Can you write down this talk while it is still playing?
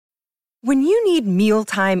When you need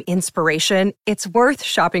mealtime inspiration, it's worth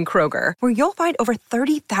shopping Kroger, where you'll find over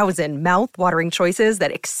 30,000 mouth-watering choices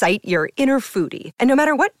that excite your inner foodie. And no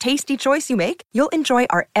matter what tasty choice you make, you'll enjoy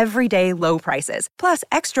our everyday low prices, plus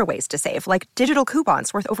extra ways to save, like digital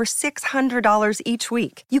coupons worth over $600 each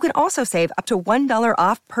week. You can also save up to $1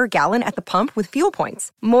 off per gallon at the pump with fuel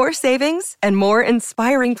points. More savings and more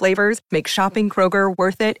inspiring flavors make shopping Kroger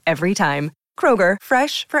worth it every time. Kroger,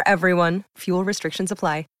 fresh for everyone. Fuel restrictions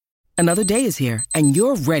apply. Another day is here, and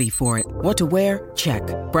you're ready for it. What to wear? Check.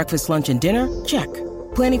 Breakfast, lunch, and dinner? Check.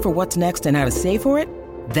 Planning for what's next and how to save for it?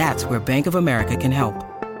 That's where Bank of America can help.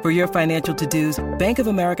 For your financial to-dos, Bank of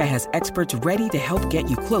America has experts ready to help get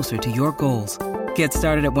you closer to your goals. Get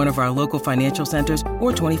started at one of our local financial centers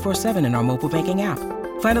or 24/7 in our mobile banking app.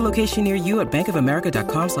 Find a location near you at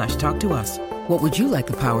bankofamerica.com/talktous. What would you like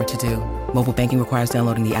the power to do? Mobile banking requires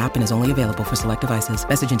downloading the app and is only available for select devices.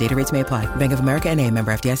 Message and data rates may apply. Bank of America N.A.,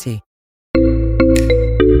 member FDIC.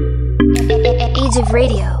 Age of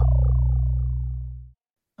Radio.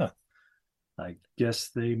 I guess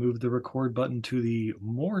they moved the record button to the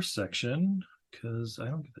more section because I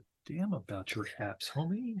don't give a damn about your apps,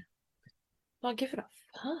 homie. I'll give it a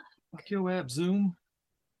fuck. Fuck your app, Zoom.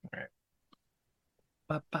 All right.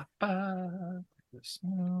 Ba, ba, ba.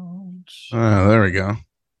 There we go.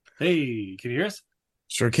 Hey, can you hear us?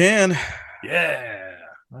 Sure can. Yeah.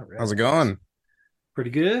 All right. How's it going? Pretty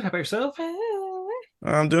good. How about yourself?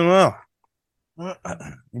 I'm doing well.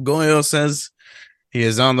 Goyo says he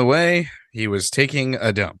is on the way. He was taking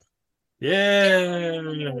a dump. Yeah.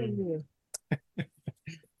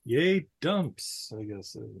 Yay, dumps, I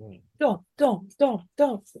guess. Dump.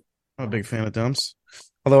 I'm a big fan of dumps.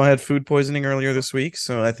 Although I had food poisoning earlier this week,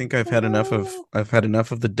 so I think I've had enough of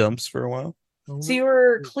the dumps for a while. So you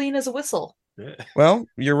were clean as a whistle. Yeah. Well,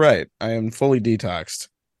 you're right. I am fully detoxed.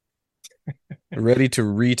 Ready to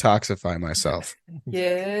retoxify myself.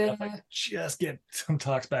 Yeah. Just get some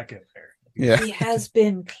tox back in there. Yeah. He has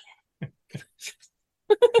been.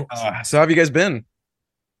 So how have you guys been?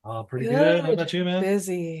 Oh, pretty good. How about you, man?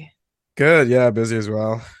 Busy. Good. Yeah, busy as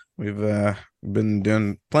well. We've been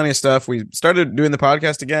doing plenty of stuff. We started doing the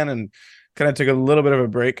podcast again and kind of took a little bit of a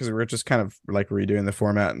break because we were just kind of like redoing the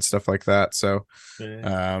format and stuff like that. So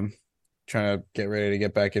trying to get ready to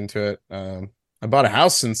get back into it. I bought a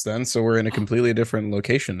house since then, so we're in a completely different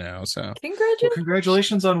location now. So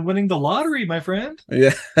congratulations on winning the lottery, my friend.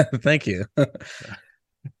 Yeah, thank you.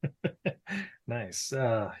 Nice.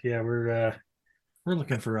 Yeah, we're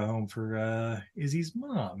looking for a home for Izzy's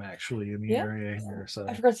mom, actually, in the area here. So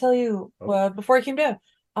I forgot to tell you, before I came down,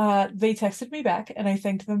 they texted me back, and I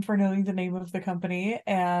thanked them for knowing the name of the company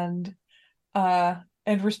and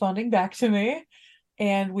responding back to me.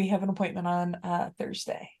 And we have an appointment on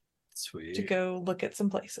Thursday. Sweet. To go look at some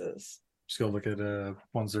places. Just go look at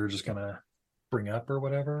ones they're just gonna bring up or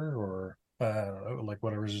whatever, or I don't know, like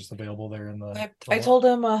whatever's just available there in the. I told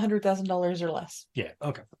him $100,000 or less. Yeah.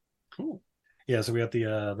 Okay. Cool. Yeah. So we got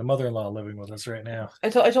the mother-in-law living with us right now. I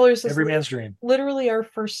told her this every man's dream. Literally our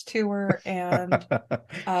first tour, and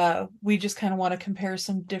we just kind of want to compare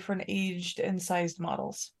some different aged and sized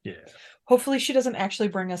models. Yeah. Hopefully, she doesn't actually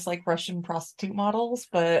bring us like Russian prostitute models,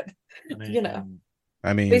 but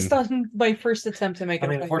I mean, based on my first attempt to make it.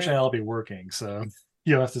 Unfortunately, I'll be working, so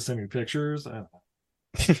you'll have to send me pictures. I don't know.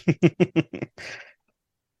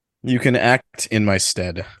 You can act in my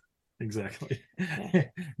stead. Exactly.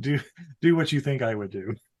 do what you think I would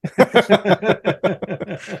do.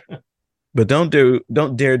 But don't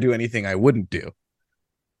dare do anything I wouldn't do.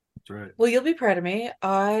 That's right. Well, you'll be proud of me.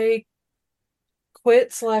 I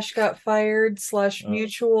quit / got fired /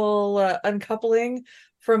 mutual uncoupling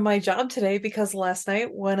from my job today because last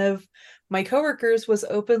night one of my coworkers was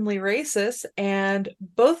openly racist, and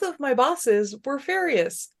both of my bosses were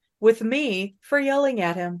furious with me for yelling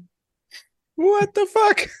at him. What the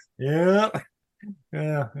fuck? Yeah,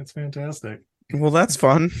 it's fantastic. Well, that's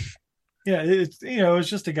fun. Yeah, it's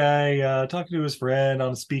just a guy talking to his friend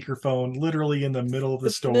on a speakerphone, literally in the middle of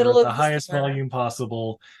the store at the highest volume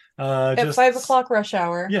possible. At 5 o'clock rush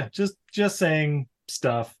hour. Yeah, just saying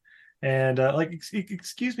stuff. And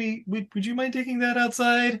excuse me, would you mind taking that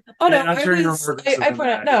outside? Oh no, I point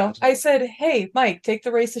out, no, I said, hey, Mike, take the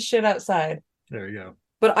racist shit outside. There you go.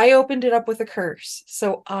 But I opened it up with a curse,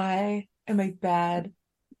 so I am a bad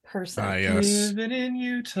person. Yes. Living in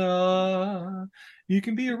Utah, you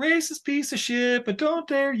can be a racist piece of shit, but don't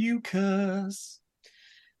dare you cuss.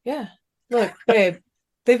 Yeah, look, babe,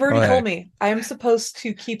 they've already told me I am supposed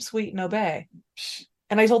to keep sweet and obey.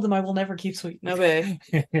 And I told them I will never keep sweet and obey.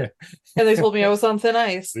 Yeah. And they told me I was on thin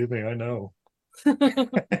ice. Believe me, I know.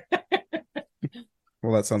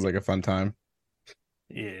 Well, that sounds like a fun time.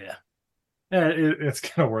 Yeah. It's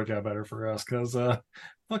gonna work out better for us because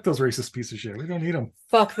fuck those racist pieces of shit. We don't need them.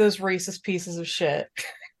 Fuck those racist pieces of shit.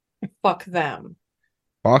 Fuck them.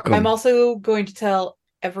 Fuck 'em. I'm also going to tell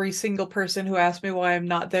every single person who asked me why I'm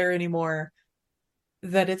not there anymore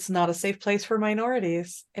that it's not a safe place for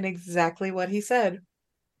minorities, and exactly what he said,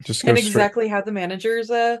 Just go and straight. exactly how the managers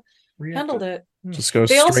handled it. Just go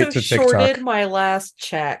They straight also to shorted TikTok. my last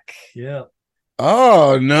check. Yeah.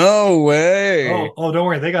 Oh no way! Oh, don't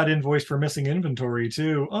worry. They got invoiced for missing inventory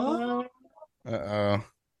too. Oh. Uh-oh.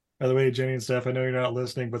 By the way, Jenny and Steph, I know you're not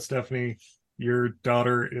listening, but Stephanie, your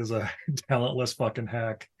daughter is a talentless fucking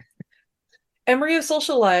hack. Emery of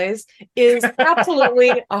Socialize is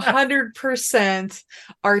absolutely 100%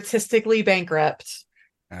 artistically bankrupt.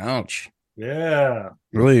 Ouch. Yeah.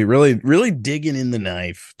 Really digging in the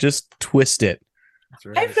knife. Just twist it. That's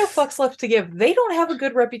right. I have no fucks left to give. They don't have a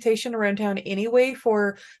good reputation around town anyway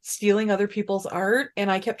for stealing other people's art, and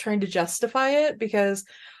I kept trying to justify it because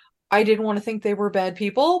I didn't want to think they were bad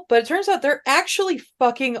people, but it turns out they're actually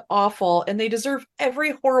fucking awful, and they deserve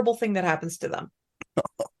every horrible thing that happens to them.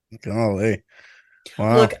 Golly.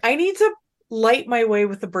 Wow. Look, I need to light my way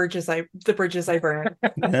with the bridges I burn.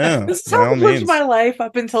 Yeah. This is by how all I've lived means. my life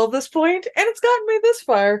up until this point, and it's gotten me this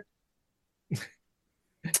far.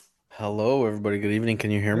 Hello, everybody. Good evening.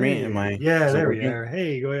 Can you hear me? Am I? Yeah, is it there we working? are.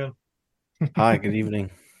 Hey, go ahead. Hi. Good evening.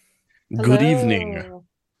 Good evening. Hello.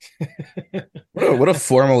 What a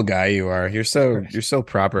formal guy you are. You're so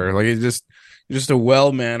proper. Like you're just a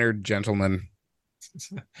well-mannered gentleman.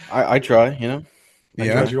 I try. You know. I'm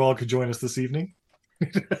Yeah. glad you all could join us this evening.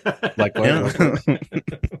 Likewise. Yeah.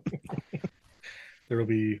 There will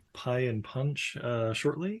be pie and punch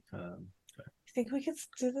shortly. You think we could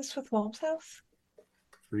do this with Mom's house?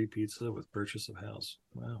 Free pizza with purchase of house.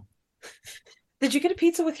 Wow. Did you get a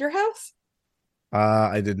pizza with your house?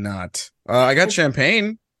 I did not. I got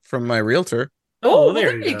champagne from my realtor. Oh,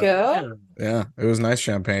 there you go. Yeah, it was nice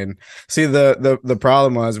champagne. See, the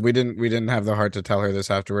problem was we didn't have the heart to tell her this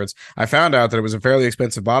afterwards. I found out that it was a fairly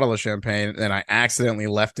expensive bottle of champagne, and I accidentally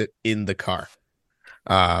left it in the car,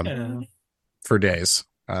 for days,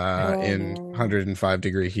 in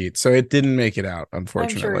 105-degree heat. So it didn't make it out,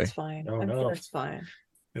 unfortunately. I'm sure it's fine. Oh, I'm no. sure it's fine.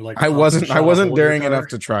 I wasn't daring enough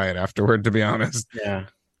to try it afterward, to be honest. Yeah.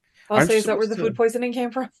 I'll Aren't say, you is that where the supposed food poisoning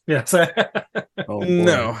came from? Yes. Oh, boy.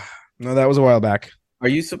 No, that was a while back. Are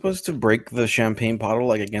you supposed to break the champagne bottle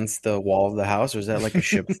like against the wall of the house, or is that like a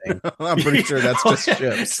ship thing? I'm pretty sure that's just It's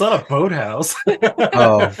chips. not a boathouse.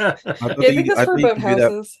 Oh, I thought Yeah, I that think you- that's I for think you boat do that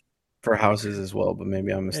houses. for houses as well, but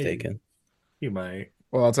maybe I'm mistaken. You might.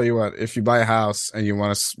 Well, I'll tell you what. If you buy a house and you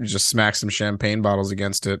want to just smack some champagne bottles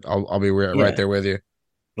against it, I'll be right Yeah. there with you.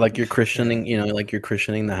 Like you're christening, like you're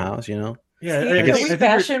christening the house, you know? Yeah, See, I are guess- we I think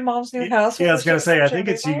bashing Mom's new house? Yeah, I was with gonna just say. some I think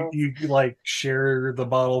it's champagne you. bottles? You like share the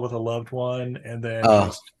bottle with a loved one, and then Oh,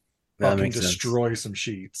 just that fucking makes sense. destroy some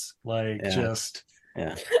sheets. Like Yeah. just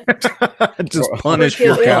Yeah. Just Or- punish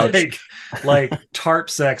Kill your it. couch. like tarp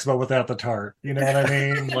sex, but without the tarp. You know what I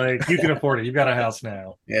mean? Like you can afford it. You've got a house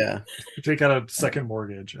now. Yeah. You take out a second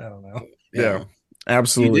mortgage. I don't know. Yeah.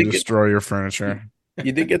 Absolutely You did get- destroy your furniture.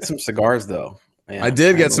 You did get some cigars though. Yeah, I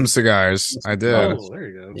did get some know. cigars. I did. Oh, there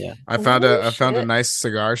you go. Yeah. I found Holy a shit. nice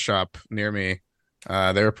cigar shop near me.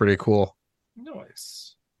 They were pretty cool.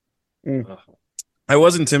 Nice. Mm. Ugh. I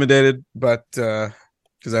was intimidated, but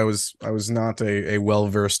because I was not a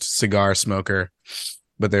well-versed cigar smoker,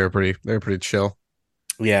 but they were pretty chill.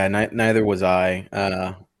 Yeah, neither was I.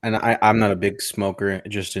 And I'm not a big smoker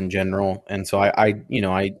just in general. And so I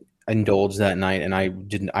indulged that night and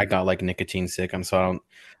I got like nicotine sick.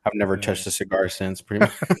 I've never touched a cigar since pretty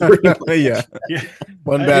much. Yeah. Yeah.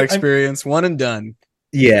 One I- bad I'm- experience, one and done.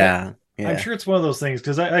 Yeah. Yeah. I'm sure it's one of those things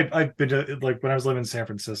because I've been to, like, when I was living in San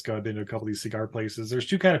Francisco, I've been to a couple of these cigar places. There's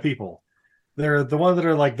two kind of people. They're the ones that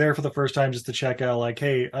are like there for the first time just to check out, like,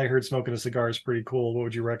 hey, I heard smoking a cigar is pretty cool. What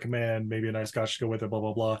would you recommend? Maybe a nice scotch to go with it, blah,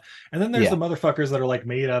 blah, blah. And then there's Yeah. the motherfuckers that are like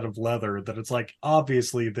made out of leather that it's like,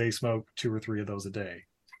 obviously they smoke 2 or 3 of those a day.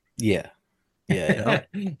 Yeah. Yeah.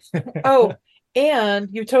 Oh, and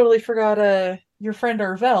you totally forgot your friend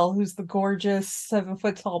Arvel, who's the gorgeous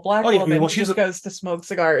 7-foot tall black Oh, yeah, woman well, who she's just goes to smoke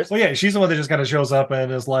cigars. Well, yeah, she's the one that just kind of shows up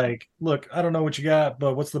and is like, look, I don't know what you got,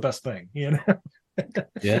 but what's the best thing? You know?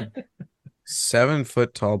 Yeah.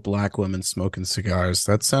 7-foot tall black women smoking cigars.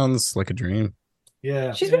 That sounds like a dream.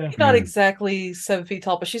 Yeah. She's yeah. maybe not exactly 7 feet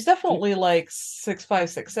tall, but she's definitely like 6'5",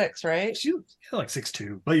 6'6", right? She's like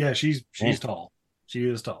 6'2", but yeah, she's Yeah. tall. She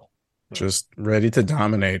is tall. Just ready to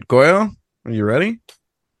dominate. Goyo, are you ready?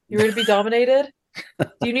 You ready to be dominated?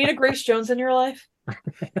 Do you need a Grace Jones in your life?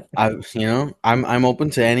 I'm open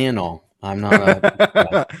to any and all. I'm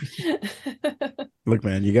not. Look,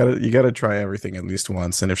 man, you gotta try everything at least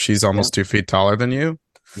once. And if she's almost 2 feet taller than you,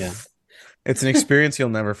 Yeah, it's an experience you'll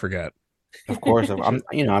never forget. of course. I'm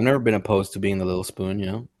I've never been opposed to being the little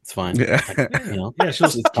spoon. It's fine. Yeah. Yeah, she'll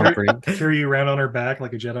it's comforting. carry you around on her back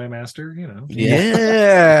like a Jedi master.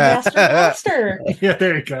 Yeah. Master. Yeah,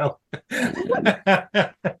 there you go.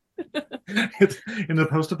 In the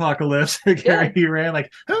post-apocalypse, carry you around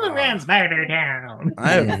like, who runs murder down?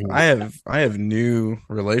 I have new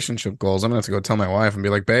relationship goals. I'm gonna have to go tell my wife and be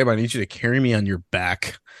like, babe, I need you to carry me on your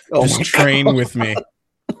back. Oh Just my train God. with me.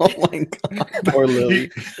 Oh my God, poor Lily.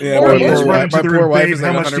 Yeah, Or my just poor wife is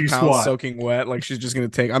like how much do 100 you pounds squat? soaking wet. Like she's just gonna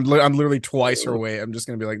take. I'm literally twice her weight. I'm just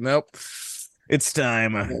gonna be like, nope, it's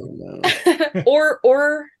time. No.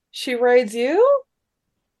 or she rides you?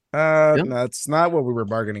 Yeah. That's not what we were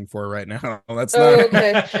bargaining for right now. That's Oh,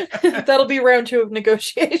 not. okay. That'll be round 2 of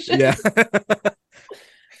negotiations. Yeah.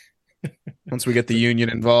 Once we get the union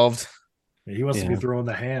involved. Yeah, he wants to be throwing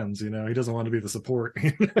the hands, He doesn't want to be the support.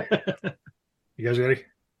 You guys ready?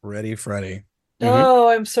 Ready, Freddy. Oh,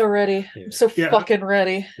 I'm so ready. I'm so fucking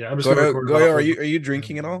ready. Yeah, I'm just gonna record it Goyo, off are of- you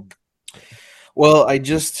drinking at all? Well, I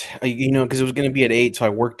just because it was going to be at 8, so I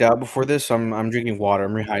worked out before this. So I'm drinking water.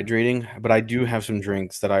 I'm rehydrating, but I do have some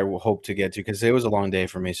drinks that I will hope to get to because it was a long day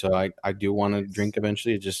for me. So I do want to drink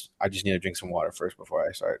eventually. I just need to drink some water first before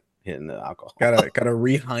I start hitting the alcohol. Gotta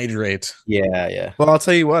rehydrate. Yeah. Well, I'll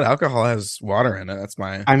tell you what, alcohol has water in it. That's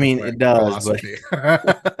my. I mean, that's it my does, philosophy.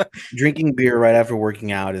 but drinking beer right after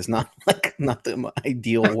working out is not the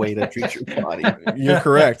ideal way to treat your body. You're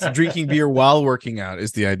correct. Drinking beer while working out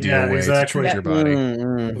is the ideal way to treat your body.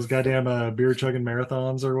 Those goddamn beer chugging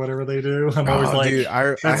marathons or whatever they do. I'm always like, dude,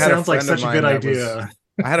 that I had sounds like friend of such a mine good that idea.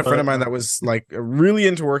 I had a friend of mine that was like really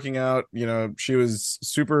into working out. She was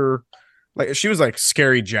super, like she was like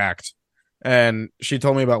scary jacked. And she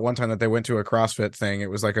told me about one time that they went to a CrossFit thing. It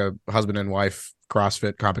was like a husband and wife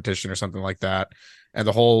CrossFit competition or something like that. And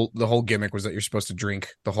the whole gimmick was that you're supposed to drink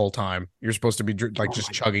the whole time. You're supposed to be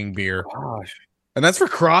just chugging beer. Gosh. And that's for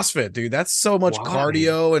CrossFit, dude. That's so much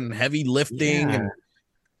cardio and heavy lifting. Yeah.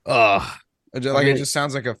 And it just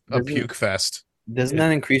sounds like a puke fest. Doesn't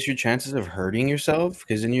that increase your chances of hurting yourself?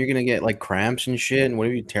 Because then you're gonna get like cramps and shit. And what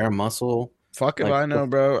if you tear a muscle? Fuck if Like, I know,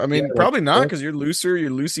 bro. I mean, probably not because you're looser,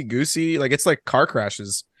 you're loosey goosey. Like it's like car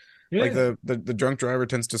crashes. Yeah. Like the drunk driver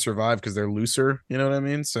tends to survive because they're looser. You know what I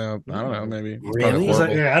mean? So I don't know. Maybe it's Really?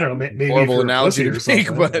 probably I don't know. Maybe horrible if you're a analogy pussy to or make,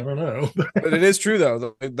 something, but I don't know. but it is true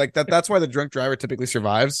though. Like that's why the drunk driver typically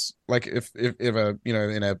survives. Like if a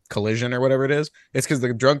in a collision or whatever it is, it's because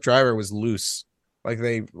the drunk driver was loose.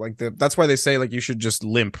 That's why they say like you should just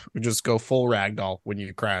limp, just go full ragdoll when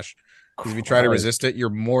you crash. Because if you try to resist it, you're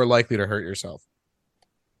more likely to hurt yourself.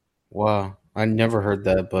 Wow, I never heard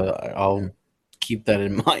that, but I'll keep that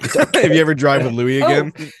in mind. Have you ever drive with Louis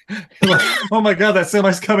again? Oh my god, that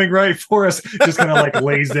semi's coming right for us. Just kind of like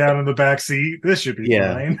lays down in the back seat. This should be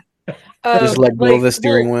fine. Just let go of the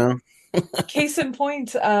steering wheel. Case in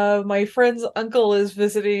point, my friend's uncle is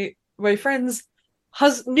visiting. My friend's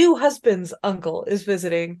new husband's uncle is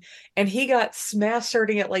visiting, and he got smashed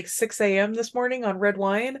starting at like 6 a.m. this morning on red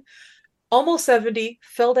wine. Almost 70,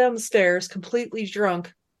 fell down the stairs, completely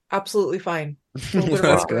drunk. Absolutely fine.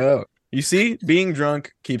 Let's go. You see, being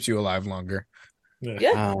drunk keeps you alive longer.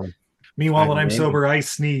 Yeah. Meanwhile, when I'm sober, I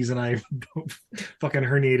sneeze and I fucking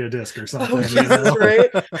herniate a disc or something. Oh, Jesus, right?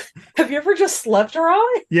 Have you ever just slept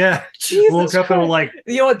wrong? Yeah. Jesus woke up and like,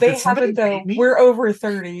 you know what? They did somebody haven't though. beat me? We're over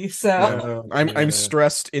 30, so I'm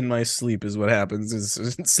stressed in my sleep is what happens.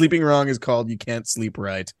 Is sleeping wrong is called you can't sleep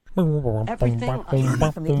right. Everything I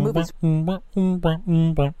learned from these movies.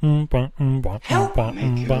 Help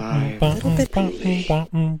make your life a little bit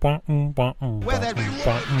where that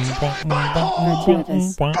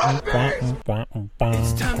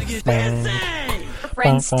it's time to get dancing.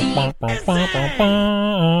 Friend Steve.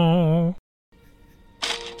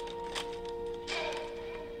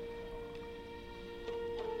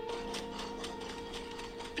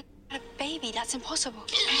 A baby, that's impossible.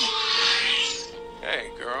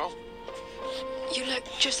 Hey, girl. You look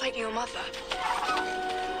just like your mother.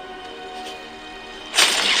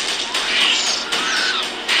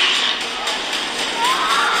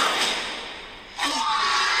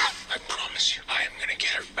 I promise you, I am gonna get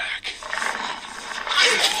her back.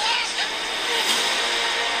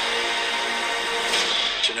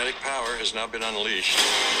 Genetic power has now been unleashed.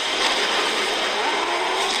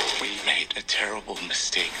 We made a terrible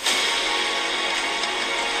mistake.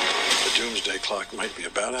 The doomsday clock might be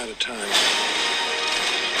about out of time.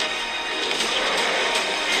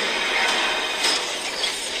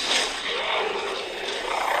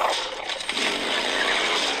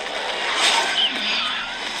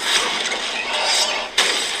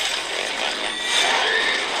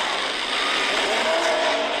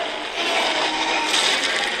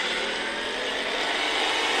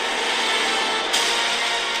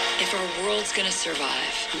 world's gonna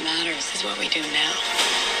survive. What matters is what we do now.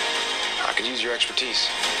 I could use your expertise.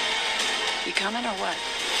 You coming or what?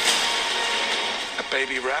 A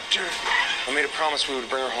baby raptor? I made a promise we would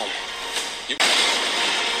bring her home. You...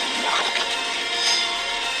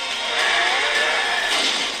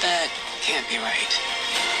 That can't be right.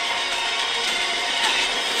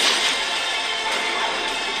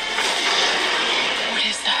 What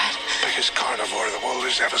is that? Biggest carnivore the world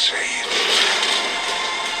has ever seen.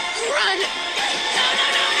 Run! No!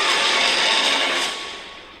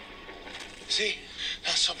 See?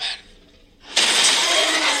 Not so bad.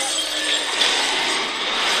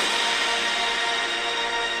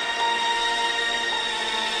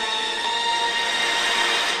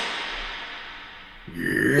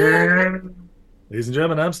 Yeah. Ladies and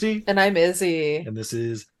gentlemen, I'm Steve. And I'm Izzy. And this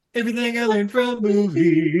is Everything I Learned from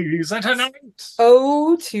Movies. And tonight,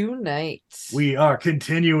 tonight, we are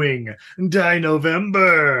continuing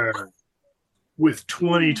Dinovember with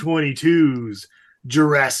 2022's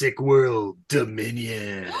Jurassic World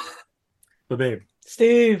Dominion. But babe,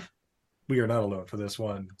 Steve, we are not alone for this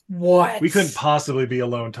one. What? We couldn't possibly be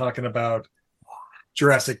alone talking about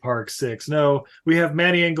Jurassic Park 6. No, we have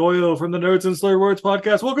Manny and Goyo from the Nerds and Slur Words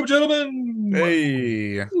podcast. Welcome, gentlemen.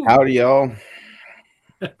 Hey, howdy, y'all.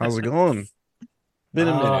 How's it going? Been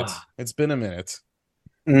a minute. It's been a minute.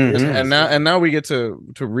 Mm-hmm. And now we get to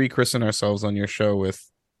rechristen ourselves on your show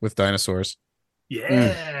with dinosaurs.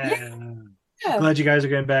 Yeah. Glad you guys are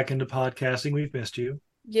getting back into podcasting. We've missed you.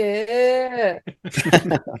 Yeah.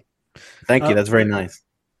 Thank you. That's very nice.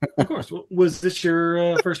 Of course. Was this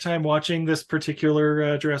your first time watching this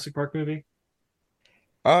particular Jurassic Park movie?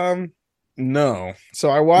 No. So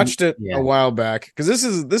I watched it a while back because this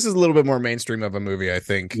is a little bit more mainstream of a movie, I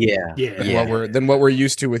think. Than what we're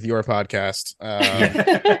used to with your podcast. I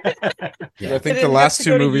think the last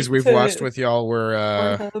two movies we've watched with y'all were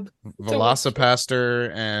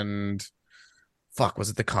Velocipaster and was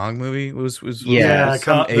it the Kong movie? It was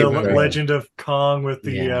the Legend of Kong with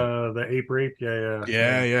the ape rape.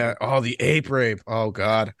 Yeah. Oh, the ape rape. Oh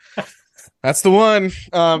God. That's the one.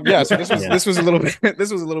 So this was a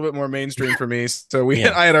little bit more mainstream for me. So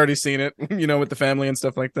I had already seen it, with the family and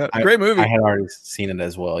stuff like that. Great movie. I had already seen it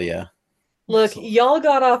as well. Yeah. Look, y'all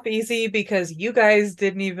got off easy because you guys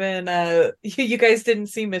didn't even you guys didn't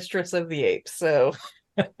see Mistress of the Apes. So.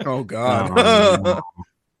 Oh God.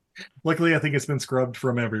 Luckily, I think it's been scrubbed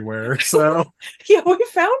from everywhere. So yeah, we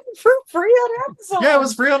found it for free on Amazon. Yeah, it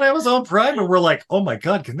was free on Amazon Prime, and we're like, "Oh my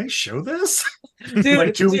God, can they show this?" Dude,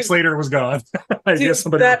 like 2 weeks later, it was gone. I guess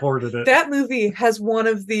somebody reported it. That movie has one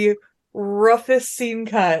of the roughest scene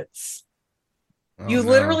cuts. You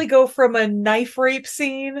literally go from a knife rape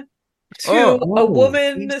scene to a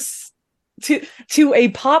woman to a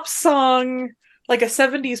pop song, like a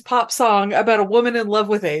 70s pop song about a woman in love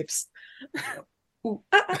with apes.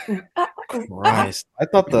 Christ. I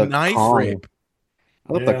thought the knife rape.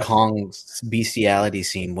 I thought the Kong's bestiality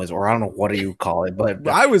scene was, or I don't know what do you call it, but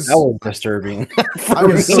that was disturbing. I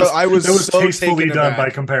was so tastefully done aback by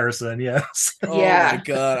comparison. Yes. Oh my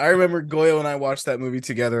God! I remember Goyo and I watched that movie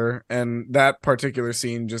together, and that particular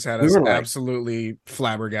scene just had us absolutely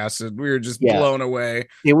flabbergasted. We were just blown away.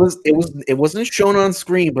 It wasn't shown on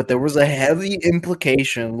screen, but there was a heavy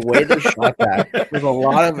implication the way they shot that. There's a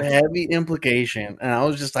lot of heavy implication, and I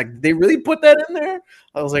was just like, they really put that in there?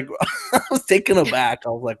 I was like, I was taken aback. I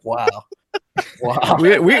was like, wow.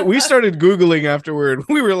 We started Googling afterward.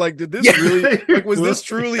 We were like, did this really, was this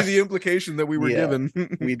truly the implication that we were given?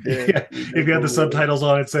 We did. Yeah. If you had the subtitles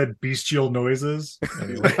on, it said bestial noises.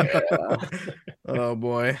 Anyway. Oh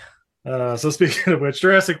boy. So speaking of which,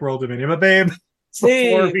 Jurassic World Dominion, but babe,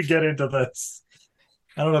 before we get into this,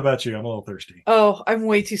 I don't know about you, I'm a little thirsty. Oh, I'm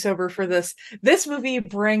way too sober for this. This movie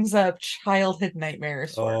brings up childhood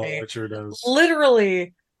nightmares for me. Oh, it sure does.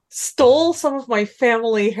 Literally stole some of my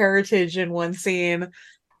family heritage in one scene.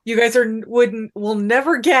 You guys will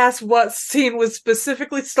never guess what scene was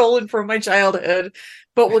specifically stolen from my childhood,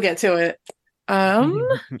 but we'll get to it.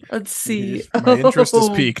 Let's see. My interest is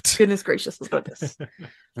piqued. Goodness gracious, let's go with this.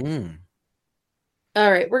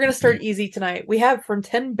 All right, we're gonna start easy tonight. We have from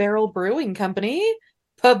 10 Barrel Brewing Company,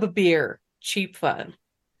 pub beer, cheap fun.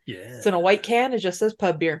 Yeah. It's in a white can. It just says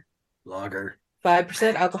pub beer. Lager.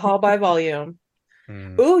 5% alcohol by volume.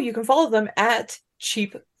 Ooh, you can follow them at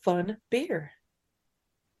Cheap Fun Beer.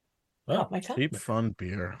 Oh, my tongue. Cheap Fun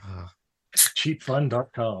Beer.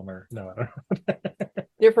 Cheapfun.com or no.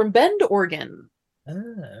 They're from Bend, Oregon.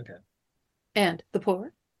 Okay. And the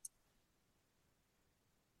pour.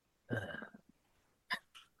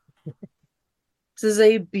 This is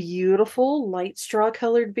a beautiful light straw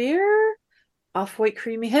colored beer. Off-white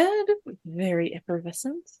creamy head. Very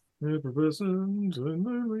effervescent. Effervescent and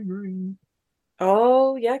merely green.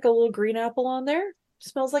 Oh, yeah, got a little green apple on there.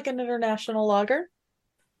 Smells like an international lager.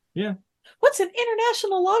 Yeah. What's an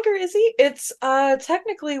international lager, Izzy? It's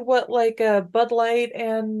technically what like Bud Light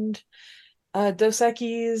and Dos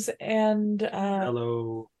Equis and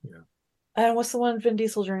Hello. Yeah. and what's the one Vin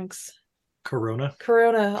Diesel drinks? Corona.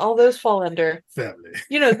 Corona. All those fall under. Family.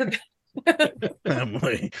 You know the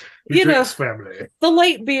Family. you know Family. the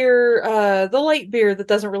light beer that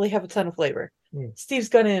doesn't really have a ton of flavor. Steve's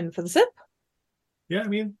gone in for the sip. Yeah, I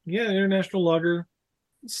mean, yeah, international lager,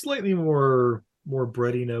 slightly more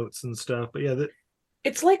bready notes and stuff, but yeah,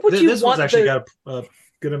 it's like what you this want. One's actually got a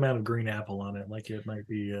good amount of green apple on it. Like it might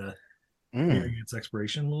be nearing its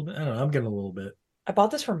expiration a little bit. I don't know. I'm getting a little bit. I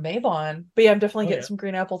bought this from Mavon, but yeah, I'm definitely getting some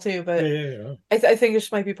green apple too. But yeah. I think it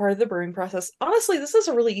just might be part of the brewing process. Honestly, this is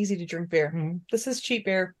a really easy to drink beer. This is cheap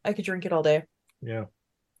beer. I could drink it all day. Yeah,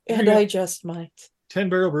 and I just might. 10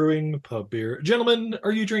 Barrel Brewing pub beer, gentlemen.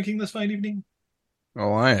 Are you drinking this fine evening?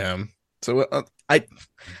 Oh, I am. So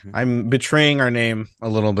I'm betraying our name a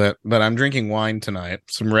little bit, but I'm drinking wine tonight,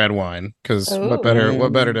 some red wine, because what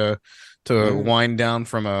better to wind down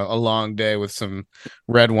from a long day with some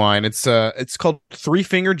red wine. It's called Three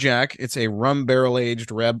Finger Jack. It's a rum barrel aged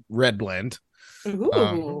red blend.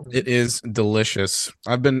 It is delicious.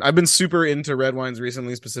 I've been super into red wines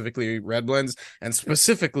recently, specifically red blends, and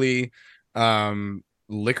specifically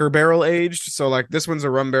liquor barrel aged. So like this one's a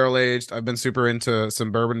rum barrel aged. I've been super into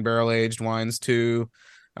some bourbon barrel aged wines too.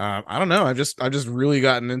 I don't know. I've just really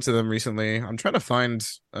gotten into them recently. I'm trying to find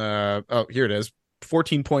oh, here it is.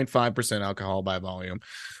 14.5% alcohol by volume.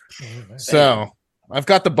 So I've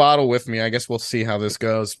got the bottle with me. I guess we'll see how this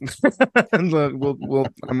goes. I'm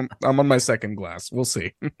on my second glass. We'll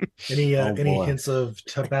see. Any hints of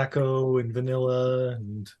tobacco and vanilla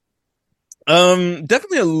and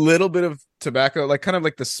definitely a little bit of tobacco, like kind of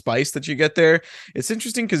like the spice that you get there. It's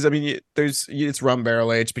interesting because I mean it's rum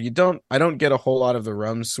barrel aged, but I don't get a whole lot of the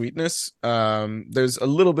rum sweetness. There's a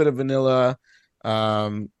little bit of vanilla.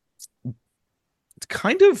 It's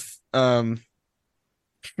kind of I'm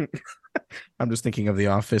just thinking of The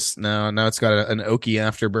Office now. Now it's got an oaky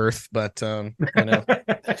afterbirth, but you know,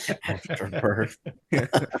 afterbirth.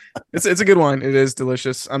 It's a good wine. It is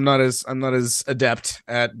delicious. I'm not as adept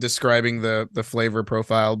at describing the flavor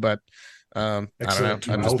profile, but I don't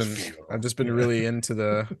know. I've just been really into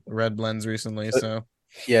the red blends recently. So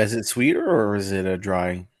yeah, is it sweeter or is it a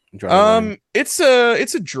dry wine? It's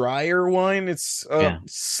a drier wine. It's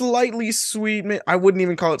slightly sweet. I wouldn't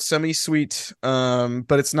even call it semi-sweet.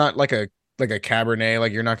 But it's not like a Cabernet.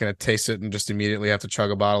 Like you're not going to taste it and just immediately have to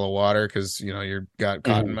chug a bottle of water because you know you've got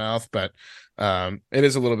cotton mouth. But it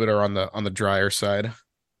is a little bit on the drier side.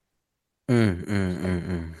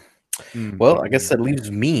 Well, I guess that leaves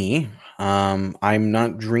me. I'm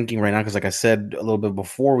not drinking right now because, like I said a little bit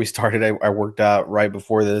before we started, I worked out right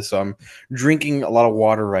before this, so I'm drinking a lot of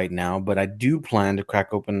water right now. But I do plan to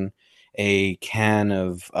crack open a can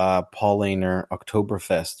of Paulaner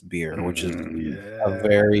Oktoberfest beer, which is a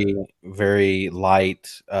very, very light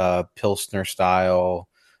Pilsner style,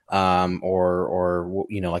 or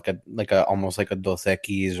you know, like a almost like a Dos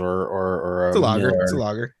Equis or it's a lager. Miller. It's a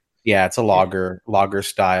lager. Yeah, it's a lager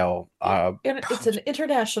style. And it's an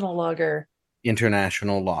international lager.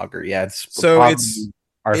 International lager. Yeah, it's our favorite.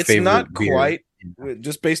 It's not beer. quite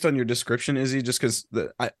just based on your description, Izzy. Just because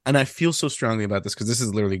I feel so strongly about this because this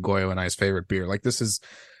is literally Goyo and I's favorite beer. Like this is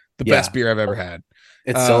the best beer I've ever had.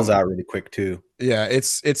 It sells out really quick too. Yeah,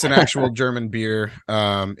 it's an actual German beer.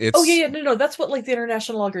 It's no, that's what like the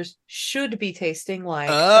international lagers should be tasting like.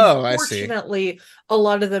 Oh, I see. Unfortunately, a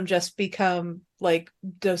lot of them just become like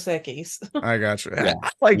Dos Equis. I got you. Yeah. I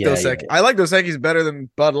like Dos Equis. I like Dos Equis better than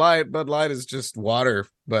Bud Light. Bud Light is just water,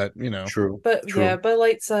 but you know. True. Yeah, Bud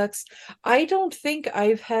Light sucks. I don't think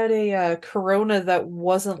I've had a Corona that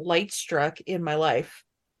wasn't light struck in my life.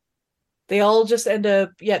 They all just end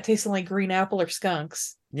up tasting like green apple or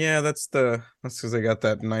skunks. Yeah, that's because they got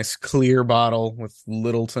that nice clear bottle with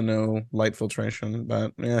little to no light filtration.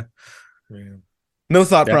 But yeah. No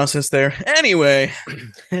thought process there. Anyway.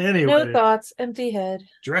 No thoughts, empty head.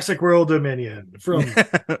 Jurassic World Dominion from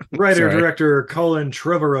writer-director Colin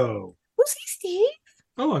Trevorrow. Who's he, Steve?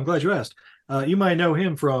 Oh, I'm glad you asked. You might know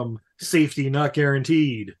him from Safety Not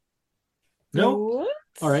Guaranteed. No? What?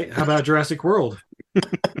 All right. How about Jurassic World?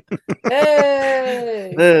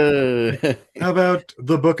 Hey! How about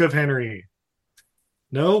The Book of Henry?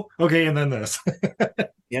 No? Okay, and then this.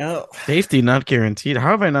 Yeah. Safety Not Guaranteed. How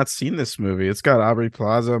have I not seen this movie? It's got Aubrey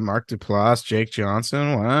Plaza, Mark Duplass, Jake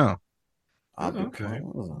Johnson. Wow. Okay.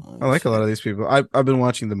 I like a lot of these people. I've been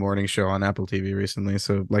watching The Morning Show on Apple TV recently,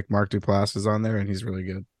 so like Mark Duplass is on there and he's really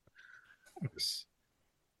good.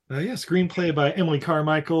 Screenplay by Emily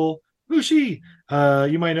Carmichael. Who's she?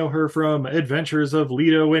 You might know her from Adventures of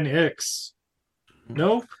Leto and Ix.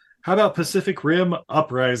 No? How about Pacific Rim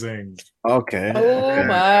Uprising? Okay. Oh my.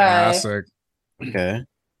 Classic. Okay.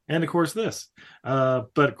 And of course this. But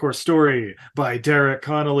of course, story by Derek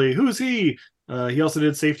Connolly. Who's he? He also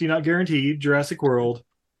did Safety Not Guaranteed, Jurassic World,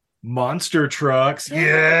 Monster Trucks.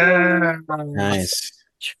 Yeah. Nice.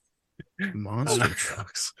 Monster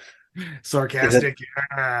trucks. Sarcastic.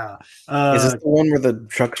 Yeah. Is this the one where the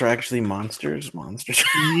trucks are actually monsters? Monsters.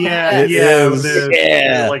 Yeah, It is.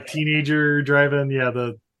 the like teenager driving,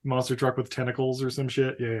 the monster truck with tentacles or some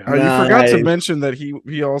shit. Yeah. Oh, you forgot to mention that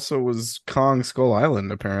he also was Kong Skull Island,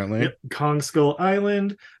 apparently. Yep. Kong Skull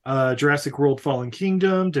Island, Jurassic World Fallen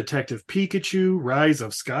Kingdom, Detective Pikachu, Rise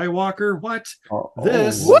of Skywalker. What?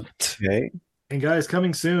 This. What? Okay. And guys,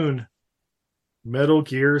 coming soon, Metal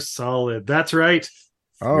Gear Solid. That's right.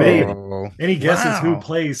 Oh, Babe, any guesses who wow.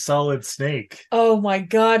 plays Solid Snake? Oh my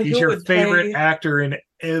god, He's who your would favorite play... actor in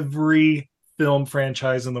every film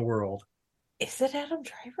franchise in the world. Is it Adam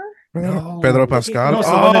Driver? No, Pedro Pascal. No, it's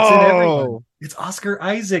the one that's in everyone. It's Oscar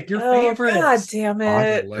Isaac, your favorite. God damn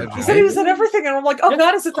it! legend. He said he was in everything, and I'm like, oh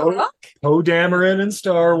god, is it The Rock? Poe Dameron in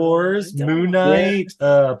Star Wars, Moon Knight,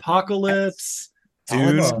 Apocalypse,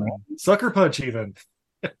 Dune. Sucker Punch, even.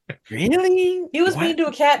 Really? He was mean to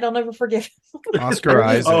a cat, and I'll never forgive him. Oscar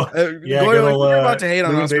Isaac. You're about to hate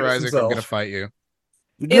on Llewyn Oscar Davis Isaac. himself. I'm gonna fight you.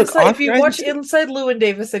 If you watch Inside Llewyn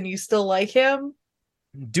Davis and you still like him,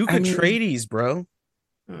 Duke Atreides, bro.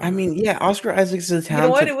 I mean, yeah, Oscar Isaac's a talented. you know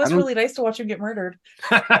what? It was really nice to watch him get murdered.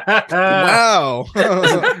 Wow.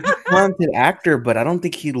 Talented actor, but I don't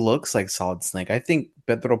think he looks like Solid Snake. I think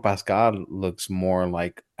Pedro Pascal looks more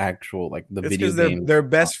like actual, like the It's video because game. they're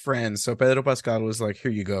best friends. So Pedro Pascal was like,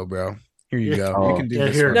 "Here you go, bro. Here you go. Oh. You can do Yeah,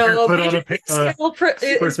 this." here. one." No, Put on a Pascal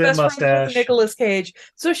super is thin best friends mustache. with Nicolas Cage,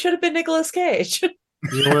 so it should have been Nicolas Cage.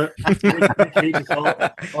 You know what? Nick Cage is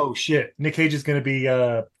oh shit! Nick Cage is going to be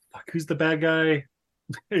who's the bad guy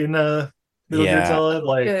in Metal Gear Solid?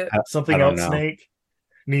 Like something I don't else know. Snake,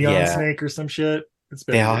 Neon Snake or some shit.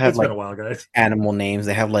 They all have been a while, guys. Animal names.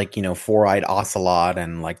 They have like Four-eyed Ocelot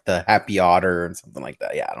and like the Happy Otter and something like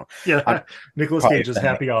that. Yeah, I don't. Yeah, Nicolas Cage is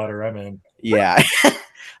Happy Otter. I'm in. Yeah.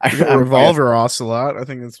 Revolver Ocelot. I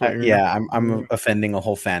think that's what you're. I'm offending a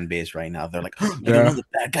whole fan base right now. They're like, oh, you don't know the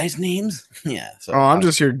bad guys' names? Yeah. So I'm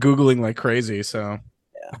just here Googling like crazy. So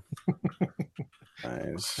yeah.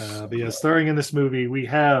 Nice. But yeah, starring in this movie, we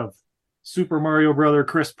have Super Mario brother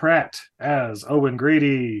Chris Pratt as Owen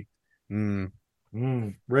Grady.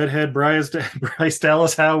 Redhead Bryce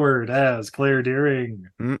Dallas Howard as Claire Deering.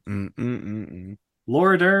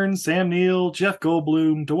 Laura Dern, Sam Neill, Jeff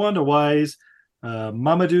Goldblum, DeWanda Wise,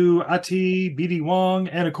 Mamadou Ati, BD Wong,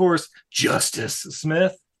 and of course, Justice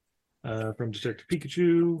Smith from Detective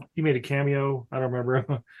Pikachu. He made a cameo. I don't remember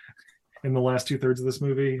him in the last 2/3 of this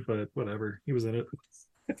movie, but whatever. He was in it.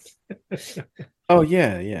 Oh,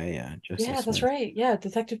 yeah. Justice that's Smith. Right. Yeah,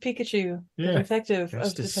 Detective Pikachu. Yeah. The detective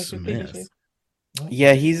Justice of Detective Smith. Pikachu.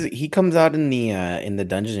 Yeah, he comes out in the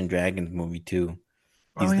Dungeons and Dragons movie too.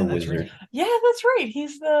 He's the wizard. Right. Yeah, that's right.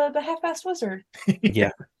 He's the half-assed wizard.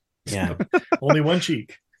 Yeah. Only one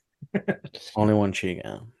cheek. Only one cheek.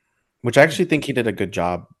 Yeah. Which I actually think he did a good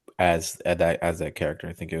job as that character.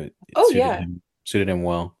 I think it suited him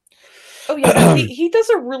well. Oh yeah, he does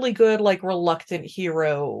a really good like reluctant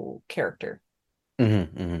hero character.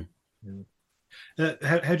 Mm-hmm.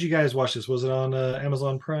 How'd you guys watch this? Was it on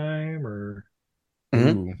Amazon Prime or?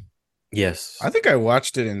 Mm-hmm. Yes, I think I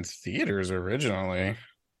watched it in theaters originally.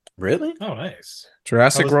 Really? Oh, nice.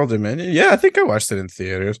 Jurassic World Dominion. Yeah, I think I watched it in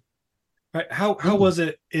theaters. Right. How was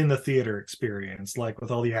it in the theater experience? Like with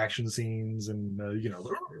all the action scenes and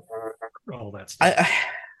all that stuff.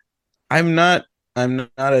 I'm not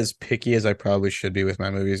as picky as I probably should be with my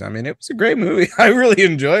movies. I mean, it was a great movie. I really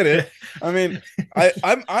enjoyed it. I mean,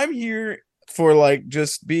 I'm here for like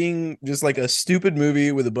just being just like a stupid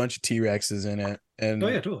movie with a bunch of T-Rexes in it. And oh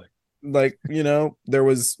yeah, totally. Like, there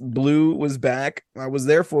was Blue was back. I was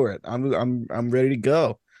there for it. I'm ready to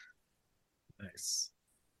go. Nice.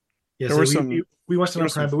 Yeah, so we watched it on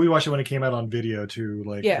Prime, but we watched it when it came out on video too,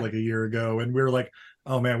 like a year ago, and we were like,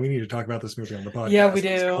 "Oh man, we need to talk about this movie on the podcast." Yeah, we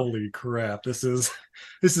do. Holy crap! This is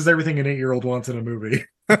everything an 8-year-old wants in a movie.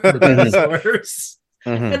 And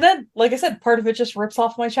then, like I said, part of it just rips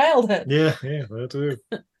off my childhood. Yeah, that too.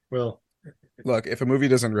 Well, look, if a movie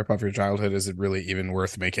doesn't rip off your childhood, is it really even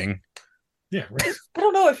worth making? Yeah, right. I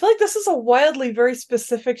don't know. I feel like this is a wildly very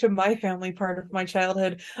specific to my family part of my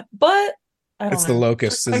childhood, but I don't know. The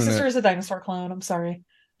Locusts, my isn't sister it? is a dinosaur clone. I'm sorry.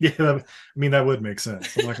 Yeah, that would make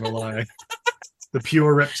sense. I'm not gonna lie. the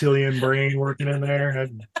pure reptilian brain working in there.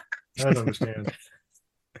 I don't understand.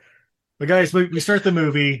 But guys, we start the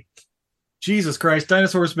movie. Jesus Christ,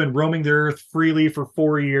 dinosaurs have been roaming the earth freely for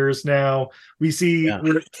 4 years now. We see These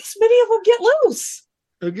many of them get loose.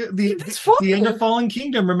 The end of Fallen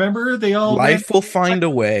Kingdom, remember? They all life will find a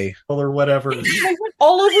way. Or whatever. They went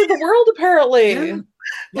all over the world, apparently.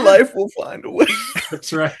 Life will find a way.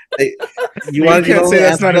 That's right. You want to say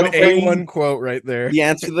that's not an A1 quote right there. The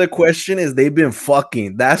answer to the question is they've been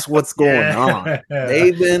fucking. That's what's going on.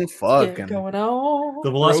 They've been fucking. Going on.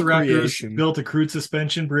 The Velociraptors built a crude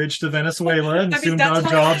suspension bridge to Venezuela and soon got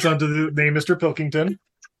jobs under the name Mr. Pilkington.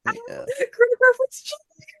 Yeah.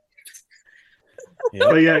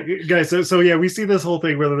 But yeah, guys, so yeah, we see this whole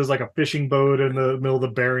thing where there's like a fishing boat in the middle of the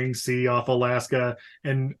Bering Sea off Alaska,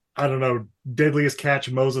 and I don't know, deadliest catch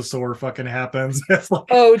mosasaur fucking happens. It's like,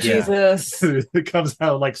 oh Jesus! It comes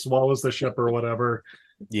out like swallows the ship or whatever.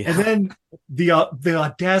 Yeah. And then the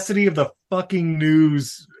audacity of the fucking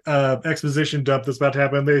news exposition dump that's about to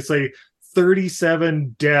happen. They say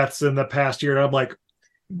 37 deaths in the past year. And I'm like,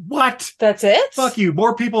 what? That's it? Fuck you.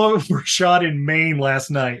 More people were shot in Maine last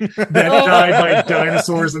night than died by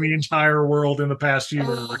dinosaurs in the entire world in the past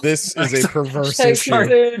year. This is a perverse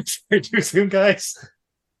issue. Too soon, guys.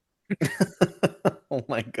 Oh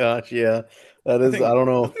my gosh, yeah. That is, I don't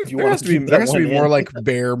know if you want to there has to be more like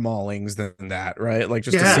bear maulings than that, right? Like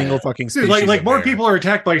just a single fucking species. Like more people are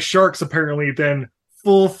attacked by sharks apparently than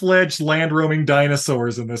full-fledged land-roaming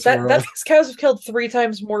dinosaurs in this world. That means cows have killed 3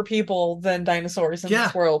 times more people than dinosaurs in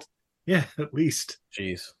this world. Yeah, at least.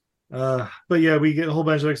 Jeez. But yeah, we get a whole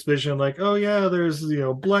bunch of exposition like, oh yeah, there's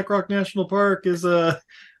Black Rock National Park is a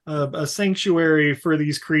sanctuary for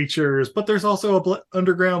these creatures, but there's also a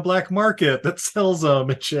underground black market that sells them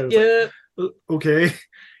and shit. Yeah. Like, okay.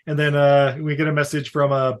 And then we get a message from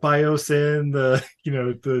Biosyn, the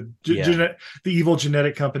evil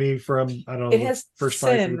genetic company from I don't know. It has first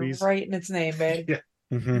sin 5 movies right in its name, babe. Yeah.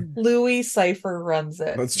 Mm-hmm. Louis Cypher runs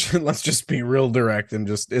it. Let's just be real direct and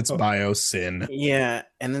just it's Biosyn. Yeah,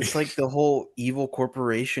 and it's like the whole evil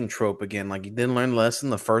corporation trope again. Like you didn't learn the lesson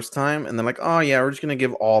the first time, and then like, oh yeah, we're just gonna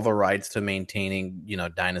give all the rights to maintaining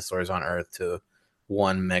dinosaurs on Earth to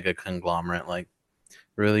one mega conglomerate. Like,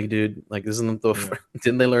 really, dude? Like, isn't the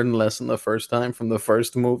didn't they learn the lesson the first time from the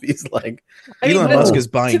first movies? Like, Elon Musk is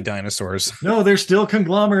buying dinosaurs. No, they're still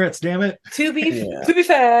conglomerates. Damn it. To be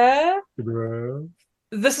fair.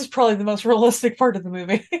 This is probably the most realistic part of the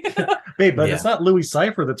movie. Babe, but it's not Louis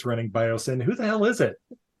Cypher that's running Biosyn. Who the hell is it?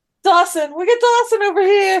 Dawson. We got Dawson over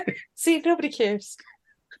here. See, nobody cares.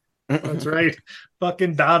 That's right.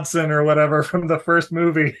 Fucking Dodson or whatever from the first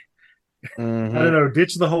movie. Mm-hmm. I don't know.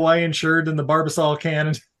 Ditch the Hawaiian shirt and the Barbasol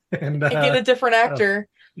can and get a different actor.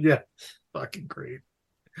 Yeah. Fucking great.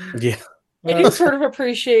 Yeah. I do sort of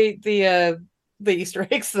appreciate the Easter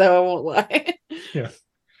eggs, though, I won't lie. Yeah.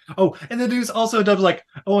 Oh, and the news also does like,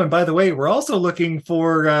 oh, and by the way, we're also looking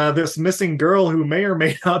for this missing girl who may or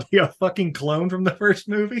may not be a fucking clone from the first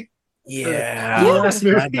movie. Yeah. Last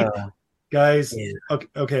movie. Guys,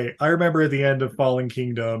 okay, I remember at the end of Fallen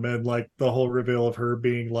Kingdom and like the whole reveal of her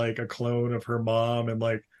being like a clone of her mom and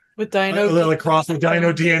like with dino like cross with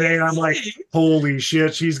dino DNA, and I'm like, holy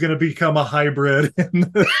shit, she's gonna become a hybrid.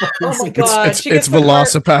 Oh my god, it's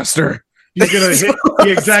Velocipaster. She's gonna hit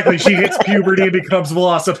exactly. She hits puberty and becomes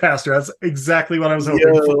Velocipaster. That's exactly what I was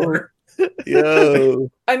hoping for. Yo,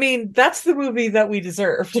 I mean, that's the movie that we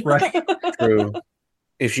deserved. Right. True.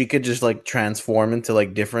 If she could just like transform into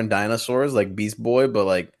like different dinosaurs, like Beast Boy, but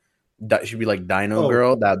like she'd be like Dino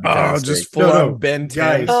Girl. That'd be just full on Ben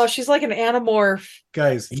 10. Guys. Oh, she's like an animorph.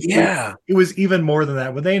 Guys, yeah, it was even more than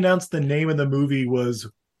that. When they announced the name of the movie was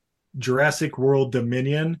Jurassic World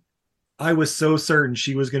Dominion, I was so certain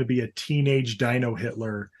she was going to be a teenage Dino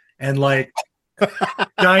Hitler and like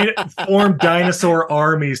form dinosaur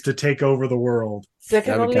armies to take over the world.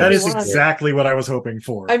 That is exactly what I was hoping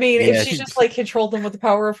for. I mean, if she just like controlled them with the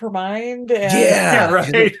power of her mind, and,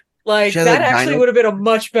 right. Like that actually would have been a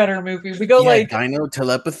much better movie. We go like dino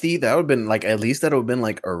telepathy. That would have been like, at least that would have been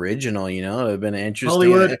like original. It would have been interesting.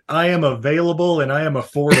 Hollywood, I am available and I am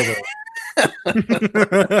affordable.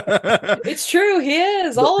 It's true, he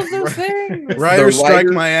is all of those things. Writer strike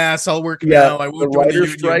my ass. I'll work now. I will. The writer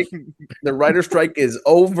strike. The writer strike is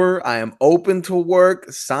over. I am open to work.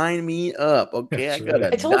 Sign me up. Okay,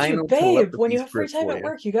 I told you, babe. When you have free time at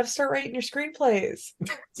work, you got to start writing your screenplays.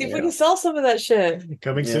 See if we can sell some of that shit.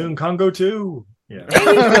 Coming soon, Congo 2. Yeah.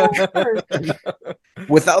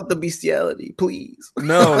 Without the bestiality, please.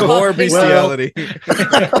 No more bestiality.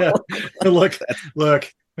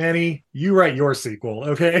 Look, Manny, you write your sequel,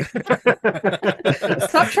 okay?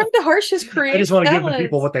 Stop trying to harsh his creative. I just want to give the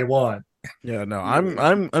people what they want. Yeah, no,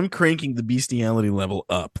 I'm cranking the bestiality level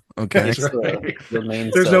up. Okay, That's right. The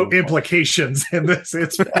main There's no sub. implications in this.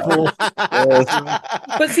 It's full.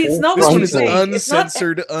 But see, it's not this what one you is think. It's not.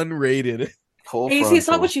 uncensored, unrated. Full And you see, it's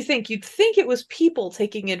not frontal. what you think. You'd think it was people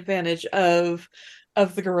taking advantage of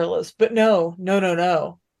the gorillas, but no.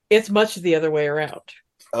 It's much the other way around.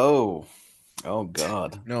 Oh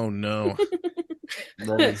God. No.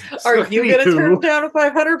 That is Are you going to anywho. turn down a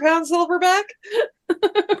 500-pound silverback?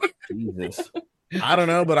 Jesus. I don't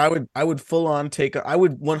know, but I would full on take. I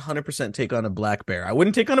would 100% take on a black bear. I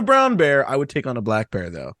wouldn't take on a brown bear. I would take on a black bear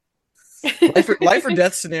though. Life or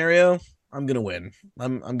death scenario. I'm gonna win.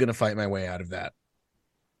 I'm gonna fight my way out of that.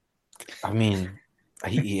 I mean,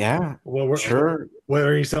 yeah. Well, we're Sure. What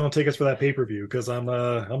are you selling tickets for that pay-per-view? Because I'm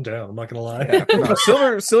down. I'm not gonna lie. Yeah, no,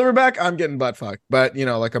 silverback. I'm getting butt fucked, but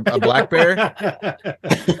like a black bear.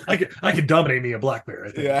 I could dominate me a black bear.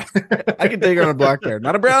 I think. Yeah, I can take on a black bear,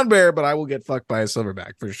 not a brown bear, but I will get fucked by a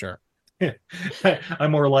silverback for sure.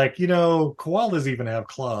 I'm more like, koalas even have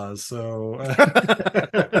claws, so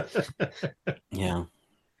Yeah.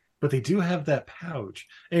 but they do have that pouch.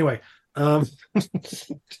 Anyway, where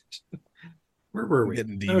were we?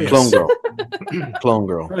 Getting Oh, yeah. Clone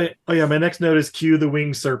girl. Right. Oh yeah, my next note is cue the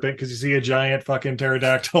winged serpent because you see a giant fucking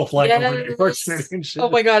pterodactyl flying over New York City and shit. Oh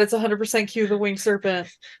my god, it's 100% cue the winged serpent.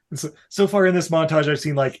 So far in this montage, I've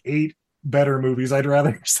seen like 8 better movies I'd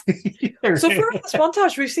rather see. So far in this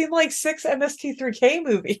montage, we've seen like 6 MST3K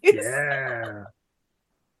movies. Yeah.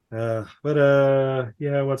 Yeah,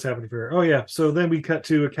 what's happening here? Oh yeah, so then we cut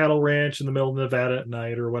to a cattle ranch in the middle of Nevada at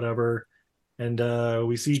night or whatever, and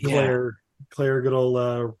we see Claire, good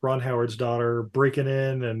old Ron Howard's daughter, breaking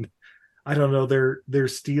in, and I don't know, they're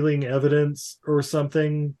stealing evidence or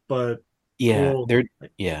something, but so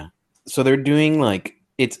they're doing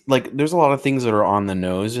it's like there's a lot of things that are on the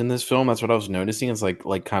nose in this film. That's what I was noticing. It's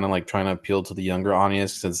like kind of like trying to appeal to the younger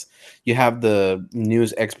audience, since you have the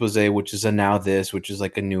news expose, which is a Now This, which is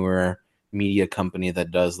like a newer media company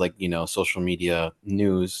that does social media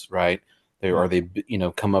news, right? They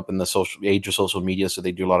come up in the social age of social media, so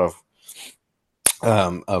they do a lot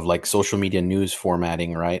of like social media news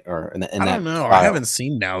formatting, right? I don't know. I haven't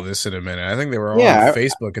seen Now This in a minute. I think they were all on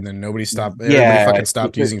Facebook, and then nobody stopped. Everybody fucking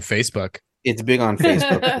stopped using Facebook. It's big on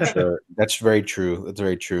Facebook for sure. That's very true. That's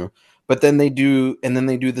very true. But then they do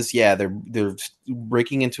this. Yeah, they're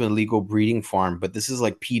breaking into a legal breeding farm, but this is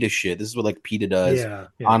like PETA shit. This is what like PETA does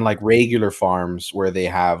on like regular farms where they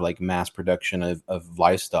have like mass production of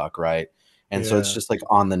livestock, right? And so it's just like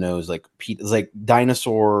on the nose, like PETA. It's like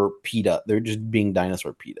dinosaur PETA. They're just being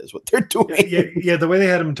dinosaur PETA is what they're doing. Yeah. The way they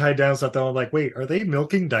had them tied down, stuff. I'm like, wait, are they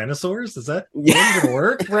milking dinosaurs? Is that gonna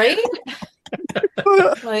work? Right?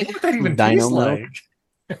 Like, what that even tastes like?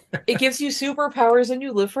 It gives you superpowers and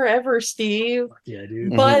you live forever, Steve. Yeah,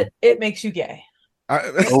 dude. But it makes you gay.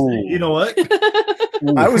 You know what?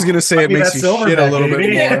 I was gonna say it makes you shit a little bit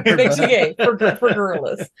more. It makes you gay for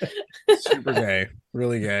gorillas. Super gay,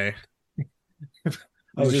 really gay.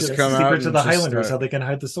 Just come out to the Highlanders, how they can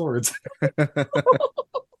hide the swords.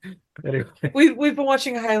 Anyway. We've been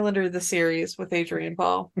watching Highlander the series with Adrian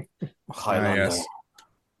Paul. Highlander. Yes.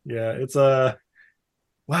 Yeah, it's wow,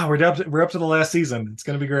 we're up to the last season. It's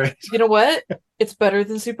gonna be great. You know what? It's better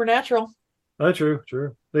than Supernatural. Oh, true.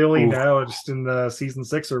 They only now just in season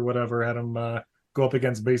 6 or whatever had him go up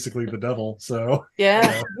against basically the devil. So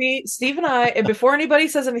yeah. Steve and I, and before anybody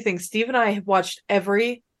says anything, Steve and I have watched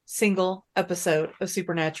every single episode of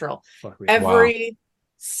Supernatural. Every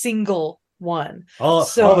single one. All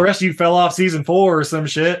the rest of you fell off season 4 or some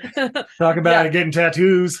shit. Talk about it, getting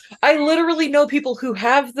tattoos. I literally know people who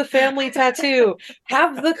have the family tattoo,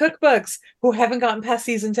 have the cookbooks, who haven't gotten past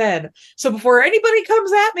season 10. So before anybody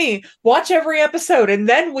comes at me, watch every episode and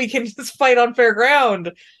then we can just fight on fair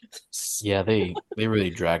ground. Yeah, they really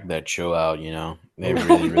dragged that show out, They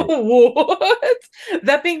really What?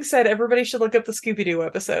 That being said, everybody should look up the Scooby-Doo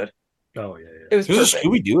episode. Oh yeah. It was a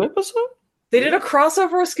Scooby-Doo episode? They did a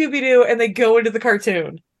crossover with Scooby-Doo and they go into the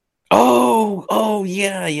cartoon. Oh,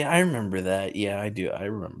 yeah, I remember that. Yeah, I do. I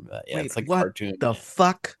remember that. Yeah, wait, it's like what cartoon. The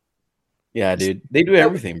fuck? Yeah, dude. They do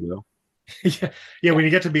everything, bro. Yeah, when you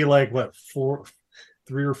get to be like, what,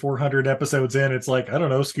 300 or 400 episodes in, it's like, I don't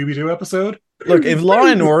know, Scooby-Doo episode? Look, if Law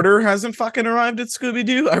and Order hasn't fucking arrived at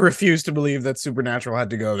Scooby-Doo, I refuse to believe that Supernatural had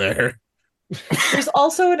to go there. There's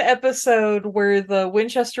also an episode where the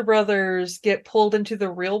Winchester brothers get pulled into the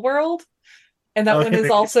real world. And that one is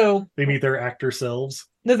also... They meet their actor selves.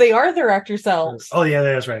 No, they are their actor selves. Oh, yeah,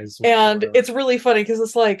 that's right. And it's really funny because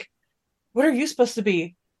it's like, what are you supposed to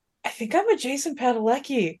be? I think I'm a Jason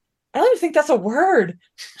Padalecki. I don't even think that's a word.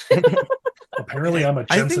 apparently I'm a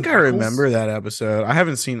I Jensen think I Ackles. remember that episode. I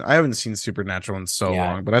haven't seen Supernatural in so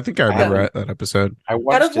long, but I think I remember that episode. I Out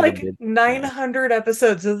watched of like 900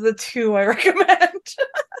 episodes, of the 2 I recommend.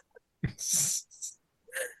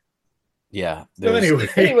 Yeah. So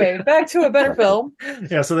anyway, back to a better film.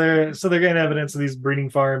 Yeah, so they're getting evidence of these breeding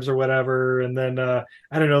farms or whatever, and then I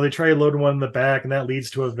don't know, they try loading one in the back, and that leads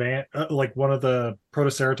to a van, like one of the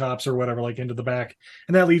protoceratops or whatever, like into the back,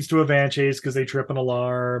 and that leads to a van chase because they trip an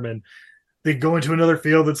alarm, and they go into another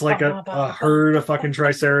field that's like a herd of fucking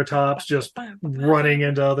triceratops just running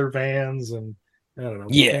into other vans, and I don't know,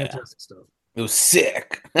 fantastic stuff. It was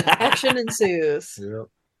sick. Action ensues. Yep.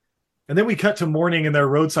 And then we cut to morning, and they're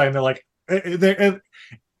roadside, and they're like,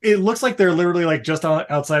 it looks like they're literally like just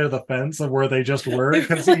outside of the fence of where they just were,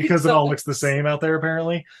 because it all looks the same out there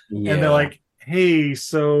apparently. Yeah. And they're like, hey,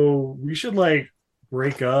 so we should like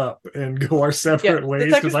break up and go our separate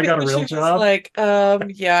ways because I got a real job. Like,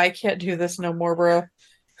 yeah, I can't do this no more, bro.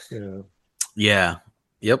 Yeah.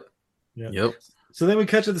 Yep. So then we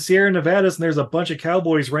cut to the Sierra Nevadas, and there's a bunch of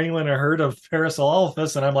cowboys wrangling a herd of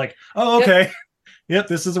Parasaurolophus, and I'm like, oh, okay. Yep,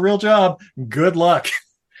 this is a real job. Good luck.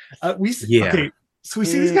 Okay, so we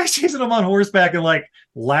see these guys chasing them on horseback and like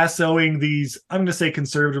lassoing these, I'm going to say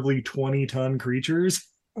conservatively 20-ton creatures.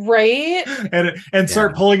 Right. And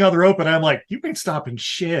start pulling on the rope. And I'm like, you ain't stopping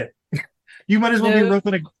shit. You might as well be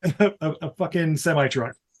roping a fucking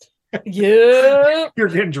semi-truck. Yeah. You're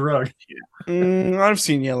getting drugged. I've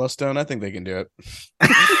seen Yellowstone. I think they can do it.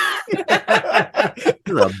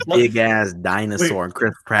 There's a big ass dinosaur, and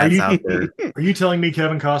Chris Pratt's out there. Are you telling me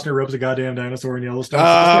Kevin Costner ropes a goddamn dinosaur in Yellowstone?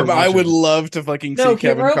 I would love to fucking see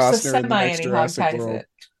Kevin Costner in the next Jurassic World.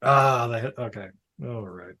 Okay. All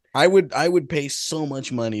right. I would pay so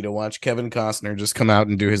much money to watch Kevin Costner just come out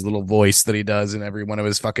and do his little voice that he does in every one of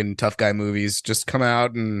his fucking tough guy movies. Just come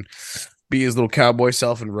out and be his little cowboy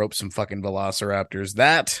self and rope some fucking velociraptors.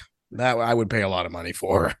 That I would pay a lot of money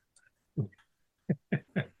for.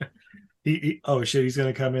 Oh shit, he's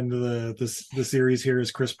gonna come into the series here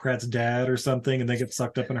as Chris Pratt's dad or something, and they get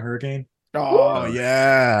sucked up in a hurricane. Oh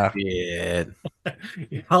yeah.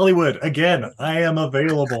 Hollywood again, I am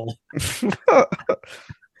available.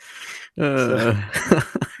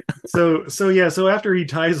 So after he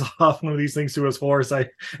ties off one of these things to his horse,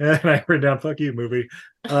 I wrote down "fuck you" movie.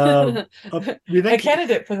 A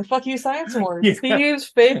candidate for the "fuck you" science award. Steve's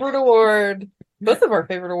favorite award. Both of our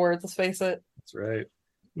favorite awards. Let's face it. That's right.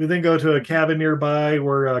 We then go to a cabin nearby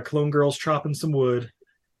where Clone Girl's chopping some wood,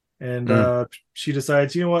 and she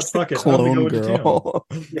decides, you know what, fuck it, Clone I'm gonna Girl. go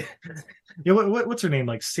into town. Yeah, what's her name?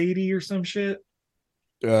 Like Sadie or some shit?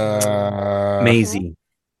 Maisie.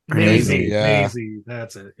 Maisie,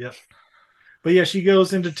 that's it. Yep. But yeah, she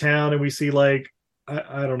goes into town, and we see like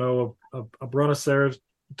I don't know, a brontosaurus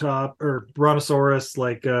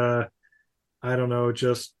like I don't know,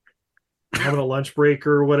 just having a lunch break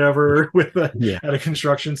or whatever at a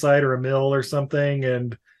construction site or a mill or something,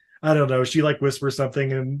 and I don't know, she like whispers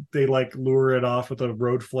something and they like lure it off with a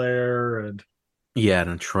road flare and in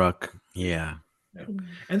a truck. Yeah.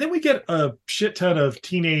 And then we get a shit ton of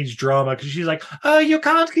teenage drama because she's like, oh, you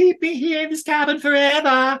can't keep me here in this cabin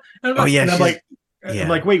forever. And I'm like,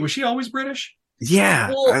 wait, was she always British?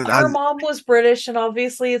 Yeah. Well, her mom was British, and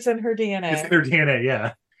obviously it's in her DNA. It's in her DNA,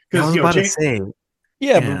 yeah. I was about to say.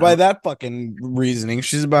 Yeah, but by that fucking reasoning,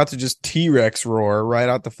 she's about to just T-Rex roar right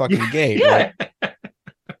out the fucking gate. Yeah. Right?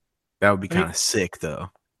 That would be kind of sick, though.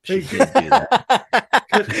 She did do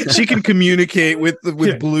that. She can communicate with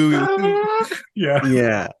Blue.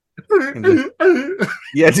 Yeah. Do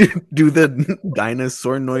the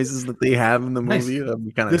dinosaur noises that they have in the movie. That'd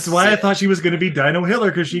be this is why I thought she was going to be Dino Hitler,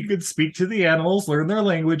 because she could speak to the animals, learn their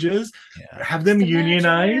languages, have them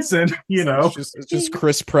unionize, and it's just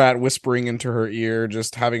Chris Pratt whispering into her ear,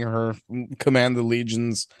 just having her command the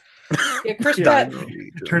legions. Yeah, Chris Pratt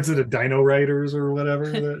turns into Dino Riders or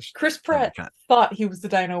whatever. Chris Pratt thought he was the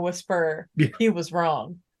Dino Whisperer. He was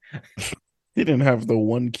wrong. He didn't have the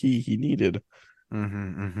one key he needed.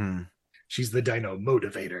 She's the Dino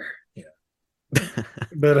Motivator. Yeah,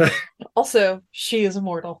 but also she is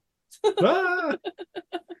immortal. Because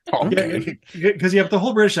you have the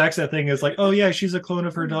whole British accent thing is like, oh yeah, she's a clone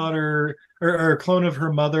of her daughter or a clone of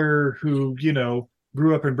her mother who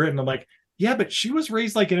grew up in Britain. I'm like, yeah, but she was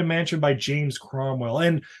raised like in a mansion by James Cromwell.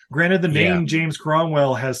 And granted, the name James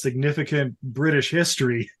Cromwell has significant British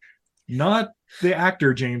history, not the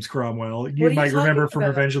actor James Cromwell. You might remember from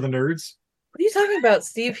Revenge of the Nerds. What are you talking about,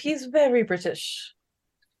 Steve? He's very British.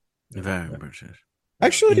 Very British.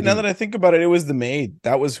 Actually, now that I think about it, it was the maid.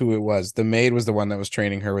 That was who it was. The maid was the one that was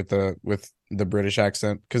training her with the British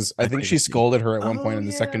accent, because I think she scolded her at one point in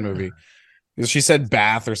the second movie. She said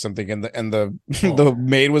bath or something, and the Oh. the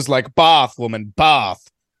maid was like, bath, woman, bath.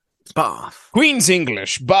 Bath. Queen's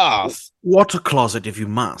English, bath. Water closet if you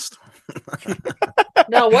must.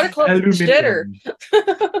 No, what a close shitter.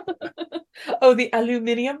 Aluminium. Oh, the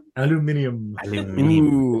aluminium.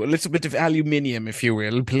 Aluminium. Ooh, a little bit of aluminium, if you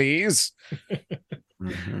will, please.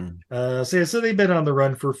 So they've been on the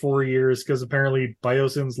run for 4 years because apparently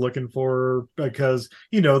Biosyn's looking for her because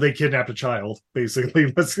they kidnapped a child.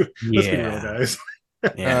 Basically, let's be real, guys.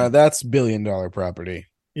 That's $1 billion property.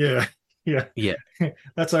 Yeah.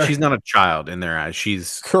 That's She's not a child in their eyes.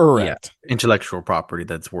 She's correct. Intellectual property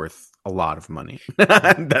that's worth a lot of money.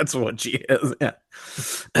 That's what she is. Yeah.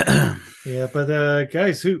 Yeah, but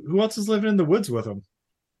guys, who else is living in the woods with them?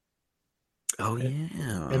 Oh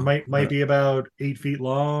yeah, and might be about 8 feet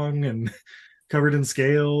long and covered in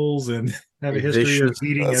scales and have a history of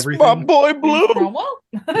eating everything. My boy Blue,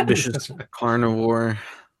 vicious carnivore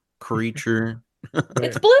creature.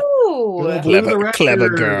 It's Blue. Clever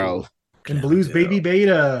girl. And Blue's baby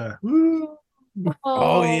Beta. Woo.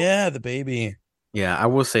 Oh yeah, the baby. Yeah, I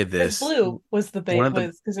will say this. Blue was the baby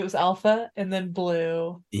because it was Alpha and then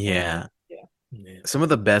Blue. Yeah. Some of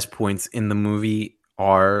the best points in the movie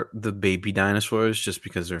are the baby dinosaurs, just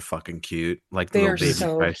because they're fucking cute. Like they little are baby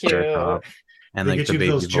so cute. And they like get the you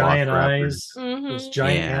baby those giant velociraptors. eyes, those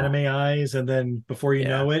giant anime eyes, and then before you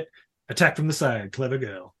know it, attack from the side. Clever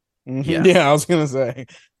girl. Yeah, I was gonna say.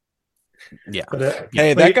 Yeah. But,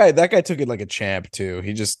 hey, that guy took it like a champ too.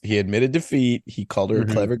 He admitted defeat. He called her a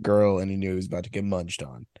clever girl, and he knew he was about to get munched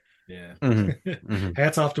on. Yeah.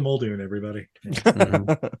 Hats off to Muldoon, everybody.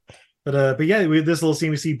 But yeah, this little scene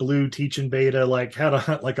we see Blue teaching Beta like how to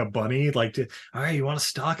hunt like a bunny. Like, all right, you want to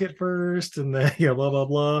stalk it first, and then blah blah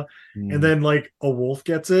blah, and then like a wolf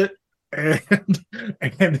gets it, and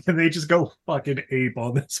then they just go fucking ape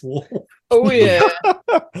on this wolf. Oh yeah.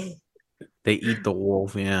 They eat the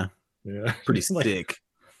wolf. Yeah. Pretty sick.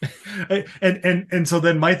 And so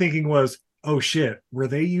then my thinking was, oh shit, were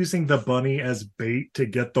they using the bunny as bait to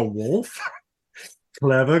get the wolf?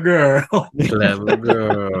 Clever girl. Clever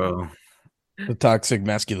girl. The toxic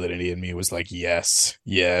masculinity in me was like, yes.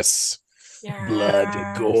 Blood,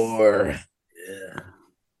 gore.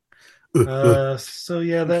 So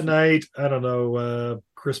yeah, that night, I don't know,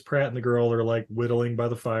 Chris Pratt and the girl are like whittling by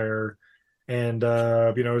the fire, and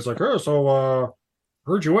he's like, oh, so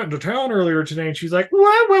heard you went into town earlier today, and she's like, wah.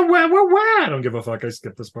 I don't give a fuck. I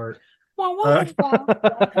skipped this part. But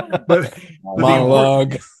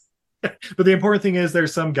monologue. But the important thing is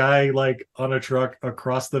there's some guy like on a truck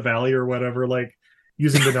across the valley or whatever, like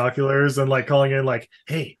using binoculars and like calling in like,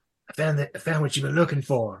 hey, I found what you've been looking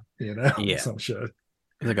for, some shit.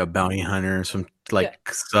 He's like a bounty hunter, some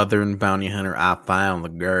southern bounty hunter. I found the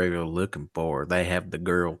girl you're looking for. They have the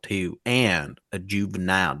girl too, and a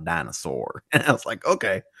juvenile dinosaur. And I was like,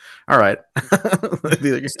 okay, all right.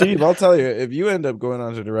 Steve, I'll tell you, if you end up going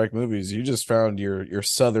on to direct movies, you just found your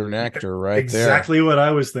southern actor right exactly what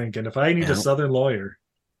I was thinking. If I need a southern lawyer.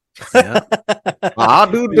 I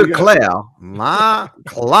do declare my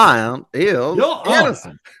client is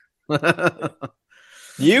innocent.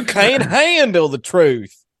 You can't handle the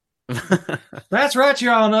truth. That's right,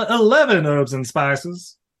 Your Honor. 11 herbs and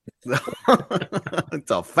spices.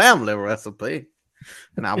 It's a family recipe,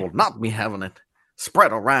 and I will not be having it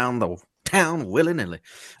spread around the town willy-nilly.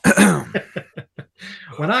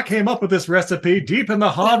 When I came up with this recipe deep in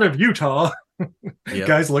the heart of Utah,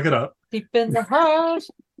 guys, look it up. Deep in the heart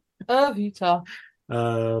of Utah.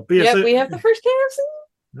 But we have the first KFC.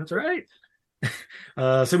 That's right.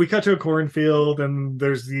 So we cut to a cornfield and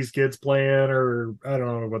there's these kids playing, or I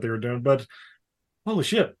don't know what they were doing, but holy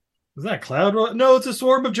shit, is that a cloud? No, it's a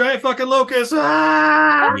swarm of giant fucking locusts.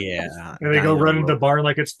 Ah! Yeah. And they go run into the barn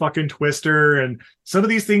like it's fucking Twister, and some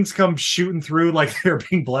of these things come shooting through like they're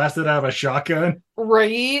being blasted out of a shotgun.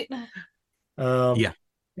 Right. Yeah,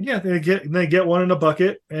 they get one in a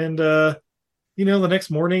bucket, and the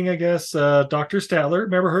next morning, I guess, Dr. Statler,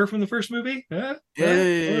 remember her from the first movie?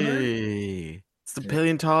 Hey, it's the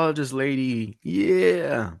paleontologist lady.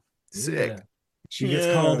 Yeah. Sick. Yeah. She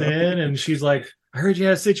gets called in and she's like, I heard you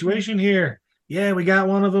had a situation here. Yeah, we got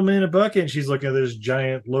one of them in a bucket. And she's looking at this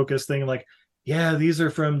giant locust thing like, yeah, these are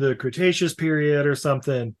from the Cretaceous period or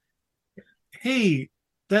something. Hey,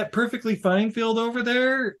 that perfectly fine field over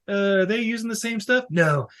there, are they using the same stuff?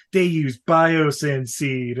 No, they use biosyn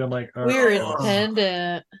seed. I'm like, we're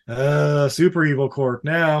independent. Super evil corp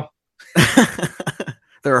now.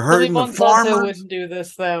 They're hurting the farmers. Wouldn't do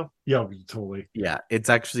this though. Yeah, totally. Yeah, it's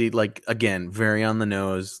actually like, again, very on the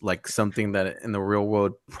nose, like something that in the real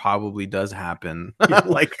world probably does happen.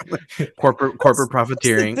 Like corporate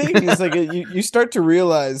profiteering. The thing is, like, you start to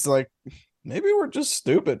realize, like, maybe we're just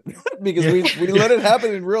stupid because we let it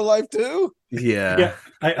happen in real life too. Yeah.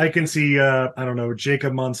 I can see I don't know,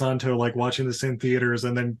 Jacob Monsanto like watching this in theaters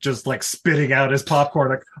and then just like spitting out his popcorn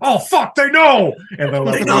like, oh fuck, they know, and then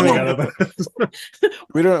like running out of the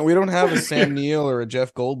We don't have a Sam Neill or a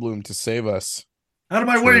Jeff Goldblum to save us. out of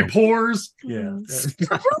my way, pores. Yeah. Out of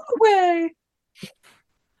the way.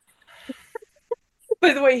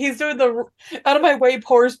 By the way, he's doing the out of my way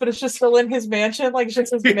pores, but it's just still in his mansion, like it's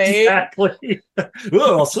just his maid. Exactly.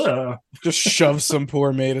 Oh, sir. Just shove some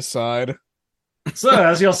poor maid aside. Sir,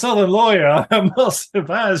 as your southern lawyer, I must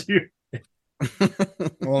advise you.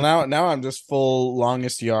 Well, now I'm just full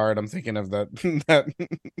longest yard. I'm thinking of that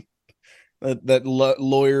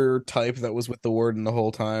lawyer type that was with the warden the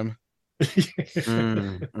whole time.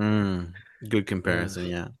 Good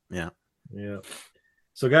comparison. Yeah.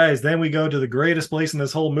 So, guys, then we go to the greatest place in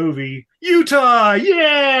this whole movie, Utah.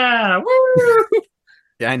 Yeah, woo!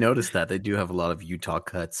 Yeah, I noticed that they do have a lot of Utah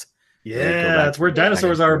cuts. Yeah, that's where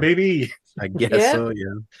dinosaurs are, baby. I guess so.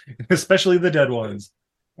 Yeah, especially the dead ones.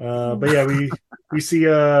 But yeah, we see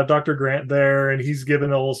Dr. Grant there, and he's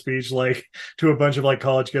giving a whole speech like to a bunch of like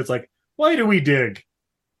college kids, like, "Why do we dig?"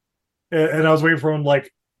 And I was waiting for him,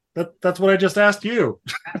 like, that's what I just asked you.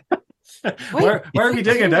 why are we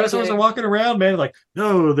digging? Dinosaurs are walking around, man. Like,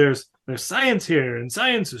 no, there's science here, and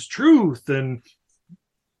science is truth, and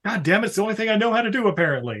God damn it, it's the only thing I know how to do,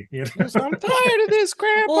 apparently. You know? I'm tired of this,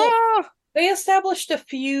 Grandpa. Well, they established a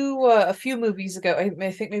few movies ago.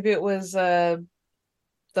 I think maybe it was the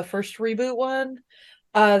first reboot one,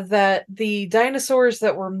 that the dinosaurs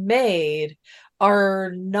that were made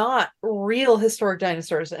are not real historic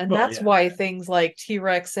dinosaurs, and that's why things like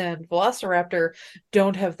T-Rex and Velociraptor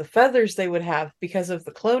don't have the feathers they would have because of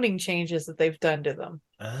the cloning changes that they've done to them.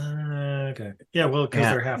 Okay. Yeah, well, because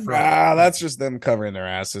they're half right. That's just them covering their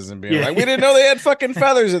asses and being like, we didn't know they had fucking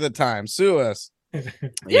feathers at the time. Sue us.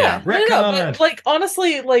 Yeah, but like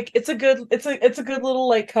honestly, like it's a good little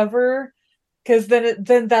like cover. Because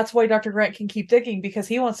then that's why Dr. Grant can keep digging, because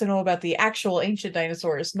he wants to know about the actual ancient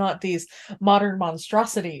dinosaurs, not these modern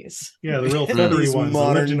monstrosities. Yeah, the real feathery ones,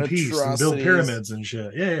 modern live in peace and build pyramids and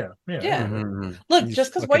shit. Yeah. Mm-hmm. Look,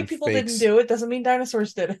 just because white people didn't do it doesn't mean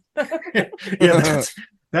dinosaurs did it. Yeah,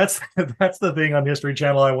 that's the thing on History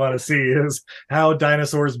Channel I want to see is how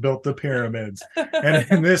dinosaurs built the pyramids. And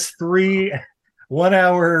in this 3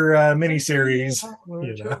 1-hour miniseries,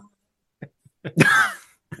 you know.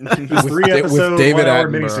 with David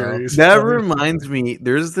Attenborough. That reminds me,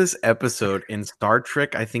 there's this episode in Star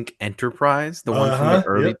Trek, I think Enterprise, the one from the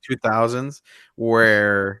early 2000s,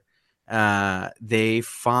 where they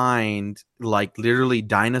find like literally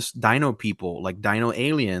dino people, like dino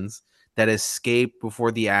aliens that escaped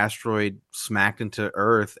before the asteroid smacked into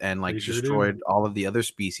Earth and like destroyed all of the other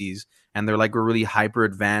species, and they're like a really hyper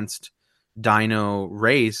advanced dino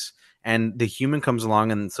race. And the human comes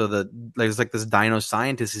along, and so there's like this dino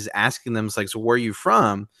scientist is asking them, like, so where are you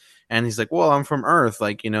from? And he's like, well, I'm from Earth,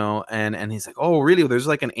 like, you know, and he's like, oh, really? There's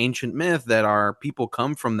like an ancient myth that our people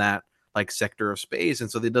come from that like sector of space. And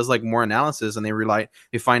so they does like more analysis, and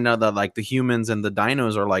they find out that like the humans and the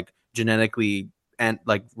dinos are like genetically and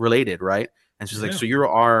like related, right? And she's like, so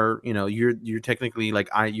you're technically like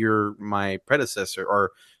you're my predecessor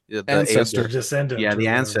or the ancestor, descendant, the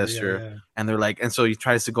ancestor. And they're like, and so he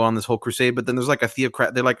tries to go on this whole crusade, but then there's like a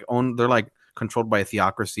theocrat. They're like controlled by a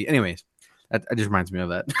theocracy. Anyways, that just reminds me of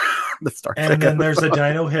that. The Star Trek. And then there's a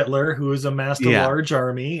Dino Hitler who has amassed a large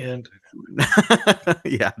army, and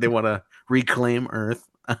they want to reclaim Earth.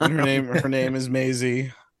 Her name is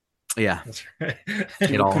Maisie. Yeah, that's right.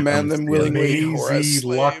 She'll command them willingly. Maisie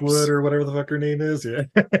Lockwood or whatever the fuck her name is. Yeah,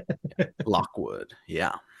 Lockwood.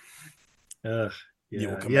 Yeah. We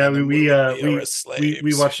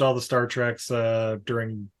watched all the Star Treks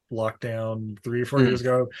during lockdown 3 or 4 years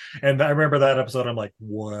ago, and I remember that episode. I'm like,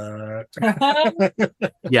 what?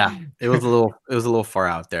 Yeah, it was a little far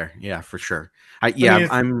out there. Yeah, for sure.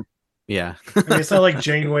 I'm it's not like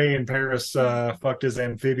Janeway in Paris fucked his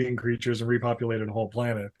amphibian creatures and repopulated a whole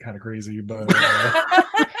planet. Kind of crazy, but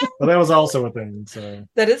but that was also a thing. So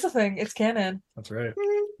that is a thing. It's canon. That's right.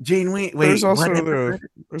 Janeway. Wait, there's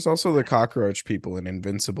also the cockroach people in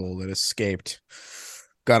Invincible that escaped,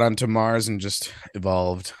 got onto Mars, and just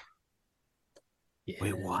evolved. Yeah.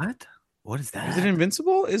 Wait, what? What is that? Is it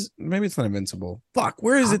Invincible? Maybe it's not Invincible. Fuck,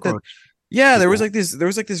 where is it? Yeah, there was like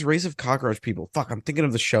this race of cockroach people. Fuck, I'm thinking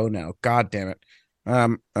of the show now. God damn it.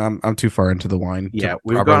 I'm too far into the wine Yeah, to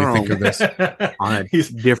we've properly gone think of this. on a he's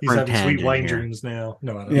different having sweet tangent wine here. dreams now.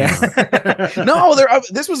 No, I don't Yeah. know. No,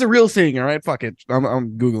 this was a real thing. All right, fuck it. I'm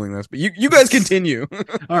googling this, but you guys continue.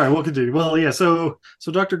 All right, we'll continue. Well, yeah. So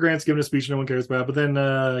Dr. Grant's giving a speech no one cares about, but then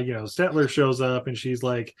Stetler shows up and she's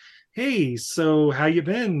like, "Hey, so how you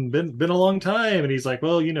been? Been a long time." And he's like,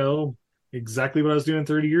 "Well, exactly what I was doing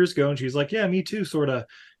 30 years ago." And she's like, "Yeah, me too, sort of."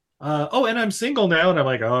 Oh, and I'm single now. And I'm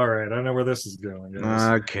like, "All right, I know where this is going,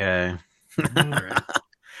 guys." Okay. All right.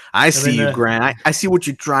 I see you, Grant. I see what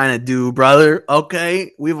you're trying to do, brother.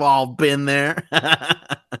 Okay, we've all been there.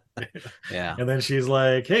 Yeah. And then she's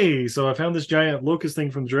like, "Hey, so I found this giant locust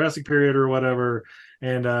thing from the Jurassic period or whatever,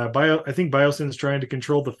 and I think Biosin's trying to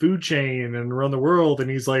control the food chain and run the world." And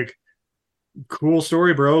he's like, "Cool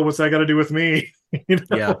story, bro. What's that got to do with me?"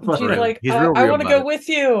 Yeah. She's like, He's I real want to about go it. with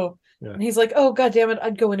you. Yeah. And he's like, "Oh, God damn it.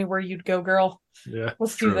 I'd go anywhere you'd go, girl. Yeah.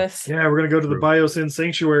 Let's do this." Yeah, we're gonna go to the Biosin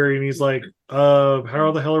sanctuary, and he's like,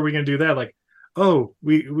 how the hell are we gonna do that?" Like, "Oh,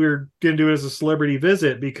 we're gonna do it as a celebrity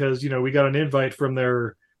visit because we got an invite from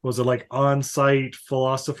their, was it like on-site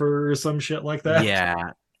philosopher or some shit like that?" Yeah.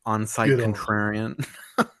 On-site Good old- contrarian.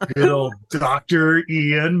 Good old Dr.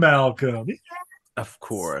 Ian Malcolm. Of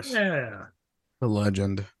course. Yeah. The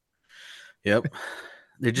legend. Yep.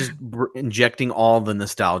 They're just injecting all the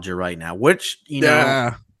nostalgia right now, which,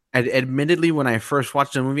 admittedly, when I first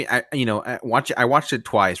watched the movie, I watched it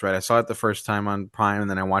twice, right? I saw it the first time on Prime, and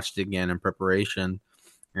then I watched it again in preparation,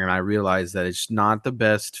 and I realized that it's not the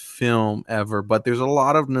best film ever, but there's a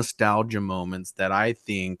lot of nostalgia moments that I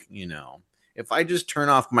think, if I just turn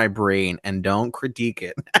off my brain and don't critique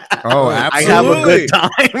it, Oh, I have a absolutely. good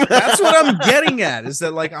time. That's what I'm getting at. Is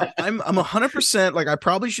that like I'm 100% like I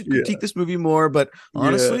probably should critique this movie more, but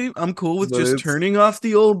honestly, I'm cool with But just it's- turning off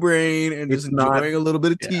the old brain and it's just not- enjoying a little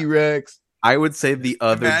bit of T-Rex. I would say the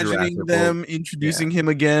other Imagining Jurassic them World- introducing him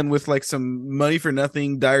again with like some money for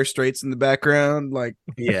nothing, Dire Straits in the background, like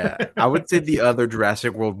Yeah, I would say the other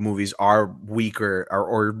Jurassic World movies are weaker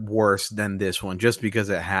or worse than this one, just because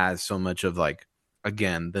it has so much of like,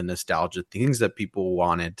 again, the nostalgia things that people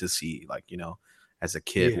wanted to see, like as a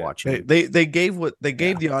kid watching. they gave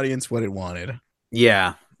the audience what it wanted.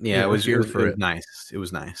 Yeah, Yeah, it was here for it. nice. It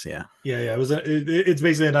was nice. Yeah. Yeah, it was. It's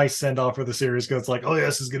basically a nice send off for the series because it's like, oh,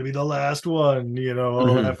 this is gonna be the last one,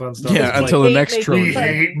 all that fun stuff. Yeah, It's until like, the next making trilogy. we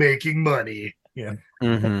hate making money. Yeah.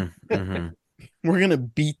 We're gonna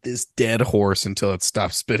beat this dead horse until it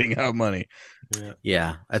stops spitting out money.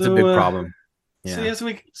 Yeah, that's So, a big problem. Yeah.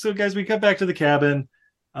 So guys, we cut back to the cabin.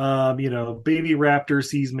 Baby Raptor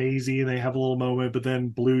sees Maisie and they have a little moment, but then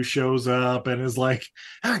Blue shows up and is like,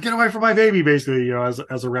 "Get away from my baby," basically, as a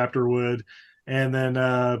raptor would. And then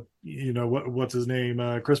what's his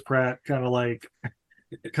name? Chris Pratt kind of like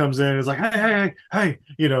comes in and is like, hey,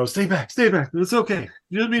 stay back. It's okay.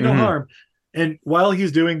 There's be no harm. And while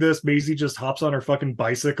he's doing this, Maisie just hops on her fucking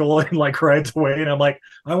bicycle and like rides away. And I'm like,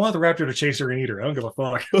 I want the raptor to chase her and eat her. I don't give a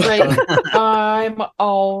fuck. Right. I'm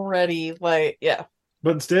already like, yeah.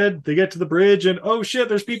 But instead, they get to the bridge and, oh shit,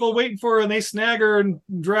 there's people waiting for her, and they snag her and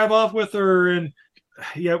drive off with her. And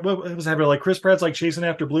yeah, what was happening? Like Chris Pratt's like chasing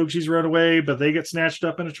after Blue, she's run away, but they get snatched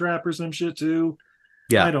up in a trap or some shit too.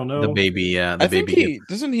 Yeah, I don't know. The baby, yeah, the I think baby.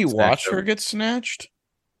 doesn't he watch her get snatched?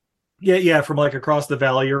 Yeah, from like across the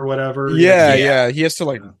valley or whatever. Yeah. He has to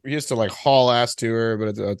like haul ass to her,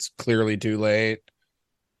 but it's clearly too late.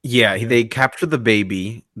 Yeah, they capture the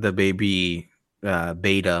baby. Beta,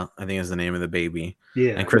 I think is the name of the baby.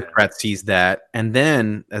 Yeah. And Chris Pratt sees that, and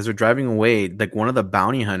then as they're driving away, like one of the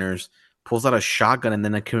bounty hunters pulls out a shotgun and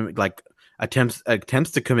then attempts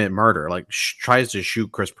to commit murder, like tries to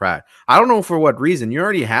shoot Chris Pratt. I don't know for what reason. You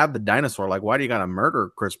already have the dinosaur. Like, why do you got to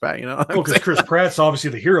murder Chris Pratt? Well, because Chris Pratt's obviously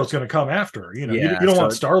the hero's going to come after her. You don't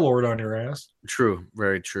want Star-Lord on your ass. True,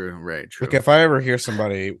 very true, very true. Look, if I ever hear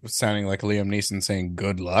somebody sounding like Liam Neeson saying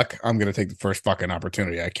 "good luck," I'm going to take the first fucking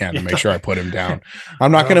opportunity I can to make sure I put him down.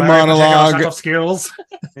 I'm not going to monologue. Skills.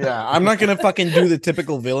 Yeah, I'm not going to fucking do the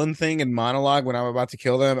typical villain thing and monologue when I'm about to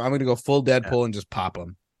kill them. I'm going to go full Deadpool and just pop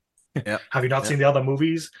them. Yeah. Have you not seen the other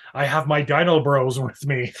movies? I have my Dino Bros with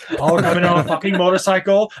me. All coming on a fucking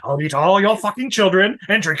motorcycle. I'll eat all your fucking children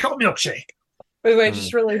and drink your milkshake. By the way, I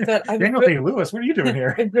just realized that Daniel Day-Lewis, what are you doing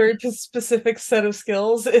here? A very specific set of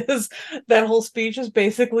skills is that whole speech is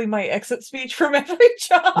basically my exit speech from every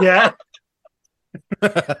job. Yeah.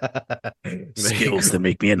 Skills that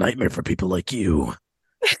make me a nightmare for people like you.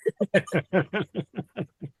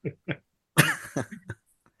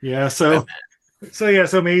 Yeah, so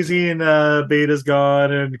Maisie and Beta's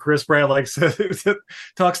gone, and Chris Pratt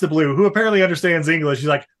talks to Blue, who apparently understands English. He's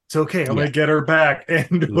like, "It's okay, I'm gonna get her back."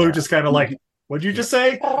 And Blue just kind of like, "What'd you just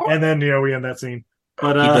say?" And then we end that scene.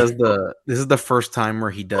 But He does this is the first time where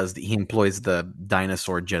he employs the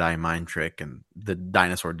dinosaur Jedi mind trick, and the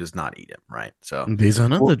dinosaur does not eat him, right? So These are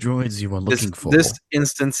not the droids you are looking for. This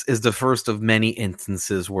instance is the first of many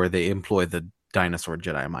instances where they employ the dinosaur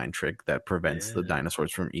Jedi mind trick that prevents the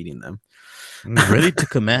dinosaurs from eating them. Ready to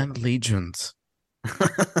command legions.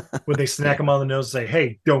 when they snack him on the nose and say,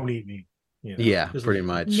 "Hey, don't eat me." You know, Yeah, just pretty leave.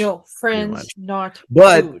 much. No, Pretty friends, much. not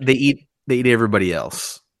But food. they eat everybody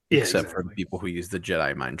else. Yeah, except for the exactly. people who use the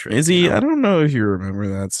Jedi mind trick. Izzy, you know? I don't know if you remember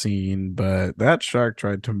that scene, but that shark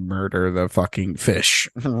tried to murder the fucking fish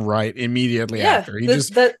right immediately after. He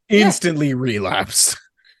just instantly relapsed.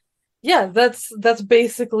 Yeah, that's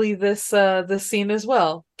basically this scene as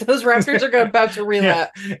well. Those raptors are about to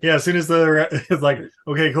relapse. Yeah, as soon as it's like,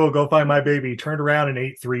 okay, cool, go find my baby. Turned around and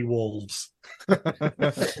ate 3 wolves.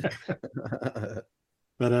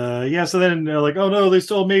 But yeah, so then they're like, oh no, they're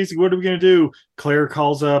still amazing. What are we gonna do? Claire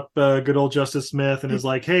calls up good old Justice Smith and is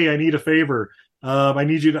like, hey, I need a favor. I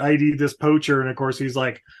need you to ID this poacher. And of course he's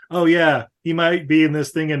like, oh yeah, he might be in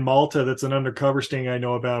this thing in Malta that's an undercover sting I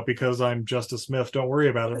know about because I'm Justice Smith. Don't worry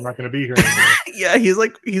about it. I'm not gonna be here anymore. Yeah,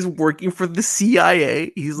 he's working for the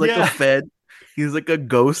CIA. He's like a Fed. He's like a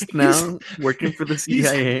ghost now, working for the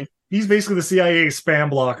CIA. He's basically the CIA spam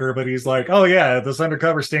blocker, but he's like, oh yeah, this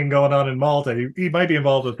undercover sting going on in Malta. He might be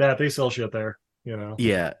involved with that. They sell shit there, you know.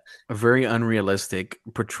 Yeah, a very unrealistic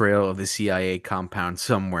portrayal of the CIA compound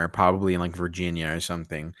somewhere, probably in like Virginia or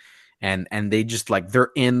something. And they just like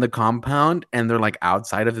they're in the compound and they're like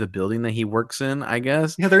outside of the building that he works in, I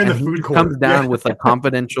guess. Yeah, they're in and the food he court. Comes down with like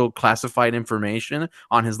confidential classified information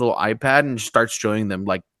on his little iPad and starts showing them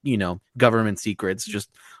like, you know, government secrets, just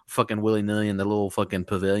fucking willy-nilly in the little fucking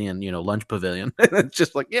pavilion, you know, lunch pavilion. It's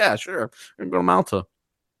just like, yeah, sure. We're gonna go to Malta.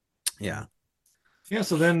 Yeah. Yeah,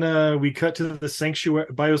 so then we cut to the sanctuary,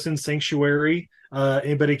 Biosyn Sanctuary.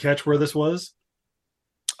 Anybody catch where this was?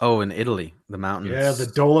 Oh, in Italy, the mountains. Yeah, the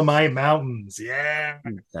Dolomite Mountains. Yeah.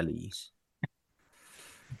 Italy.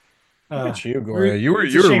 Look at you, Gloria. You were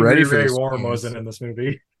shame ready Ray for Ray this. Warren wasn't in this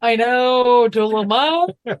movie. I know,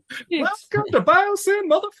 Dolomite. Welcome to Biosyn,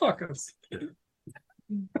 motherfuckers.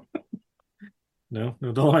 No,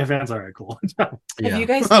 Dolomite fans. All right, cool. Have you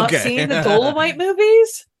guys not seen the Dolomite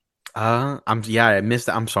movies? I missed.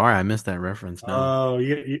 I'm sorry, I missed that reference. No. Oh,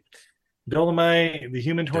 yeah, Dolomite, the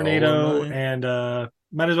Human Tornado, Dolomite. and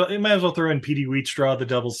might as well throw in Petey Wheatstraw, the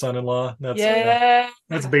Devil's Son-in-Law.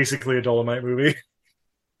 That's basically a Dolomite movie.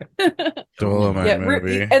 Dolomite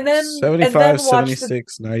movie. And then 75,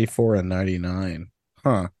 76, 94, and 99.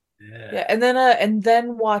 Huh. Yeah, and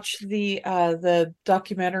then watch the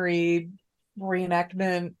documentary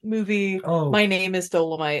reenactment movie. My Name is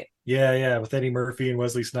Dolomite. Yeah, with Eddie Murphy and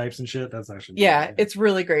Wesley Snipes and shit. That's actually it's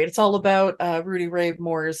really great. It's all about Rudy Ray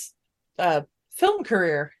Moore's film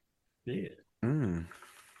career. Yeah. Mm.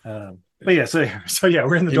 But yeah, so yeah,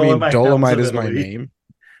 we're in the You mean Dolomite. Dolomite Mountains is of my Italy. name?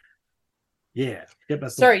 Yeah. Yep,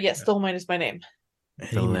 that's Sorry, yes, Dolomite is my name.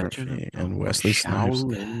 Eddie Murphy and Wesley Snipes.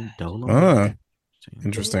 Dolomite.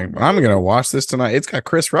 Interesting. I'm gonna watch this tonight. It's got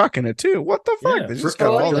Chris Rock in it too. What the fuck? Yeah, They just got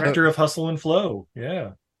all director of Hustle and Flow.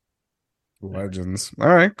 Yeah. legends.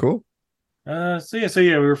 All right, cool. So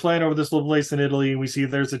yeah, we were flying over this little place in Italy, and we see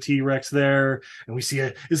there's a T-Rex there, and we see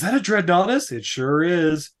is that a Dreadnoughtus? It sure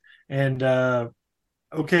is. And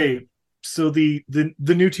okay, so the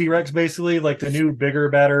new T-Rex, basically, like the new bigger,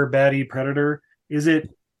 badder, baddie predator, is it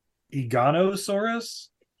Giganosaurus?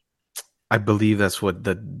 I believe that's what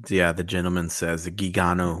the gentleman says. The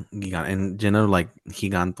Gigano, and you know, like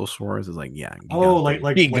Gigantosaurus is like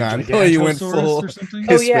Giganto. Oh, you went full or something?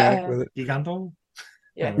 Hispanic with it. Giganto.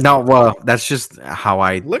 Yeah. No, well, that's just how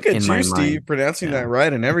I look at in you, my Steve, mind. pronouncing that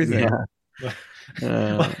right and everything.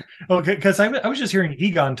 Yeah. Okay, because I was just hearing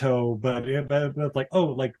Giganto, but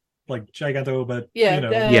like Giganto, but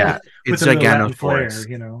it's with a Latin flair, Giganosaurus.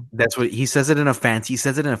 you know. That's what he says it in a fancy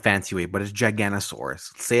way, but it's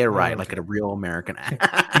Giganosaurus. Say it right, like a real American.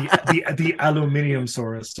 the aluminium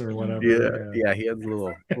saurus or whatever. Yeah, he has a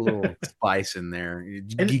little spice in there.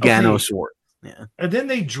 Giganosaurus. Yeah. And then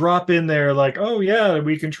they drop in there like, oh yeah,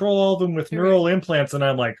 we control all of them with neural implants, and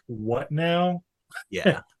I'm like, what now?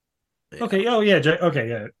 Yeah. Okay. Oh yeah. Okay.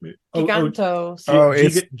 Yeah. Giganto.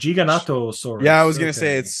 It's Giganotosaurus. Yeah, I was gonna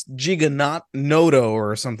say it's Giganoto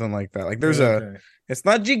or something like that. Like there's it's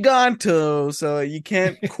not Giganto, so you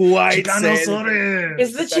can't quite say it.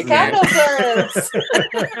 It's the Giganosaurus.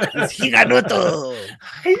 It's Giganoto.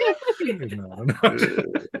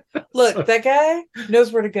 Look, that guy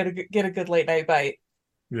knows where to get a good late night bite.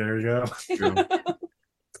 There you go.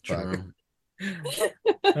 True.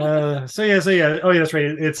 So yeah. Oh yeah, that's right.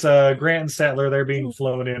 It's Grant and Sattler. They're being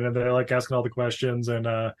flown in, and they're like asking all the questions, and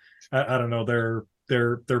I don't know, their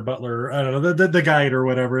butler, I don't know, the guide or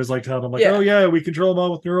whatever is like telling them like, Yeah. oh yeah, we control them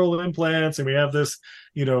all with neural implants, and we have this,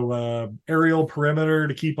 aerial perimeter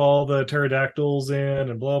to keep all the pterodactyls in,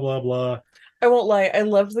 and blah blah blah. I won't lie, I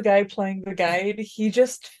loved the guy playing the guide. He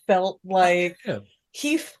just felt like Yeah.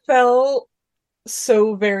 he felt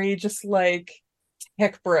so very just like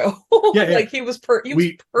heck bro. Yeah, Like he was perfect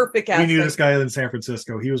We casting. knew this guy in San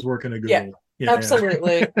Francisco. He was working at Yeah, Google. Yeah,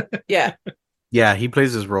 absolutely. Yeah. Yeah, he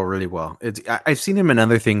plays his role really well. I've seen him in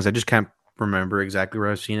other things. I just can't remember exactly where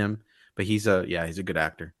I've seen him, but he's a good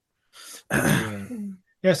actor.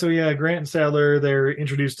 Yeah, so yeah, Grant and Sadler, they're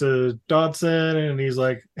introduced to Dodson, and he's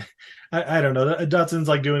like, I don't know, Dodson's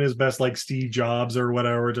like doing his best, like Steve Jobs or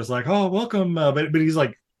whatever, just like, oh, welcome, but he's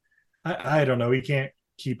like, I don't know, he can't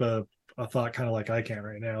keep a thought kind of like I can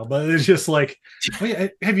right now, but it's just like,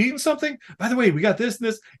 wait, have you eaten something? By the way, we got this and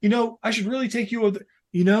this. I should really take you.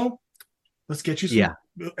 Let's get you some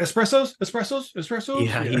espressos.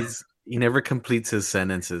 Yeah, he never completes his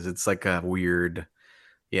sentences. It's like a weird.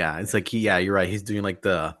 Yeah, it's like you're right. He's doing like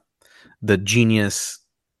the genius,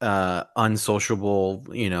 unsociable,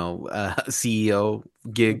 CEO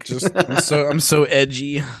gig. I'm so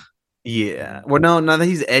edgy. Yeah. Well, no, not that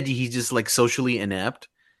he's edgy. He's just like socially inept.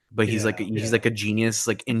 But he's he's like a genius,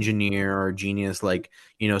 like engineer or genius, like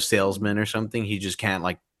salesman or something. He just can't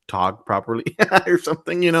like talk properly or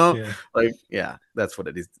something. Like that's what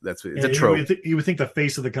it is. That's what it's a trope. You would think the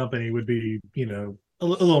face of the company would be a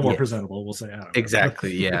little more presentable. We'll say I don't know.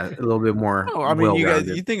 Exactly. Yeah, a little bit more. Oh, I mean,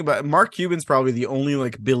 you think about it, Mark Cuban's probably the only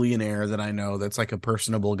like billionaire that I know that's like a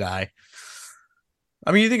personable guy.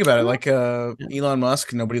 I mean, you think about it, like Elon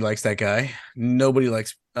Musk, nobody likes that guy. Nobody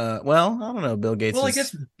likes, well, I don't know, Bill Gates. Well, I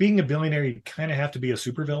guess being a billionaire, you kind of have to be a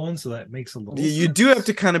supervillain, so that makes a little You sense. do have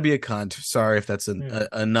to kind of be a cunt. Sorry if that's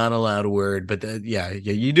a not allowed word, but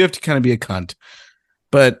you do have to kind of be a cunt.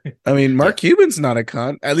 But, I mean, Mark Cuban's not a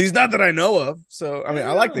cunt, at least not that I know of. So, I mean,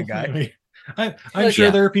 I like the guy. I'm sure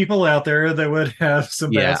there are people out there that would have some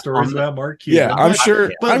bad stories about Mark Cuban. Yeah, I'm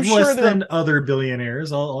sure. But I'm less sure than other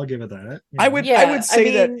billionaires. I'll give it that. I would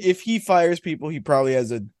say that if he fires people, he probably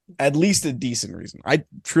has at least a decent reason. I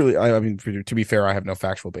mean, to be fair, I have no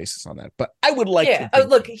factual basis on that, but I would like to think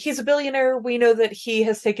look, he's a billionaire. We know that he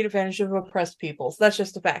has taken advantage of oppressed people. So that's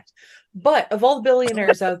just a fact. But of all the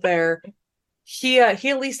billionaires out there, he at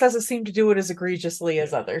least doesn't seem to do it as egregiously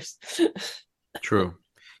as others. True.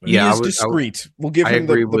 He is discreet. We'll give him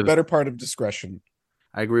the better part of discretion.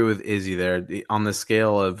 I agree with Izzy there. On the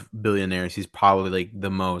scale of billionaires, he's probably like the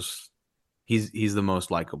most. He's the most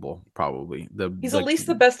likable, probably. He's at least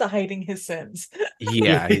the best at hiding his sins.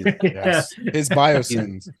 Yeah, his bio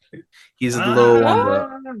sins. He's low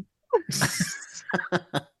on the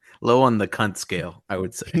low on the cunt scale, I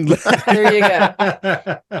would say. There you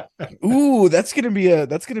go. Ooh, that's gonna be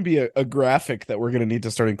a graphic that we're gonna need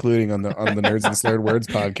to start including on the Nerds and Slurred Words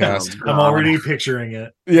podcast. I'm already picturing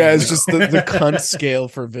it. Yeah, it's just the cunt scale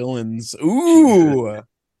for villains. Ooh.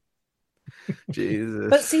 Jesus.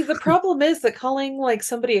 But see, the problem is that calling like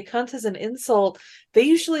somebody a cunt is an insult. They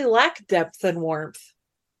usually lack depth and warmth.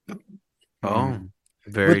 Oh,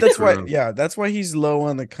 very. But that's true. why, that's why he's low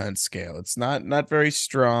on the cunt scale. It's not very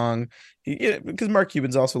strong. Because Mark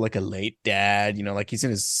Cuban's also like a late dad. Like he's in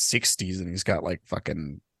his 60s and he's got like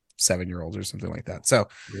fucking 7-year-olds or something like that. So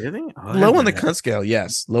really low on the cunt scale.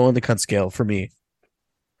 Yes, low on the cunt scale for me.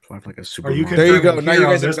 Like a super. There you go. Now you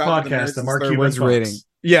guys this have podcast the Mark Cuban rating.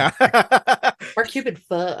 Yeah. Mark Cuban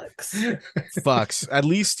fucks. Fucks. At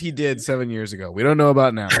least he did 7 years ago. We don't know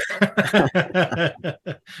about now.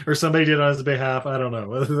 Or somebody did on his behalf. I don't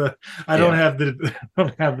know. I don't have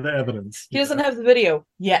the evidence. He doesn't have the video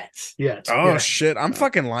yet. Oh shit! I'm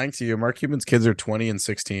fucking lying to you. Mark Cuban's kids are 20 and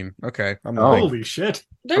 16. Okay, I'm holy lying. Shit.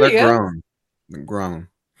 There you go. They're grown.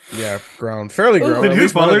 Yeah, grown. Fairly grown. Then who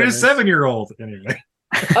fathered his 7-year-old anyway?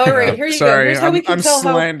 All right, here you Sorry, go. Here's how we can I'm tell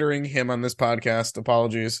slandering him on this podcast.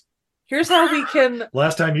 Apologies. Here's how we can.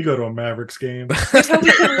 Last time you go to a Mavericks game. Here's how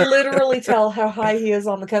we can literally tell how high he is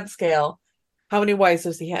on the cunt scale. How many wives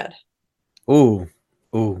has he had? Ooh.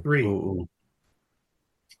 3. Ooh.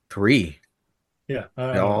 3. Yeah.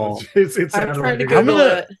 It's I'm trying to Google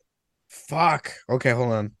it. Fuck. Okay,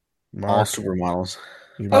 hold on. Mark. All supermodels.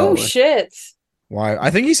 Oh shit! Why?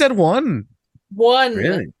 I think he said 1. 1.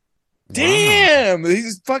 Really? Damn! Wow.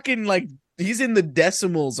 He's fucking like he's in the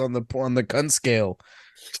decimals on the cunt scale.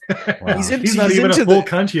 Wow. He's not even a full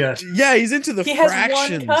cunt yet. Yeah, he's into the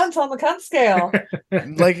fractions. Has 1 cunt on the cunt scale.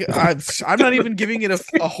 Like I'm not even giving it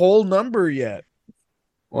a whole number yet.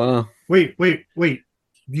 Wow. Wait.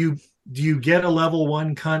 You do you get a level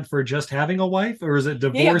 1 cunt for just having a wife, or is it Yeah,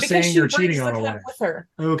 because divorcing she or brings cheating the on a cunt wife? with her.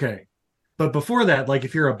 Okay. But before that, like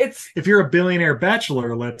if you're a billionaire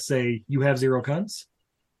bachelor, let's say, you have 0 cunts.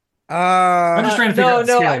 I'm just trying to figure out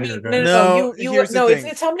the scale here, guys.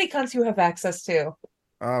 It's how many cunts you have access to.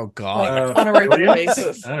 Oh God. Like, on a regular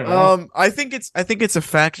basis. I don't know. I think it's a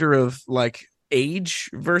factor of like age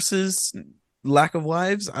versus lack of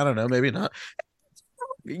wives. I don't know, maybe not.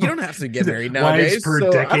 You don't have to get married nowadays. Wives per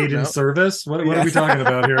so decade in service. What are we talking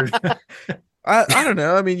about here? I don't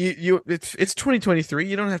know. I mean, it's 2023.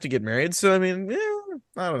 You don't have to get married. So I mean, yeah,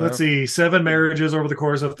 I don't know. Let's see, 7 marriages over the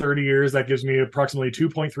course of 30 years. That gives me approximately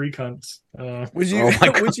 2.3 cunts.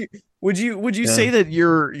 Would you say that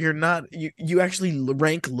you're not you actually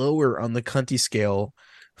rank lower on the cunty scale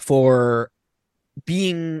for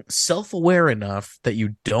being self-aware enough that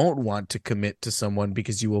you don't want to commit to someone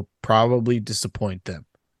because you will probably disappoint them,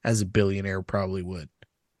 as a billionaire probably would?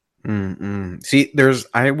 See,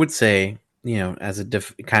 I would say, as a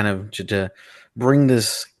kind of to bring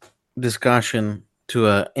this discussion to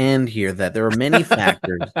an end here, that there are many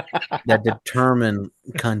factors that determine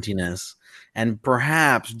cuntiness, and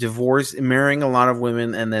perhaps marrying a lot of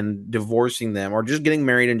women and then divorcing them, or just getting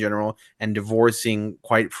married in general and divorcing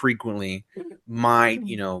quite frequently might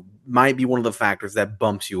be one of the factors that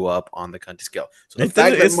bumps you up on the cunty scale. So it's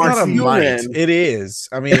not a might. It is.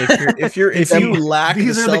 I mean, if you lack,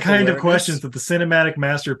 these are the kind of questions that the cinematic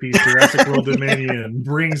masterpiece Jurassic World Dominion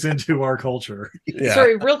brings into our culture. Yeah.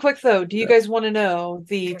 Sorry, real quick though, do you guys want to know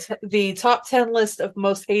the top 10 list of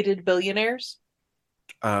most hated billionaires?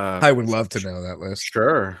 I would love to know that list.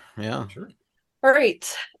 Sure. Yeah. Sure. All right.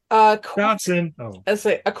 Johnson.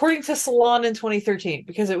 According to Salon in 2013,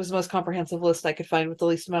 because it was the most comprehensive list I could find with the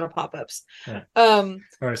least amount of pop-ups. Yeah. All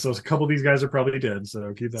right, so a couple of these guys are probably dead,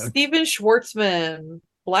 so keep that. Steven Schwartzman,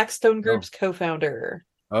 Blackstone Group's co-founder.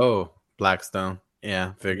 Oh, Blackstone.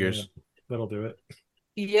 Yeah, figures. Yeah, that'll do it.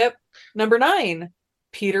 Yep. Number 9,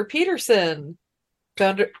 Peter Peterson,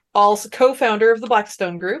 co-founder of the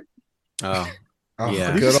Blackstone Group. Oh,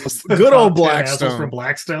 yeah. Good old Blackstone. From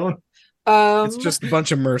Blackstone. It's just a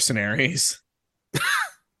bunch of mercenaries.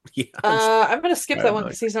 Yeah, I'm going to skip that one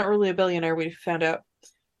because he's not really a billionaire, we found out.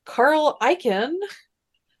 Carl Icahn.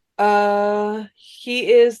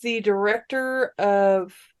 He is the director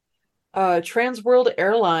of Trans World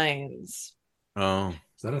Airlines. Oh,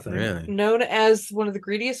 is that a thing? Really? Known as one of the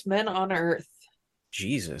greediest men on earth.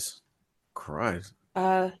 Jesus Christ.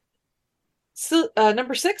 Number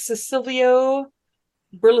 6 is Silvio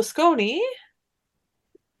Berlusconi.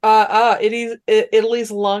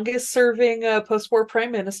 Italy's longest serving post-war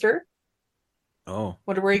prime minister. Oh.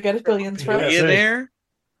 Wonder where he got his billions from. Billionaire?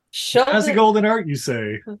 How's the golden art, you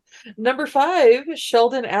say? Number 5,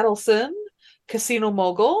 Sheldon Adelson, casino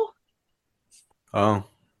mogul. Oh.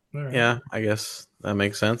 Right. Yeah, I guess that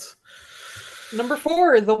makes sense. Number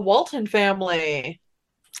 4, the Walton family.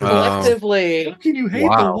 Collectively. How can you hate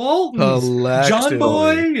the Waltons? John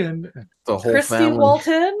Boy and the whole Christy family.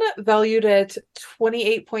 Walton, valued at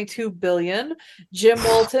 $28.2 billion. Jim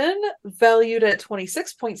Walton, valued at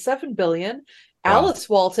 $26.7 billion. Wow. Alice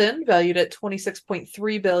Walton, valued at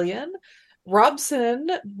 $26.3 billion. Robson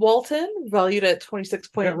Walton, valued at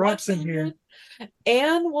 $26.1 Robson billion. Here.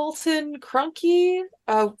 Anne Walton Cronky,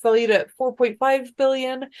 valued at $4.5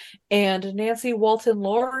 billion, and Nancy Walton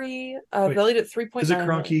Laurie, valued at $3.9 Is it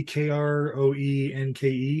Cronky,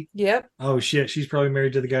 Kroenke? Yep. Oh shit, she's probably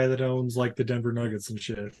married to the guy that owns like the Denver Nuggets and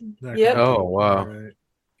shit. Yep. Oh wow. Right.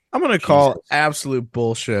 I'm gonna call absolute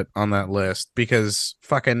bullshit on that list because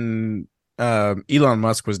fucking Elon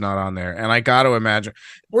Musk was not on there, and I got to imagine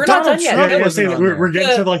we're not done yet. We're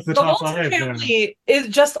getting to like the top 5. It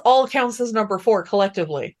just all counts as number 4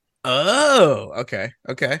 collectively. Oh, okay,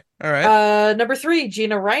 all right. Number 3,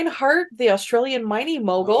 Gina Reinhart, the Australian mining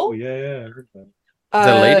mogul. Oh yeah, I heard that. Is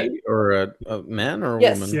that a lady or a man or a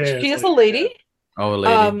yes, woman? Yeah, she is a lady. Oh, a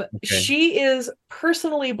lady. Okay. She is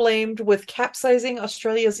personally blamed with capsizing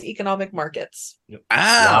Australia's economic markets. Yep.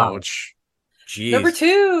 Ouch. Wow. Jeez. Number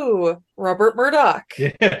 2, Robert Murdoch.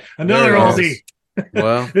 Yeah, another Aussie.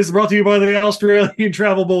 Well, this is brought to you by the Australian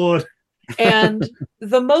Travel Board. And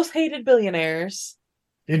the most hated billionaires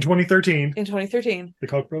in 2013. The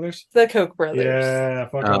Koch brothers. The Koch brothers. Yeah,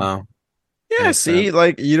 fuck them. Yeah, see,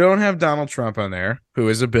 like you don't have Donald Trump on there, who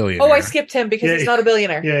is a billionaire. Oh, I skipped him because he's not a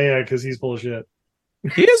billionaire. Yeah, because he's full of shit.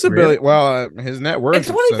 He is a billion. Well, his net worth. In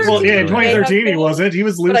 2013, in 2013 he wasn't. He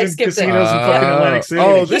was losing casinos in fucking Atlantic City.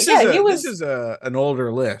 Oh, this is an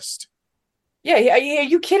older list. Yeah. Are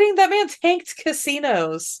you kidding? That man tanked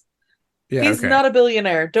casinos. Yeah, he's not a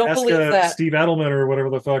billionaire. Don't believe that. Steve Adelman or whatever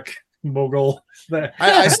the fuck. mogul.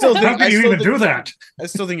 I still think How can I you still even think- do that? I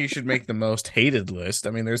still think you should make the most hated list.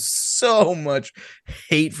 I mean, there's so much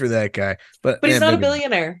hate for that guy, but But he's not a maybe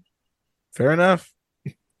billionaire. Fair enough.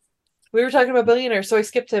 We were talking about billionaires, so I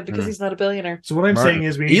skipped him because Mm. he's not a billionaire. So what I'm Martin- saying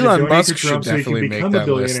is we need Elon to donate Musk to Trump should so he can definitely make become a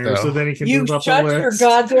that list, billionaire, so though. then he can You move up the shut your list.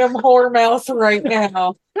 goddamn whore mouth right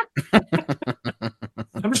now.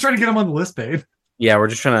 I'm just trying to get him on the list, babe. Yeah, we're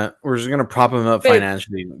just gonna prop him up Babe,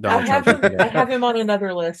 financially. I Donald have Trump. him. I have him on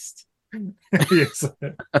another list. Yes.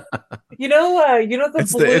 You know the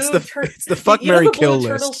It's blue. it's the fuck, you know marry, the kill blue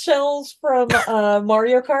turtle list. shells from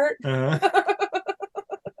Mario Kart. Uh-huh.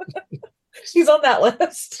 He's on that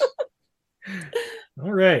list.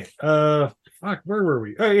 All right. Fuck, where were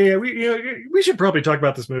we? Oh yeah, we should probably talk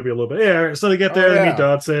about this movie a little bit. Yeah. So they get there, they meet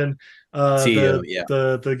Dodson. CEO, yeah.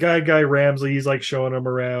 The guy Ramsey, he's like showing them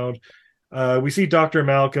around. We see Dr.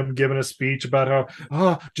 Malcolm giving a speech about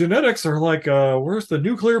how genetics are like where's the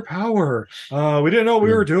nuclear power? We didn't know what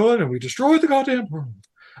we were doing, and we destroyed the goddamn world.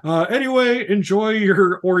 Anyway, enjoy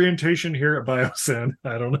your orientation here at Biosyn.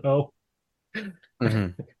 I don't know.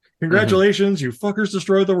 Mm-hmm. Congratulations, you fuckers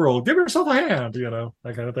destroyed the world. Give yourself a hand, that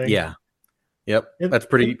kind of thing. Yeah. Yep. That's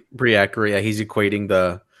pretty accurate. Yeah, he's equating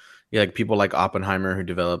like people like Oppenheimer who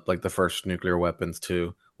developed like the first nuclear weapons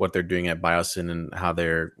to what they're doing at Biosyn and how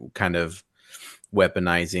they're kind of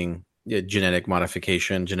weaponizing genetic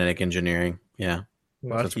modification, genetic engineering. Yeah.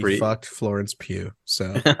 Well, that's he fucked Florence Pugh,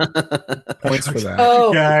 so pretty. points for that.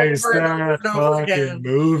 Oh, Guys, over and that over and over fucking again.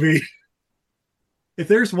 movie. If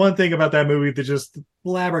there's one thing about that movie that just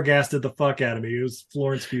flabbergasted the fuck out of me, it was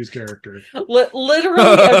Florence Pugh's character. Literally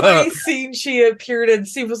every scene she appeared in,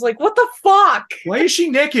 she was like, "What the fuck?" Why is she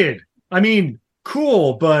naked? I mean,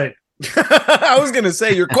 cool, but I was gonna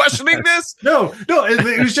say you're questioning this. no,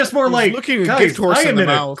 it was just more He's like, looking a guys, gift horse I in am the in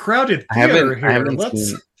a mouth. crowded I theater haven't here. Let's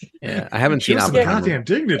seen. Yeah, I haven't show seen some Oppenheimer. goddamn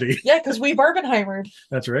dignity. Yeah, because we Barbenheimered.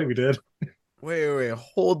 That's right, we did. Wait,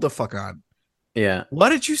 hold the fuck on. Yeah, What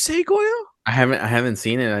did you say, Goyle? I haven't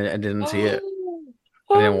seen it. I didn't see it.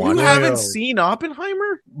 I didn't You watch it. haven't seen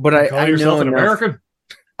Oppenheimer? But Call I yourself know an enough American.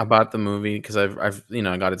 about the movie because I've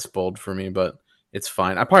I got it spoiled for me, but it's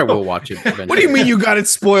fine. I probably will watch it eventually. What do you mean you got it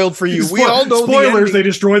spoiled for you? We all know spoilers. the They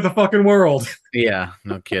destroyed the fucking world. Yeah,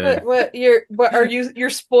 no kidding. What are you're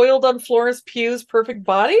spoiled on Florence Pugh's perfect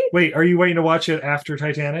body? Wait, are you waiting to watch it after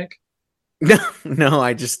Titanic? No,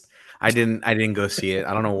 I didn't go see it.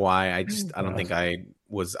 I don't know why. I don't think I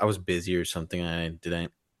was busy or something. I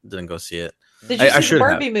didn't go see it. Did you I see the should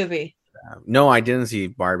Barbie have. movie? No, I didn't see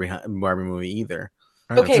Barbie movie either.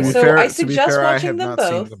 Okay, To be so fair- I to be suggest fair, I watching have them not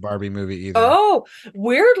seen both. the Barbie movie either. Oh,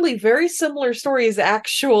 weirdly, very similar stories,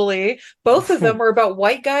 actually. Both of them are about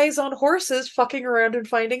white guys on horses fucking around and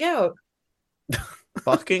finding out.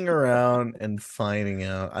 Fucking around and finding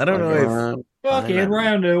out. I don't know if Fucking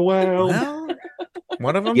around the world. well,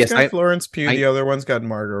 one of them's Yes, got Florence Pugh, the other one's got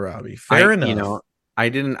Margot Robbie. Fair enough. I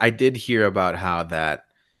did hear about how that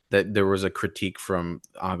there was a critique from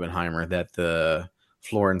Oppenheimer that the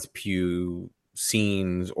Florence Pugh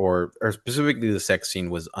scenes or specifically the sex scene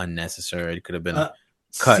was unnecessary. It could have been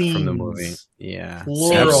cut from the movie. Scenes. Yeah.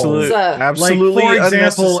 Plural. Absolutely. Like, for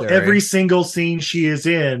example, unnecessary. every single scene she is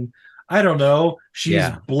in, I don't know, she's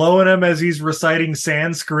blowing him as he's reciting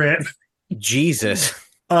Sanskrit. Jesus.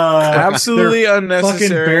 Absolutely they're unnecessary. Fucking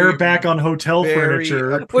bareback on hotel Very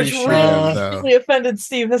furniture. Which really offended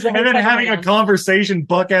Steve. As And then having a conversation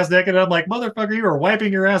buck ass naked. I'm like, motherfucker, you are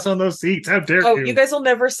wiping your ass on those seats. How dare Oh, you? you guys will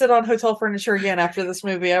never sit on hotel furniture again after this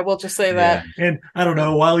movie. I will just say that. And I don't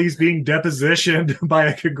know, while he's being depositioned by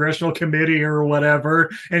a congressional committee or whatever,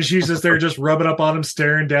 and she's just there just rubbing up on him,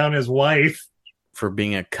 staring down his wife. For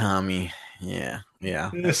being a commie. Yeah.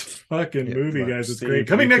 This fucking movie, guys, it's Steve, great.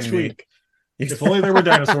 Coming you next can be- week. If only there were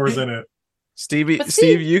dinosaurs in it. Steve,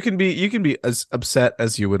 you can be as upset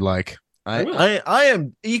as you would like. I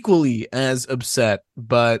am equally as upset,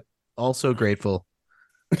 but also grateful.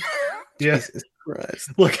 Yes.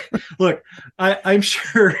 Christ. Look, I'm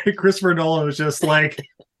sure Christopher Nolan was just like,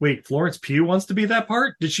 wait, Florence Pugh wants to be that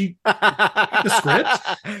part? Did she pick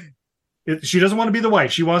the script? She doesn't want to be the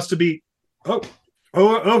wife. She wants to be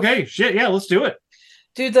okay, shit, yeah, let's do it.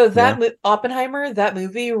 Dude, though, Oppenheimer, that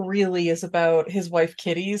movie really is about his wife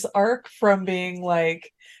Kitty's arc from being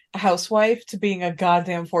like a housewife to being a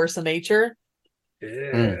goddamn force of nature.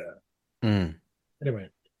 Yeah. Anyway.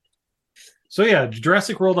 So yeah,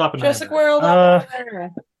 Jurassic World Oppenheimer. Jurassic World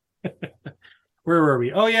Oppenheimer. Where were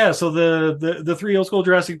we? Oh yeah, so the three old school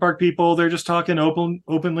Jurassic Park people, they're just talking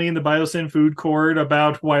openly in the Biosyn food court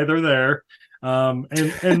about why they're there.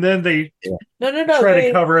 And then they No. try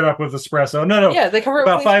to cover it up with espresso. No. Yeah, they cover it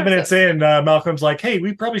about with 5 espresso. minutes in. Malcolm's like, "Hey,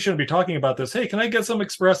 we probably shouldn't be talking about this. Hey, can I get some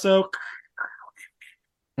espresso?"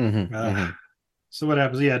 So what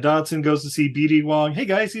happens? Yeah, Dodson goes to see BD Wong. Hey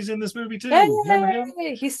guys, he's in this movie too. Remember him?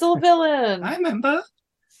 Hey, he's still a villain. I remember.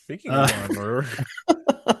 Speaking of armor.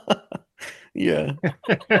 Yeah.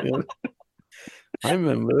 I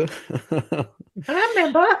remember.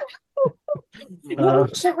 We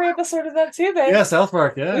watched every episode of that too, babe. Yeah, South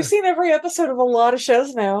Park. Yeah, we've seen every episode of a lot of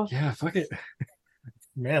shows now. Yeah, fuck it.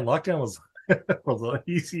 Man, lockdown was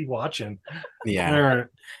easy watching. Yeah. All right.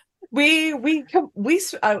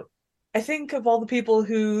 I think of all the people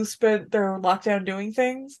who spent their lockdown doing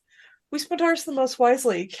things, we spent ours the most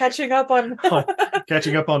wisely, catching up on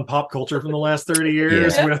pop culture from the last 30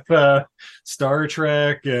 years with Star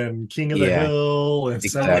Trek and King of the Hill and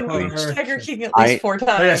exactly. Tiger King at least 4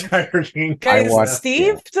 times. Tiger King. Guys,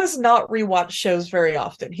 Steve does not rewatch shows very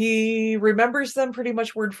often. He remembers them pretty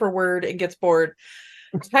much word for word and gets bored.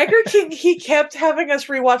 Tiger King, he kept having us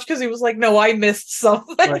rewatch because he was like, "No, I missed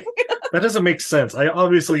something." Like, that doesn't make sense. I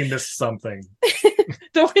obviously missed something.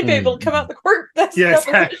 Don't be able to come out the court. That's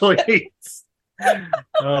exactly.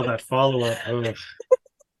 Oh, that follow-up. Oh,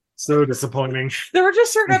 so disappointing. There were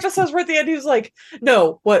just certain episodes where at the end he was like,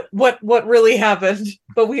 "No, what really happened?"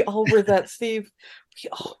 But we all were that, Steve.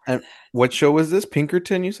 And what show was this?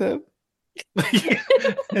 Pinkerton, you said?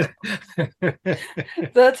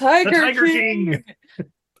 The Tiger King.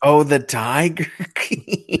 Oh, the Tiger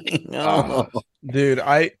King. Oh, dude,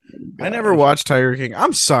 I never watched Tiger King.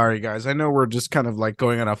 I'm sorry, guys. I know we're just kind of like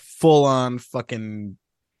going on a full-on fucking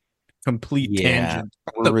complete tangent.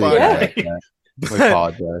 I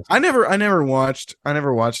apologize. I never watched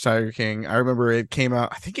Tiger King. I remember it came out.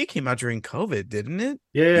 I think it came out during COVID, didn't it?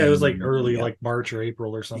 Yeah, it was like early, like March or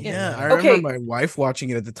April or something. Yeah, I remember my wife watching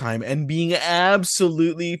it at the time and being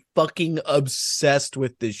absolutely fucking obsessed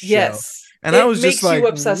with this show. Yes. And I was just like,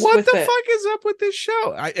 what the fuck is up with this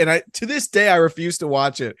show? I to this day, I refuse to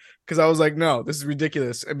watch it because I was like, no, this is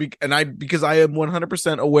ridiculous. Because I am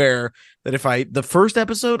 100% aware that if the first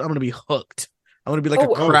episode, I'm going to be hooked. I'm going to be like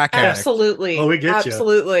a crack addict. Absolutely. Oh, we get you.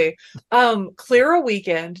 Absolutely. Clear a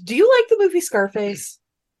Weekend. Do you like the movie Scarface?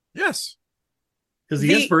 Yes. Because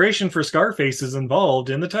the inspiration for Scarface is involved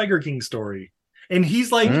in the Tiger King story. And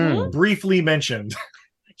he's like briefly mentioned.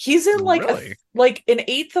 He's in like an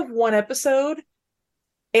eighth of one episode,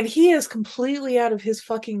 and he is completely out of his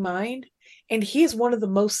fucking mind. And he is one of the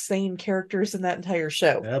most sane characters in that entire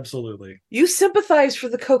show. Absolutely. You sympathize for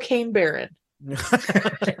the cocaine baron.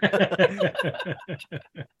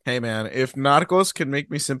 Hey man, if Narcos can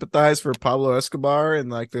make me sympathize for Pablo Escobar in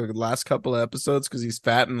like the last couple of episodes because he's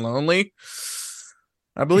fat and lonely,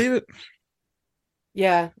 I believe it.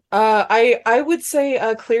 Yeah. I would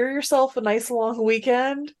say clear yourself a nice long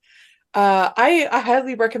weekend. I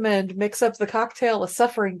highly recommend mix up the cocktail, A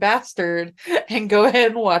Suffering Bastard, and go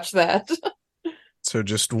ahead and watch that. So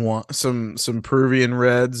just want some Peruvian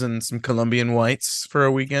reds and some Colombian whites for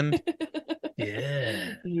a weekend.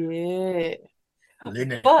 Yeah.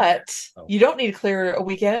 But you don't need to clear a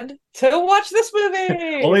weekend to watch this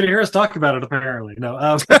movie. Only to hear us talk about it, apparently.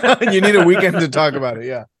 No, you need a weekend to talk about it.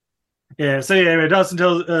 Yeah. Yeah. So anyway, Dawson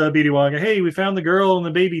tells BD Wong, "Hey, we found the girl and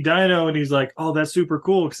the baby dino," and he's like, "Oh, that's super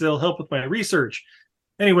cool because it'll help with my research."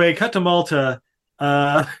 Anyway, cut to Malta.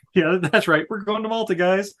 Yeah, that's right. We're going to Malta,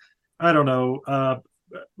 guys. I don't know.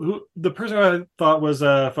 The person I thought was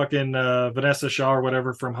fucking Vanessa Shaw or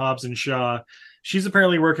whatever from Hobbs and Shaw. She's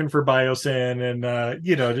apparently working for Biosyn and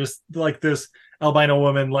just like this albino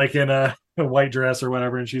woman like in a white dress or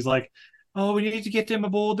whatever, and she's like, "Oh, we need to get them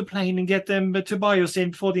aboard the plane and get them to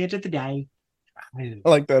Biosyn before the end of the day." I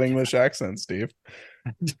like that English accent, Steve.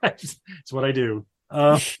 It's what I do.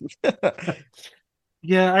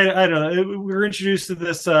 Yeah, I don't know. We were introduced to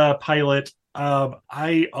this pilot.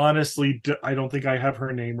 I honestly, I don't think I have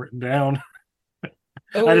her name written down.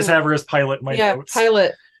 I just have her as pilot in my notes.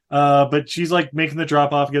 Pilot. But she's like making the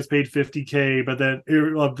drop off, gets paid $50K, but then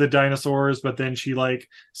of the dinosaurs. But then she like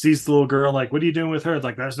sees the little girl, like, "What are you doing with her?" It's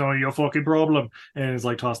like, "That's not your fucking problem," and it's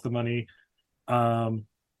like, toss the money. And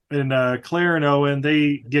Claire and Owen,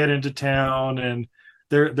 they get into town and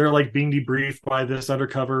they're like being debriefed by this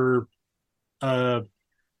undercover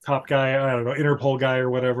top guy, I don't know, Interpol guy or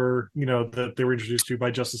whatever, that they were introduced to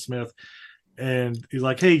by Justice Smith. And he's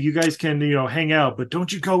like, "Hey, you guys can, hang out, but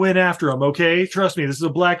don't you go in after him, okay? Trust me, this is a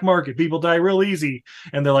black market. People die real easy."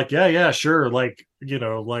 And they're like, yeah, sure. Like,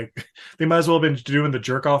 like they might as well have been doing the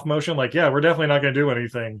jerk off motion. Like, yeah, we're definitely not going to do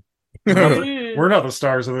anything. We're not the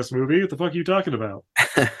stars of this movie. What the fuck are you talking about?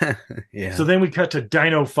 Yeah. So then we cut to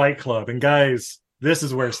Dino Fight Club. And guys, This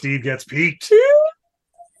is where Steve gets peaked.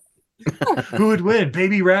 Who would win,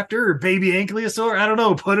 Baby Raptor or Baby Ankylosaur? I don't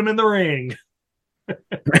know. Put him in the ring.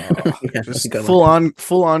 Just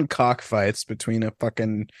full on cockfights between a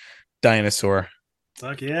fucking dinosaur.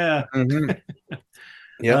 Fuck yeah.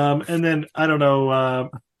 Yep. And then I don't know.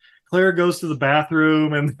 Claire goes to the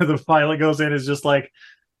bathroom, and the pilot goes in. Is just like,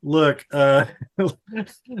 look,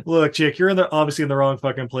 look, chick, you're obviously in the wrong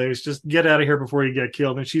fucking place. Just get out of here before you get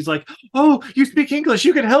killed. And she's like, oh, you speak English,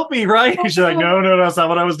 you can help me, right? She's like, no, that's not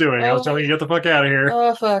what I was doing. I was telling you to get the fuck out of here.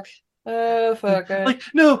 Oh fuck. Like,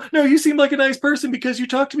 no, you seem like a nice person because you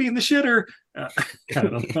talked to me in the shitter. I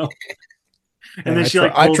don't know. And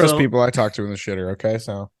then I trust people I talk to in the shitter. Okay,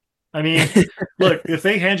 so I mean, look, if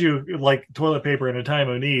they hand you like toilet paper in a time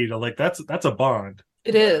of need, like that's a bond.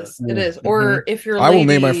 It is. Or if you're, I will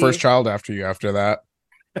name my first child after you. After that,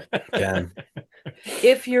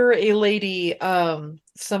 if you're a lady,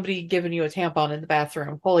 somebody giving you a tampon in the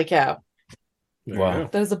bathroom. Holy cow! Wow,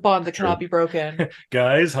 that is a bond that cannot be broken.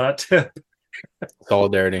 Guys, hot tip: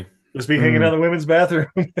 solidarity. Just be hanging out in the women's bathroom.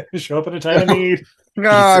 Show up in a time of need. No,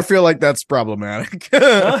 I feel like that's problematic.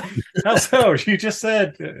 Huh? How so? You just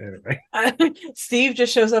said. Anyway. Steve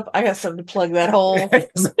just shows up. I got something to plug that hole.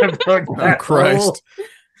 Oh, Christ.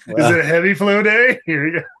 Is it a heavy flow day? Here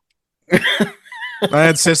you go. I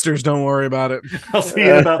had sisters. Don't worry about it. I'll see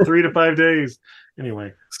you in about 3 to 5 days.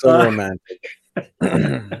 Anyway. So romantic.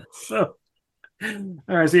 So, all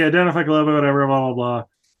right. So, yeah, identify club, whatever, blah, blah, blah.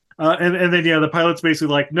 And then, yeah, the pilot's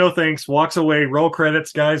basically like, no thanks, walks away, roll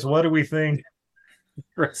credits, guys. What do we think?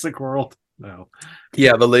 Jurassic World. No.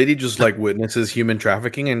 Yeah, the lady just like witnesses human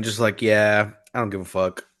trafficking and just like, yeah, I don't give a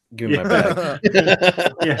fuck. Give me my bag.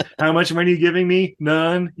 Yeah. How much money are you giving me?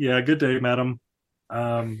 None. Yeah, good day, madam.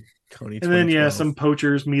 And then, yeah, some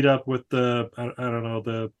poachers meet up with the, I don't know,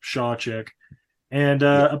 the Shaw chick. And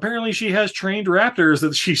apparently she has trained raptors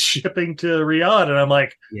that she's shipping to Riyadh. And I'm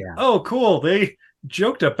like, oh, cool. They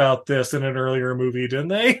joked about this in an earlier movie, didn't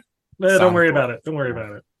they? Don't worry about it. Don't worry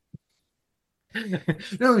about it.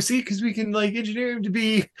 No, see, because we can like engineer him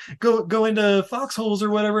to go into foxholes or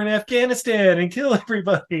whatever in Afghanistan and kill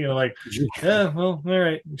everybody. You know, like, yeah, well, all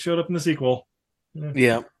right. Showed up in the sequel.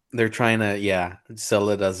 Yeah, they're trying to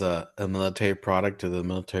sell it as a military product to the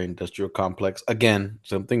military industrial complex. Again,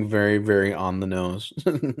 something very, very on the nose.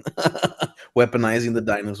 Weaponizing the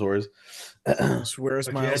dinosaurs. Where's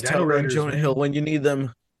Miles Teller and Jonah Hill when you need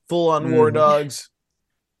them? Full on war dogs.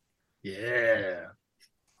 Yeah.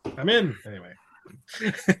 I'm in. Anyway.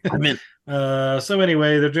 I'm in. So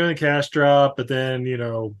anyway, they're doing the cash drop, but then,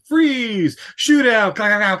 freeze,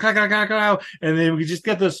 shootout, and then we just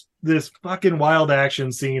get this fucking wild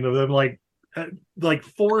action scene of them like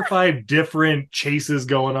 4 or 5 different chases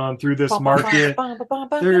going on through this market.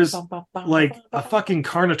 There's like a fucking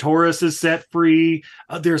Carnotaurus is set free.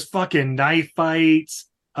 There's fucking knife fights.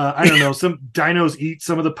 I don't know. Some dinos eat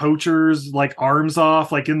some of the poachers like arms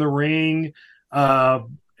off, like in the ring.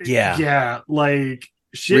 Yeah, like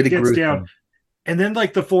shit really gets gruesome. Down. And then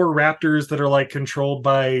like the 4 raptors that are like controlled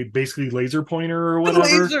by basically laser pointer or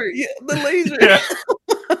whatever. The laser. Yeah.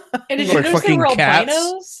 And did you notice they were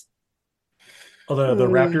albinos? Oh, the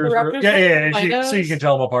raptors. Yeah. So you can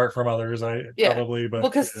tell them apart from others. Probably, but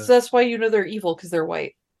because that's why they're evil, because they're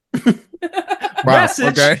white. Wow.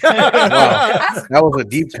 Okay. Wow. That was a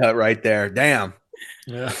deep cut right there. Damn.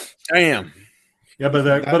 Yeah. Damn. Yeah, but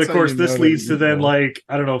of course this leads to then like,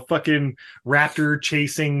 I don't know, fucking raptor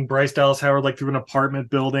chasing Bryce Dallas Howard like through an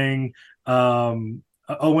apartment building.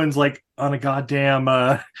 Owen's like on a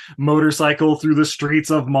goddamn motorcycle through the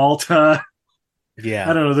streets of Malta. Yeah,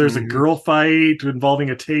 I don't know. There's a girl fight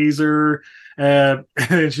involving a taser, and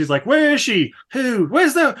she's like, "Where is she? Who?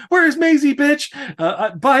 Where's Maisie, bitch?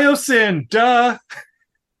 Biosyn, duh."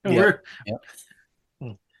 Yeah.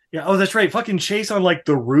 Oh, that's right. Fucking chase on like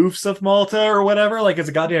the roofs of Malta or whatever. Like it's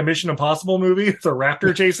a goddamn Mission Impossible movie. It's a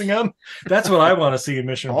raptor chasing him. That's what I want to see in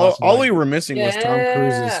Mission Impossible. All we were missing was Tom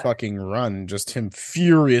Cruise's fucking run, just him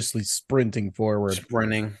furiously sprinting forward.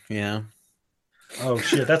 Yeah. Oh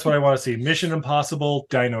shit, that's what I want to see. Mission Impossible,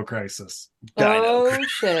 Dino Crisis.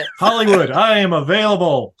 Shit. Hollywood, I am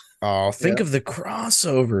available. Oh, think of the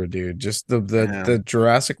crossover, dude. Just the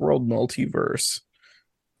Jurassic World multiverse.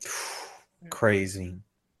 Crazy.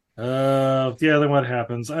 Then what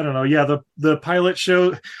happens? I don't know. Yeah, the pilot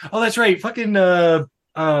show. Oh, that's right. Fucking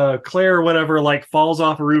Claire or whatever like falls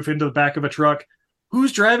off a roof into the back of a truck.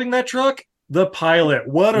 Who's driving that truck? The pilot.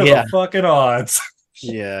 What are the fucking odds?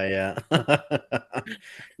 Yeah.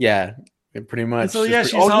 Yeah, pretty much. And so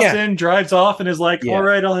she hops in, drives off, and is like, "All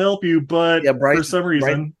right, I'll help you," but for some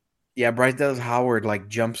reason, Bryce Dallas Howard like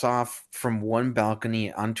jumps off from one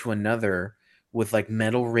balcony onto another with like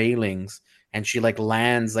metal railings, and she like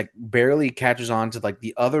lands, like barely catches on to like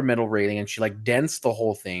the other metal railing, and she like dents the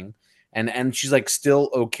whole thing. And she's like still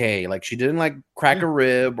okay. Like she didn't like crack a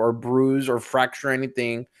rib or bruise or fracture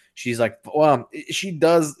anything. She's like, well, she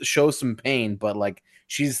does show some pain, but like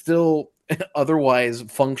she's still otherwise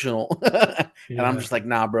functional. And I'm just like,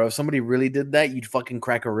 nah, bro. If somebody really did that, you'd fucking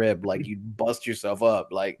crack a rib. Like you'd bust yourself up.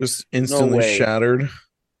 Like Just no instantly way. shattered.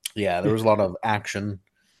 Yeah, there was a lot of action.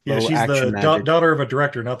 Yeah, Little she's action the magic. daughter of a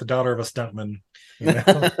director, not the daughter of a stuntman. You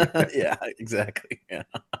know? Yeah, exactly. Yeah.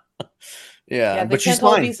 Yeah, they But she's can't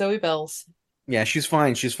all be fine. Zoe Bells. Yeah, she's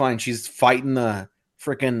fine. She's fine. She's fighting the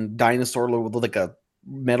freaking dinosaur with like a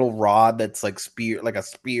metal rod that's like a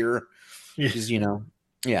spear. Yeah. She's,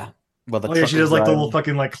 yeah. Well, the Oh yeah, she trucker's does like the driving. little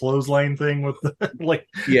fucking like clothesline thing with the, like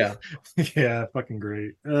Yeah. yeah, fucking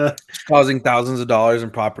great. She's causing thousands of dollars in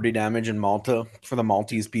property damage in Malta for the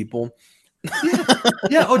Maltese people.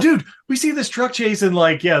 Yeah. Oh, dude, we see this truck chase and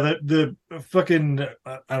like, yeah, the fucking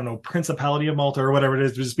I don't know, Principality of Malta or whatever it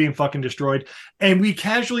is, just being fucking destroyed, and we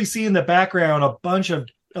casually see in the background a bunch of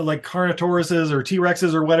like Carnotauruses or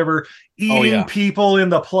T-Rexes or whatever eating people in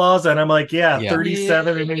the plaza, and I'm like, yeah.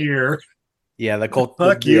 37 in a year. Yeah, the Fuck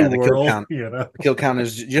the you, kill world. count. You know? The kill count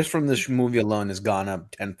is just from this movie alone has gone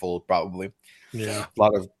up tenfold, probably. Yeah, a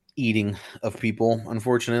lot of eating of people,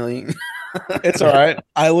 unfortunately. It's all right.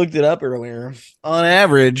 I looked it up earlier. On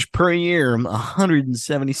average, per year,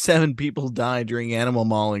 177 people die during animal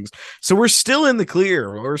maulings. So we're still in the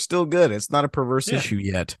clear. We're still good. It's not a perverse issue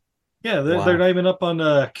yet. Yeah, they're not even up on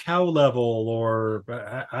cow level or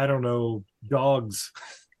I don't know, dogs.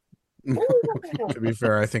 To be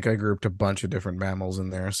fair, I think I grouped a bunch of different mammals in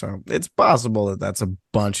there, so it's possible that that's a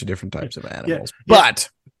bunch of different types of animals. But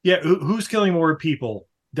who's killing more people,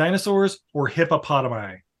 dinosaurs or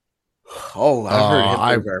hippopotami? Oh, I've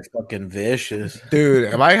heard hippos are fucking vicious,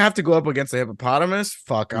 dude. If I have to go up against a hippopotamus,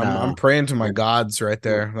 fuck, No. I'm praying to my gods right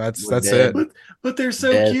there. That's dead. it. But they're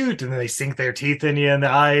so Dead. cute, and then they sink their teeth in you, and the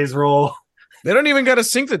eyes roll. They don't even got to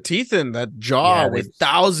sink the teeth in that jaw Yeah, with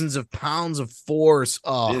thousands of pounds of force.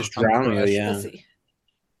 Oh, just drown you, crushed. yeah. Let's see.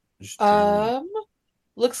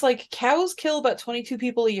 Looks like cows kill about 22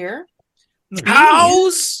 people a year.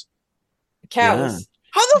 Cows? Cows.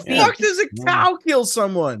 How the Yeah. fuck does a cow kill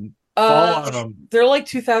someone? They're like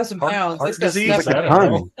 2,000 pounds. Heart It's got disease? stuff I in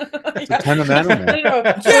don't it. know. It's a ton of animal. No.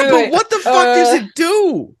 Yeah, but what the fuck does it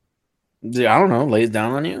do? Yeah, I don't know. Lays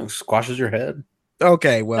down on you, squashes your head,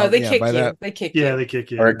 Okay, well, No, they yeah, kick by you. that, They kick Yeah, you. they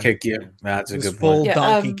kick you. or kick you. That's a this good full point. Yeah,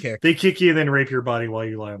 donkey kick. They kick you and then rape your body while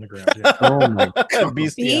you lie on the ground. Yeah. Oh my god,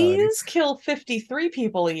 Bestiality. Bees kill 53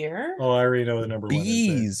 people a year. Oh, I already know the number one.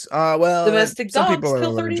 Bees. Well, Domestic some dogs people are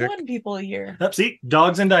kill allergic. 31 people a year. Yep, see,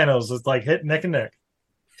 dogs and dinos. It's like hit neck and neck.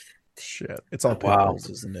 Shit, it's all pit Wow. bulls,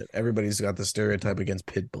 isn't it? Everybody's got the stereotype against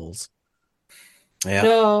pit bulls. Yeah,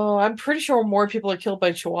 No, I'm pretty sure more people are killed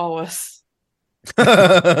by chihuahuas. Just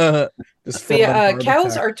But full yeah, on heart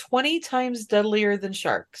cows attack. are 20 times deadlier than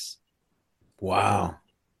sharks. wow.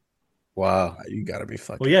 You gotta be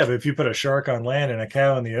fucking. Well, yeah, but if you put a shark on land and a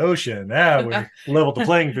cow in the ocean, that would level the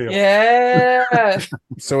playing field. Yeah.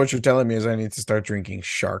 So what you're telling me is I need to start drinking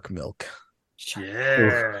shark milk.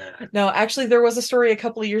 Yeah. No, actually, there was a story a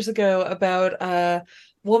couple of years ago about an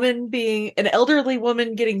elderly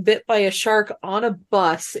woman getting bit by a shark on a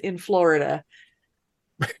bus in Florida.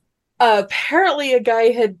 Apparently, a guy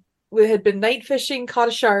had been night fishing, caught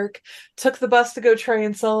a shark, took the bus to go try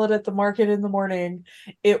and sell it at the market in the morning.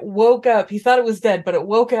 It woke up. He thought it was dead, but it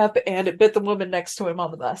woke up and it bit the woman next to him on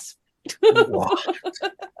the bus. What?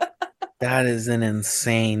 That is an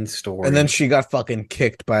insane story. And then she got fucking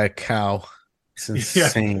kicked by a cow. It's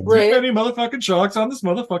insane. Right. Too many motherfucking sharks on this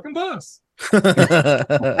motherfucking bus.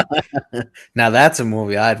 Now that's a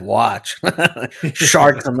movie I'd watch.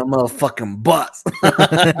 Sharks on the motherfucking bus.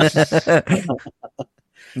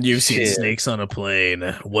 You've seen Shit. snakes on a plane.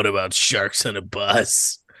 What about sharks on a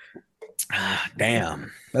bus?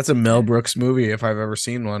 Damn. That's a Mel Brooks movie if I've ever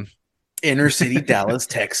seen one. Inner city Dallas,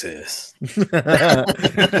 Texas.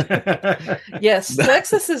 Yes,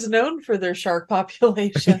 Texas is known for their shark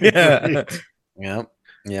population. Yeah.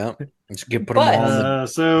 Yep. Just put them But- all in the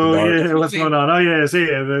So dark. yeah, what's going on? Oh yeah, so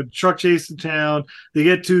yeah, the truck chase in town. They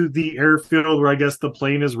get to the airfield where I guess the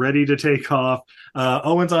plane is ready to take off.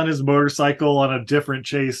 Owen's on his motorcycle on a different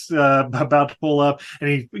chase, about to pull up, and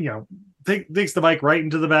he, takes the bike right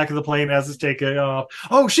into the back of the plane as it's taking off.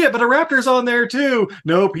 Oh shit! But a raptor's on there too.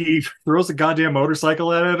 Nope, he throws a goddamn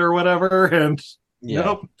motorcycle at it or whatever, and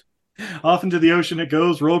nope, off into the ocean it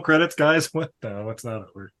goes. Roll credits, guys. What? No, it's not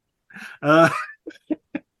over.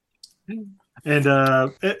 And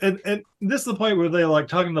this is the point where they're like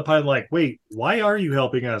talking to the pilot, like, wait, why are you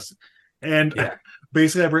helping us? And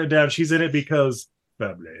basically, I've written down she's in it because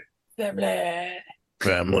family.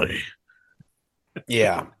 Family.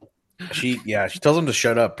 Yeah. She tells him to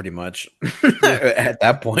shut up pretty much. At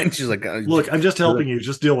that point, she's like, look, I'm just helping you.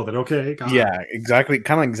 Just deal with it, okay? God. Yeah, exactly.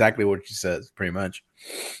 Kind of exactly what she says, pretty much.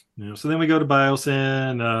 So then we go to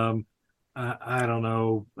Biosyn. I don't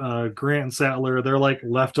know. Grant and Sattler, they're like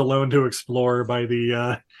left alone to explore by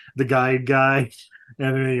the guide guy.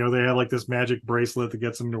 And then, they have like this magic bracelet that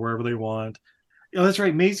gets them to wherever they want. That's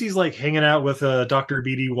right. Maisie's like hanging out with Dr.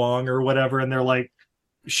 BD Wong or whatever, and they're like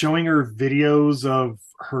showing her videos of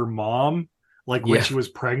her mom, like when she was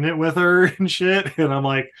pregnant with her and shit. And I'm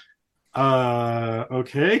like,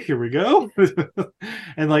 okay, here we go.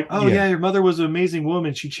 And like, your mother was an amazing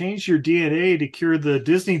woman. She changed your DNA to cure the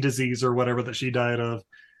Disney disease or whatever that she died of.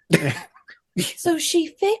 So she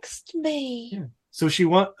fixed me. Yeah. So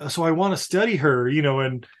I want to study her,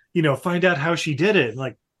 and find out how she did it.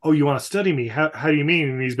 Like, oh, you want to study me? How do you mean?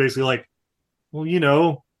 And he's basically like,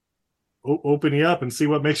 well, open you up and see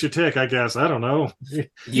what makes you tick, I guess. I don't know.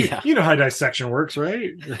 Yeah. You know how dissection works,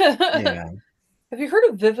 right? Yeah. Have you heard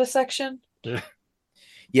of vivisection?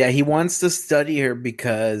 Yeah, he wants to study her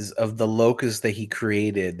because of the locusts that he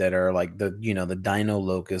created that are like the dino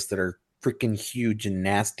locusts that are freaking huge and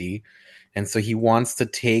nasty. And so he wants to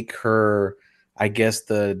take her, I guess,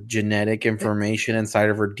 the genetic information inside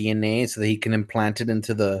of her DNA so that he can implant it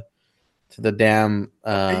into the damn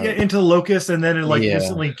into locusts, and then it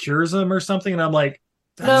instantly cures them or something. And I'm like,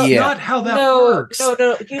 that's not how that works.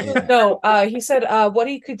 He said what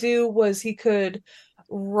he could do was he could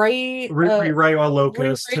rewrite all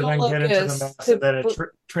locusts to then get into the mass, and then it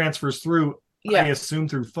transfers through. I assume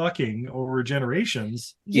through fucking over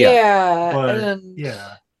generations. Yeah, but I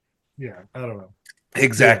don't know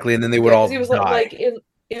exactly. And then they would all. He was die. like in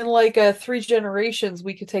 3 generations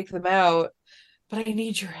we could take them out, but I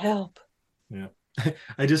need your help. Yeah.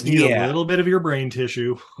 I just need a little bit of your brain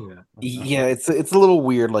tissue. Yeah, it's a little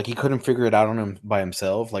weird. Like he couldn't figure it out on him by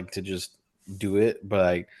himself, like to just do it.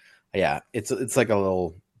 But it's like a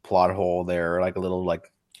little plot hole there, like a little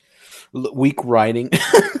like weak writing.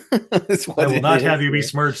 I will not have you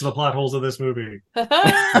besmirch the plot holes of this movie.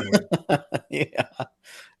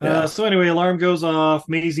 So anyway, alarm goes off.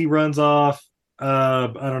 Maisie runs off.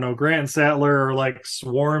 I don't know. Grant and Sattler are like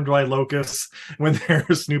swarmed by locusts when they're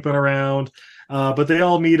snooping around. But they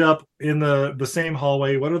all meet up in the same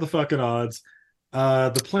hallway. What are the fucking odds?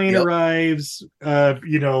 The plane arrives,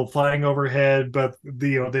 flying overhead, but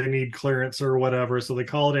they need clearance or whatever, so they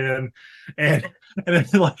call it in, and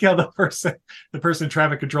it's like how the person in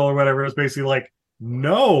traffic control or whatever is basically like,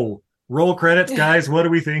 no, roll credits, guys. What do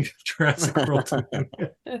we think of Jurassic World 2?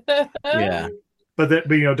 Yeah, but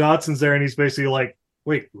Dodson's there, and he's basically like,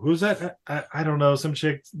 wait, who's that? I don't know. Some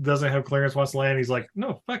chick doesn't have clearance, wants to land. He's like,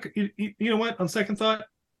 no, fuck. You know what? On second thought,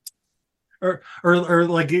 or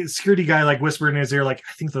like security guy like whispered in his ear, like,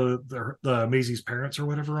 I think the Maisie's parents or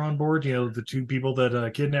whatever are on board. The 2 people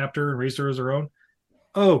that kidnapped her and raised her as her own.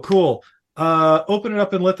 Oh, cool. Open it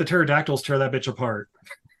up and let the pterodactyls tear that bitch apart.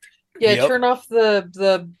 Yeah, turn off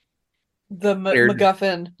the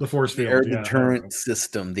MacGuffin, the force field, air deterrent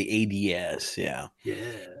system, the ADS. Yeah.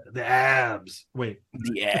 The abs. Wait.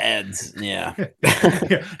 The ads. Yeah.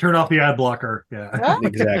 Turn off the ad blocker. Yeah.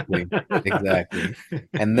 Exactly.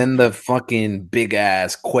 And then the fucking big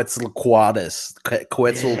ass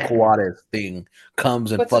Quetzalcoatlus thing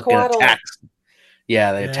comes and fucking attacks.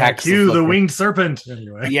 Yeah, they attack. Cue the winged serpent.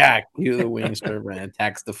 Anyway. Yeah, cue the winged serpent and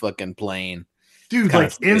attacks the fucking plane. Dude,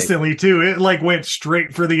 like instantly too. It like went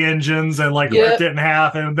straight for the engines and like ripped it in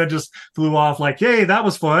half and then just flew off like, hey, that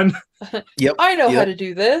was fun. Yep. I know how to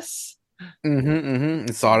do this.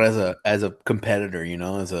 And saw it as a competitor,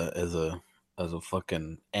 as a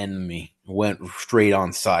fucking enemy. Went straight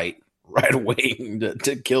on sight right away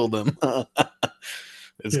to kill them.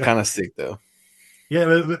 It's kind of sick though.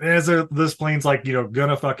 Yeah, as this plane's like,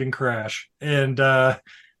 gonna fucking crash. And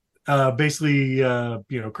basically,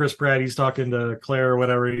 Chris Pratt, he's talking to Claire or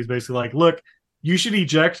whatever. He's basically like, look, you should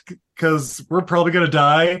eject because we're probably going to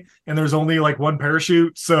die. And there's only like 1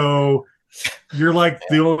 parachute. So you're like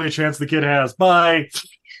the only chance the kid has. Bye.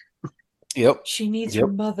 Yep. She needs her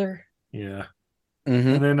mother. Yeah.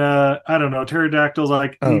 And then, I don't know, pterodactyls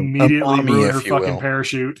like immediately ruin her fucking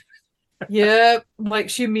parachute. Yep. Like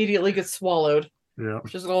she immediately gets swallowed. Yeah.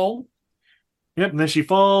 Just go. Yep. And then she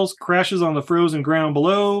falls, crashes on the frozen ground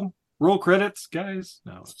below. Roll credits, guys.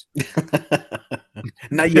 No.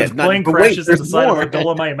 Not yet. Plane crashes at the side of a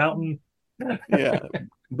Dolomite mountain. Yeah.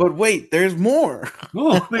 But wait, there's more.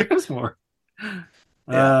 Oh, there's more.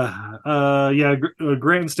 Grant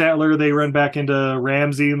and Statler, they run back into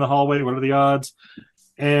Ramsey in the hallway. What are the odds?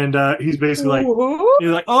 And he's basically like, Woo-hoo. he's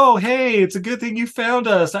like, "Oh, hey, it's a good thing you found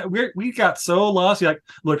us. We got so lost." You're like,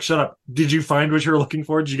 "Look, shut up. Did you find what you were looking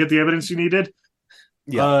for? Did you get the evidence you needed?"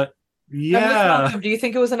 Yeah. I'm with Yeah. Malcolm. Do you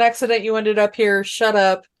think it was an accident you ended up here? Shut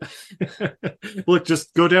up. Look,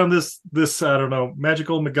 just go down this I don't know,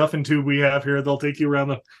 magical MacGuffin tube we have here. They'll take you around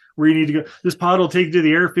the where you need to go. This pod will take you to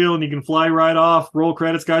the airfield and you can fly right off. Roll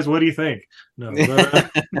credits, guys. What do you think? No.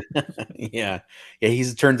 Yeah. He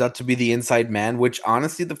turns out to be the inside man, which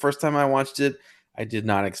honestly, the first time I watched it, I did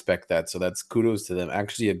not expect that. So that's kudos to them.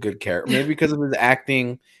 Actually, a good character. Maybe because of his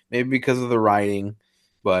acting, maybe because of the writing.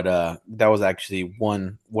 But that was actually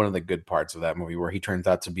one of the good parts of that movie, where he turns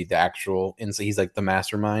out to be the actual inside. He's like the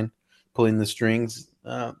mastermind pulling the strings.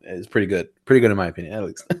 It's pretty good. Pretty good in my opinion, at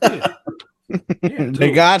least.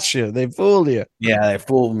 They got you. They fooled you. Yeah, they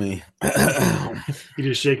fooled me. You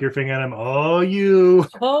just shake your finger at him. Oh, you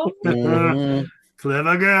Mhm.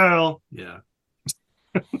 clever girl. Yeah.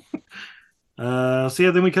 So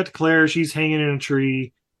yeah, then we cut to Claire. She's hanging in a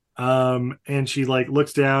tree, and she like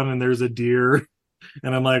looks down and there's a deer,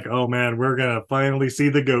 and I'm like, oh man, we're gonna finally see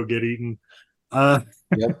the goat get eaten. Yep.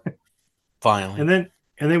 Finally.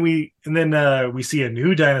 And then we see a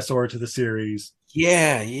new dinosaur to the series.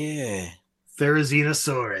 Yeah.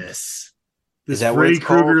 Therizinosaurus. This that what Freddy it's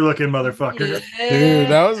called? Krueger looking motherfucker. Dude,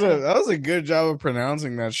 that was a good job of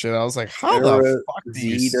pronouncing that shit. I was like, how the fuck do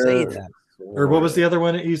you say that? Or what was the other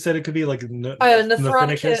one you said it could be? Like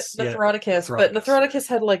Nephroticus, Yeah. but Nephroticus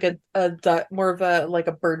had like a more of a like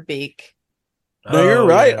a bird beak. No, you're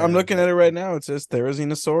right. yeah. I'm looking at it right now. It says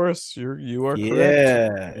Therizinosaurus. You are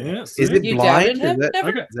correct. Yeah, Is it You blind? doubted him? Is that-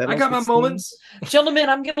 Never- is that I got my also moments. Gentlemen,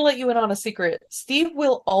 I'm going to let you in on a secret. Steve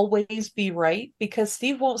will always be right because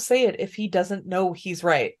Steve won't say it if he doesn't know he's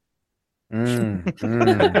right. Good.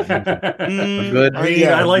 I mean,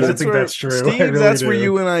 I like to think that's true. I Steve, really that's where do.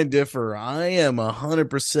 you and I differ. I am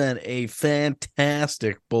 100% a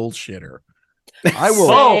fantastic bullshitter. I will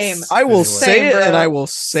Same. I will Anyway. say it, Same, and bro. I will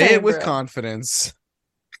say Same, it with bro. confidence.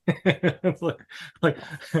 It's like,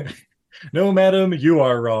 no, madam, you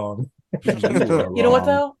are wrong. You know what,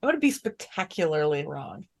 though? I'm going to be spectacularly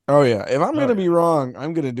wrong. Oh yeah, if I'm Oh, gonna yeah. be wrong,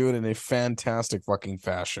 I'm gonna do it in a fantastic fucking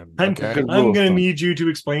fashion. I'm Okay, going to need you to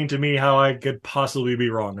explain to me how I could possibly be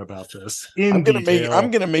wrong about this in detail. I'm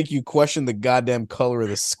gonna make you question the goddamn color of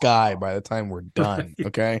the sky by the time we're done.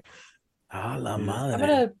 Okay. I'm going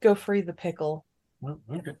to go free the pickle. Well,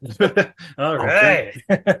 okay. All right.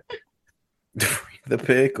 The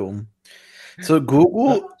pickle. So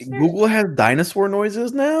Google has dinosaur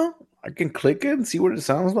noises now. I can click it and see what it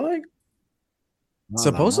sounds like.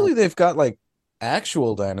 Supposedly they've got like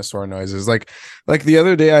actual dinosaur noises. Like the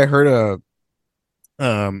other day I heard a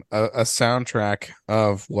soundtrack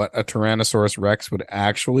of what a Tyrannosaurus Rex would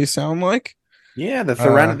actually sound like. Yeah, the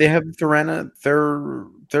they have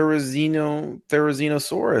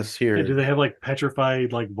Therizinosaurus here. Yeah, do they have like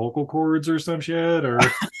petrified like vocal cords or some shit? Or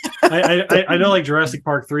I know like Jurassic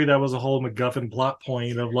Park 3, that was a whole MacGuffin plot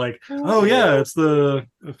point of like, oh yeah, it's the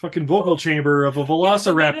fucking vocal chamber of a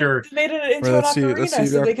velociraptor. They made it into Let's an see. ocarina Let's see.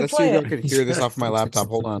 so they If could I play it. can hear this off my laptop.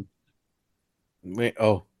 Hold on. Wait.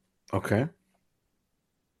 Oh. Okay.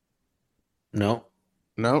 No.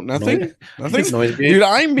 No, nothing. Nothing. Noise gate? Dude,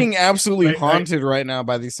 I'm being absolutely Wait, haunted right now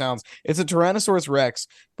by these sounds. It's a Tyrannosaurus Rex,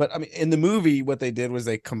 but I mean, in the movie, what they did was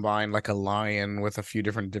they combined like a lion with a few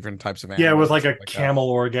different types of animals. Yeah, with like a that. camel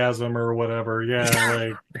orgasm or whatever. Yeah,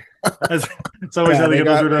 like it's always Yeah, how they get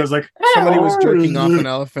those. I was like, somebody was jerking off an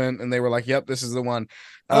elephant, and they were like, "Yep, this is the one."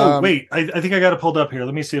 Wait, I think I got it pulled up here.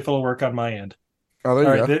 Let me see if it'll work on my end. Oh, there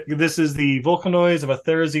All you right, this is the vocal noise of a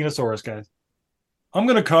Therizinosaurus, guys. I'm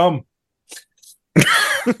gonna come.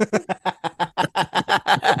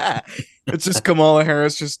 It's just Kamala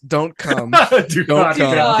Harris. Just don't come. Do Don't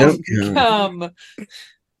not come.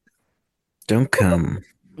 Don't come.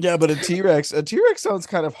 Yeah, but a T-Rex sounds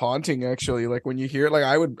kind of haunting, actually. Like when you hear it, like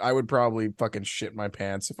I would probably fucking shit my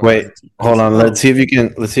pants. If Wait, I was a T-Rex. hold on. Let's see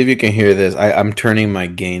if you can hear this. I'm turning my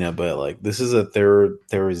gain up, but like this is a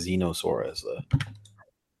Therizinosaurus.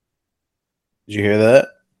 Did you hear that?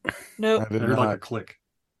 Nope. I did I heard like a not. click.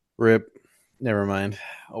 Rip. Never mind.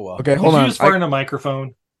 Oh well. Okay, Did hold you on. just fart in a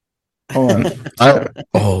microphone? Hold on.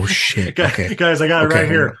 Oh shit. Okay. Guys, I got it right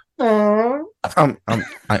here.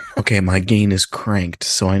 Okay, my gain is cranked,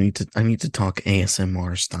 so I need to talk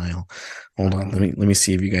ASMR style. Hold on, let me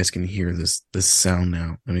see if you guys can hear this sound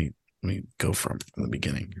now. Let me go from the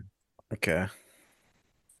beginning. Okay.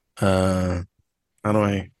 How do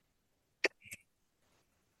I?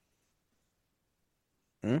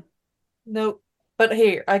 Nope. But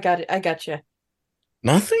here, I got it. I got you.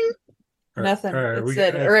 Nothing. Nothing. All right, It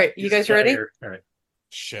said, all right, you guys ready? All right.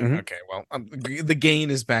 Shit. Mhm. Okay. Well, the gain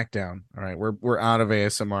is back down. All right. We're out of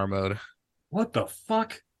ASMR mode. What the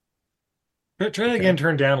fuck? Try that Okay. again.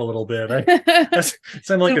 Turn down a little bit. That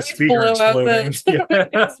sounded like Did a we speaker blow out exploding. the Yeah.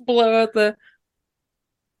 just blow out the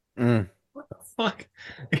What the fuck?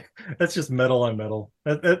 That's just metal on metal.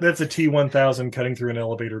 That's a T1000 cutting through an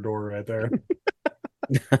elevator door right there.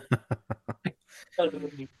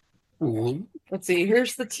 Let's see,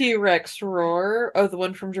 here's the T-Rex roar. Oh, the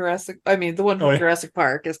one from Jurassic the one from Oh, yeah. Jurassic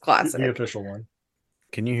Park is classic. The official one.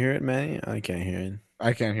 Can you hear it, Manny? I can't hear it.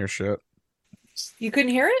 I can't hear shit. You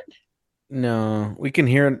couldn't hear it? No, we can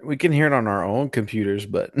hear it. We can hear it on our own computers,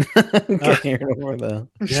 but we can't hear it over the.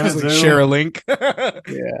 Damn Just it, like Zoom. share a link.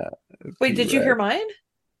 Yeah. Wait, did you hear mine?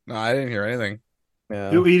 No, I didn't hear anything.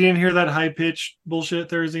 Yeah. You didn't hear that high pitched bullshit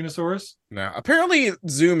there, Xenosaurus? No. Apparently,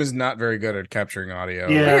 Zoom is not very good at capturing audio.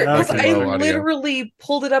 Yeah, Weird, 'cause okay. I low audio. literally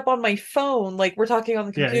pulled it up on my phone, like we're talking on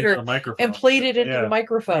the Yeah, computer, a microphone. and played it into Yeah. the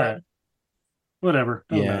microphone. All right. Whatever.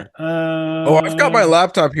 Doesn't Yeah. matter. Oh, I've got my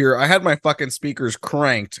laptop here. I had my fucking speakers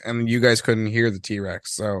cranked, and you guys couldn't hear the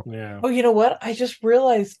T-Rex. So Yeah. Oh, you know what? I just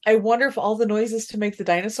realized. I wonder if all the noises to make the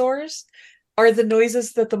dinosaurs are the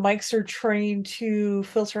noises that the mics are trained to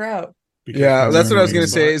filter out. yeah, that's what I was gonna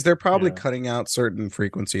say. But- Is they're probably yeah. cutting out certain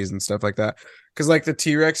frequencies and stuff like that? Because like the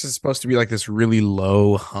T-Rex is supposed to be like this really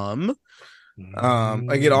low hum.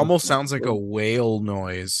 Like it almost sounds like a whale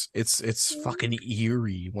noise. It's fucking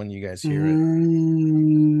eerie when you guys hear it.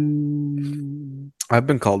 I've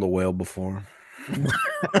been called a whale before.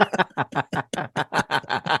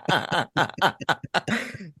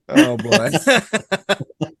 Oh boy.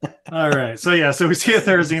 All right. So yeah, so we see a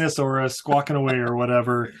Therizinosaurus squawking away or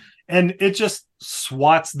whatever, and it just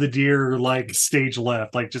swats the deer like stage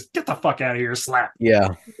left, like just get the fuck out of here, slap. Yeah.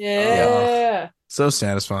 Yeah. So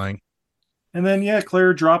satisfying. And then yeah,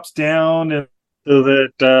 Claire drops down and so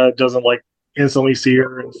that doesn't like instantly see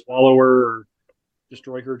her and swallow her or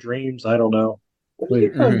destroy her dreams. I don't know.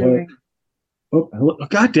 Wait, what? Oh, hello. Oh,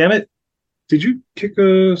 God damn it. Did you kick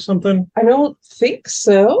something? I don't think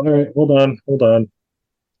so. All right, hold on.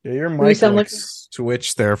 Yeah, your We mic sound like like-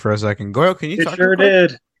 switched there for a second. Goyo, can you It talk? sure real quick?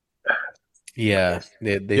 did. Yeah.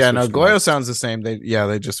 They Yeah, no, switched the Goyo mic. sounds the same. They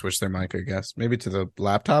just switched their mic, I guess. Maybe to the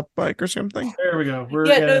laptop mic or something. There we go. We're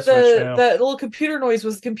Yeah, gonna no, switch now. that little computer noise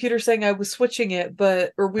was the computer saying I was switching it,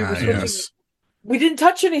 or we were switching Yes. it. We didn't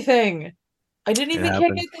touch anything. I didn't even kick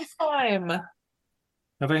happened. it this time.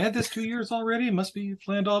 Have I had this 2 years already? Must be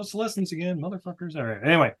planned obsolescence again, motherfuckers. All right.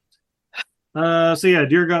 Anyway. So yeah,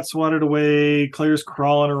 deer got swatted away. Claire's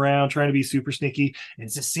crawling around trying to be super sneaky. And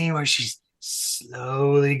it's a scene where she's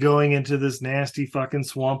slowly going into this nasty fucking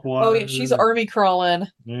swamp water. Oh yeah, she's army crawling.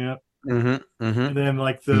 Yeah. Mm-hmm. Mm-hmm. And then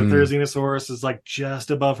like the Hmm. Therizinosaurus is like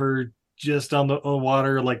just above her, just on the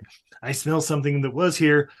water. Like, I smell something that was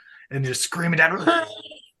here, and just screaming down.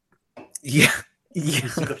 Yeah. You Yeah.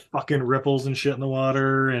 see the fucking ripples and shit in the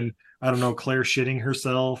water, and I don't know, Claire shitting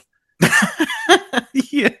herself.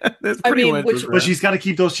 Yeah. That's I pretty mean, much which- what's But she's got to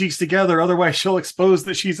keep those cheeks together, otherwise she'll expose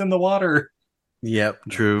that she's in the water. Yep,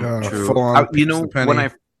 true, true. full on You pinch know, the penny.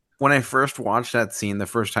 when I first watched that scene, the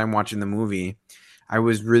first time watching the movie, I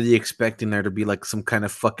was really expecting there to be like some kind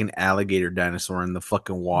of fucking alligator dinosaur in the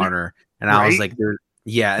fucking water, and I was Right? like,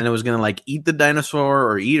 yeah, and it was gonna like eat the dinosaur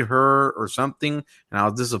or eat her or something, and I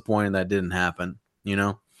was disappointed that didn't happen. You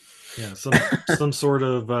know? Yeah, some sort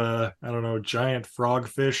of I don't know, giant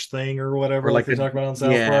frogfish thing or whatever, Or like like they a- talk about on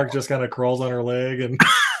South yeah. Park, just kind of crawls on her leg and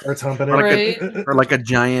starts humping it. Or like Right. or like a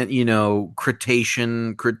giant,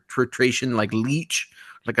 crustacean like leech,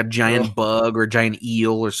 like a giant Oh. bug or a giant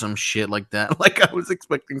eel or some shit like that. Like I was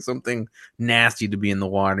expecting something nasty to be in the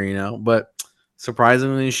water, but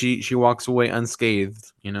surprisingly she walks away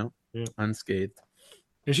unscathed, Yeah. unscathed.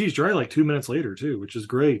 And she's dry like 2 minutes later too, which is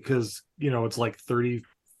great because it's like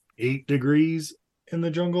 38 degrees in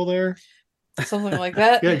the jungle there. Something like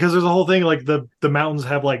that. Yeah, because there's a whole thing like the mountains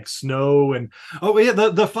have like snow and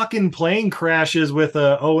the fucking plane crashes with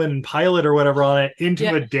Owen Pilot or whatever on it into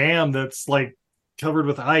Yeah. a dam that's like covered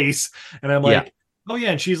with ice, and I'm like, oh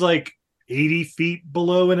yeah, and she's like 80 feet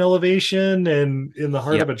below in elevation and in the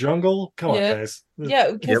heart Yep. of a jungle. Come Yeah. on, guys.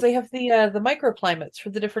 Yeah, because Yep. they have the microclimates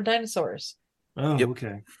for the different dinosaurs. Oh, Yep.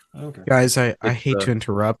 okay. Guys, I It's, hate to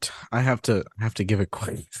interrupt. I have to give a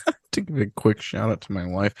quick shout out to my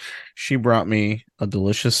wife. She brought me a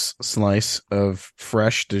delicious slice of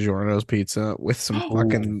fresh DiGiorno's pizza with some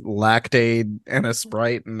fucking Lactaid and a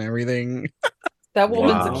Sprite and everything. That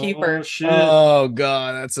woman's Wow. a keeper. Oh, shit. Oh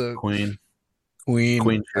god, that's a Queen. queen,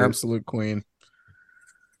 truth. absolute queen.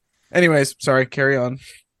 Anyways, sorry, carry on.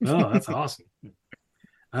 Oh, that's awesome.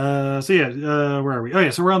 Where are we? Oh yeah,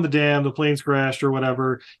 so we're on the dam. The plane's crashed or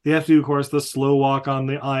whatever. They have to do, of course, the slow walk on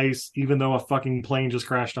the ice, even though a fucking plane just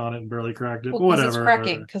crashed on it and barely cracked it. Well, But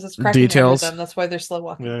whatever. because it's cracking under Details. them. That's why they're slow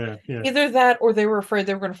walking. Yeah. Either that, or they were afraid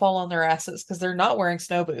they were going to fall on their asses because they're not wearing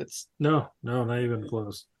snow boots. No, not even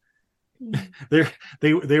close.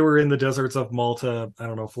 They were in the deserts of Malta, I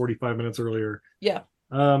don't know, 45 minutes earlier. Yeah.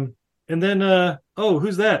 And then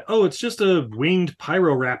who's that? Oh, it's just a winged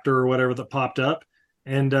pyroraptor or whatever that popped up.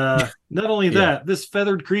 And not only that, this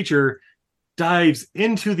feathered creature dives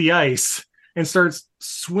into the ice and starts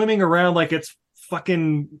swimming around like it's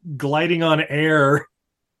fucking gliding on air.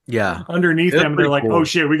 Yeah. Underneath them. They're like, oh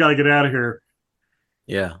shit, we got to get out of here.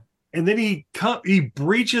 Yeah. And then he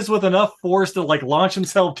breaches with enough force to like launch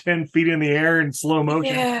himself 10 feet in the air in slow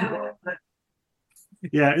motion.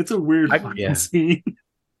 Yeah, it's a weird scene.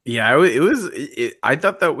 Yeah, I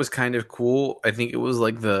thought that was kind of cool. I think it was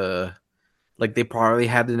like they probably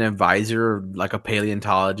had an advisor, like a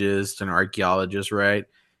paleontologist, an archaeologist, right?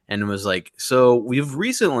 And it was like, so we've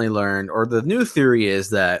recently learned, or the new theory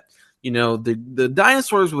is that, the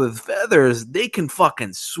dinosaurs with feathers, they can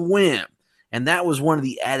fucking swim. And that was one of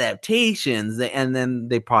the adaptations. And then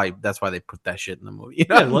that's why they put that shit in the movie.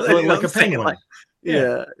 Like a penguin.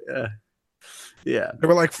 Yeah. They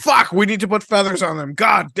were like, fuck, we need to put feathers on them.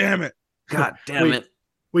 God damn it. God damn it.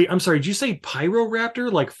 Wait, I'm sorry. Did you say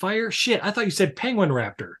pyroraptor? Like fire? Shit, I thought you said penguin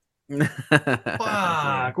raptor.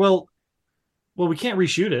 Fuck. Well, we can't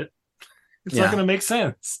reshoot it. It's not going to make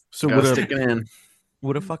sense. So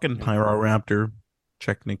would a fucking pyroraptor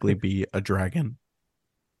technically be a dragon?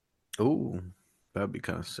 Ooh, that'd be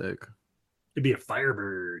kind of sick. It'd be a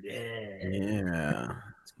firebird. Yeah. Yeah.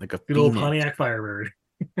 Like a good old Pontiac firebird.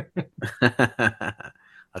 A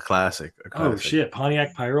classic. Oh shit,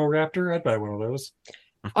 Pontiac Pyroraptor? I'd buy one of those.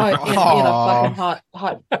 In a fucking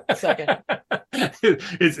hot second.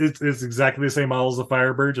 It's exactly the same model as the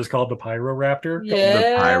Firebird, just called the Pyroraptor.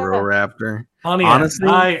 Yeah. The Pyroraptor. Pontiac, honestly,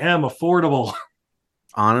 I am affordable.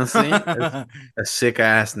 Honestly, a sick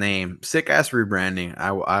ass name, sick ass rebranding.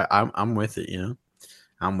 I'm with it.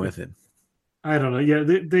 I'm with it. I don't know. Yeah,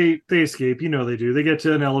 they escape. They do. They get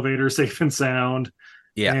to an elevator safe and sound.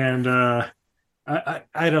 Yeah, and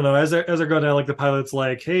I don't know. As they're going down, like the pilot's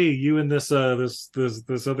like, "Hey, you and this other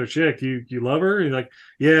chick, you love her?" And you're like,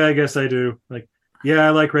 "Yeah, I guess I do." Like, "Yeah, I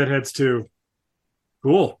like redheads too."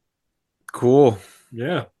 Cool.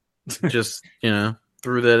 Yeah. Just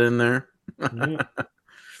threw that in there. Yeah.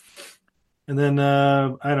 And then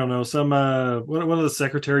I don't know, some one of the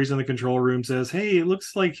secretaries in the control room says, "Hey, it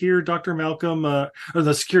looks like here Dr. Malcolm or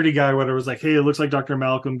the security guy or whatever was like, hey, it looks like Dr.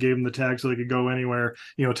 Malcolm gave him the tag so they could go anywhere,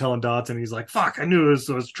 telling Dodson." He's like, "Fuck, I knew this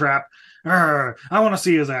was a trap. I want to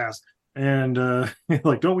see his ass." And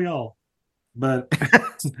like, don't we all? But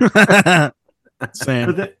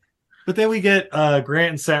Same. But then we get Grant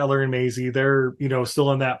and Sattler and Maisie. They're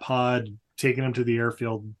still in that pod taking him to the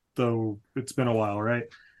airfield, though it's been a while, right?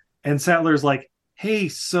 And Sattler's like, "Hey,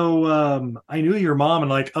 so I knew your mom,"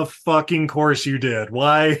 and like, "Of fucking course you did.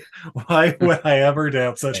 Why would I ever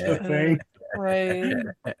doubt such a thing?" Right.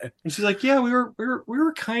 And she's like, "Yeah, we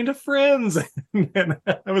were kind of friends." And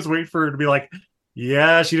I was waiting for her to be like,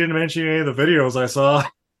 "Yeah, she didn't mention any of the videos I saw."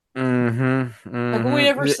 Mm-hmm. How come we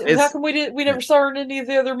never saw her in any of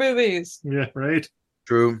the other movies? Yeah, right.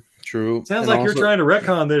 True. Sounds like you're trying to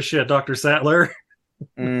retcon this shit, Dr. Sattler.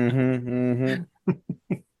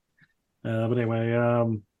 But anyway,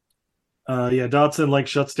 Dodson like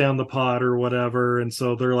shuts down the pod or whatever, and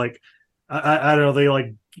so they're like, I don't know, they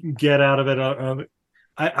like get out of it.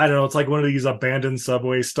 I don't know, it's like one of these abandoned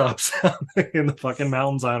subway stops in the fucking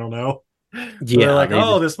mountains. I don't know. Yeah, they're like,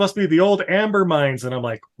 this must be the old amber mines, and I'm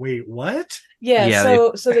like, wait, what?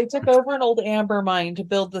 So they took over an old amber mine to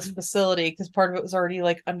build this facility because part of it was already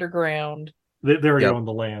like underground. They already owned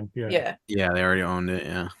the land. Yeah, they already owned it.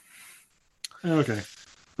 Yeah. Okay.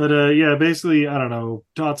 But basically, I don't know.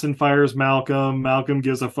 Dodson fires Malcolm. Malcolm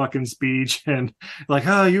gives a fucking speech and like,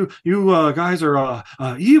 "Oh, you guys are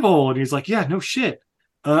evil," and he's like, "Yeah, no shit."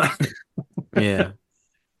 Yeah.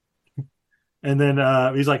 And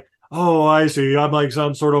then he's like, "Oh, I see. I'm like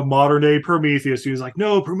some sort of modern day Prometheus." He's like,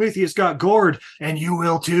 "No, Prometheus got gored, and you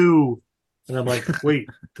will too." And I'm like, "Wait,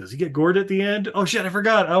 does he get gored at the end? Oh shit, I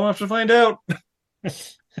forgot. I'll have to find out."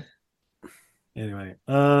 Anyway,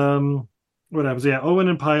 what happens? Yeah, Owen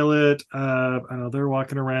and Pilot, I don't know, they're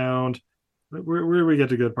walking around. Where do we get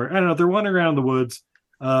to good part? I don't know, they're wandering around the woods.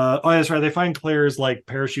 That's right, they find Claire's like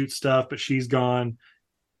parachute stuff, but she's gone.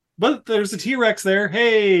 but there's a T-Rex there.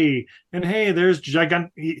 Hey, and hey, there's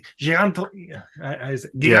Gigantosaurus.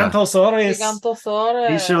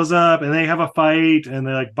 He shows up, and they have a fight, and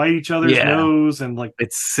they like bite each other's nose, and like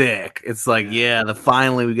it's sick. It's like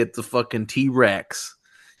finally we get the fucking T-Rex.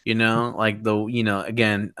 Like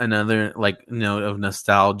again, another like note of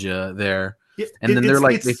nostalgia there. And then they're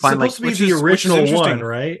like they find like supposed to be the original one,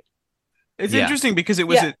 right? It's interesting because it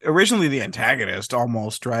was originally the antagonist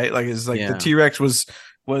almost, right? Like it's like the T-Rex was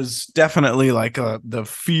definitely like the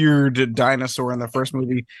feared dinosaur in the first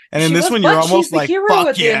movie, and in this one you're almost like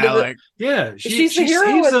fuck yeah, like she's the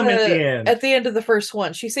hero at the end of the first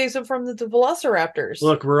one. She saves him from the velociraptors.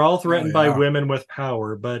 Look, we're all threatened by women with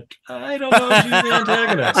power, but I don't know if she's the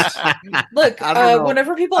antagonist. Look,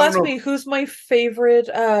 whenever people ask me who's my favorite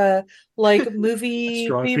like movie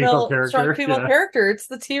strong female character, it's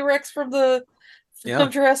the T-Rex from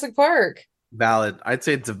Jurassic Park. Valid. I'd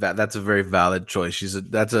say that's a very valid choice.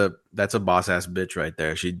 That's a boss ass bitch right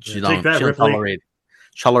there. She don't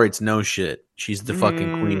tolerates no shit. She's the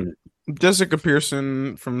fucking queen. Jessica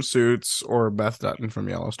Pearson from Suits or Beth Dutton from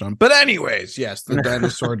Yellowstone. But anyways, yes, the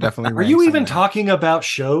dinosaur definitely. Are you even talking about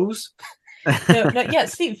shows? No,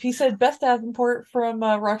 Steve. He said Beth Davenport from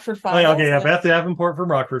Rockford Files. Oh, okay, yeah, Beth Davenport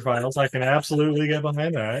from Rockford Files. I can absolutely get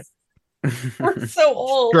behind that. We're so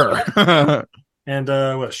old. Sure. And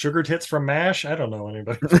what, Sugar Tits from MASH? I don't know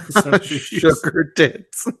anybody. Sugar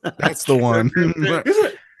Tits. That's the one.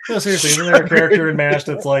 No, seriously, isn't there a character in MASH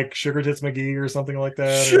that's like Sugar Tits McGee or something like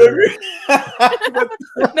that?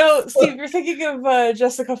 No, Steve, you're thinking of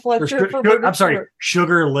Jessica Fletcher. I'm sorry,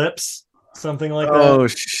 Sugar Lips. Something like that. Oh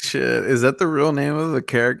shit! Is that the real name of the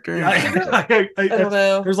character? I don't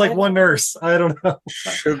know. There's like one nurse. I don't know.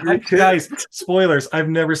 Guys, spoilers. I've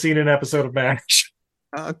never seen an episode of MASH.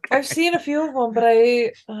 Okay. I've seen a few of them, but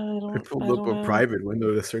I pulled up a private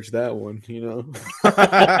window to search that one.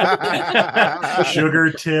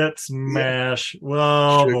 Sugar Tits MASH.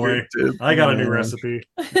 Well, boy, I got a new recipe.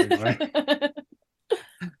 Anyway.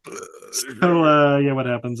 So what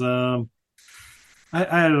happens? I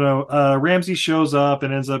don't know. Ramsey shows up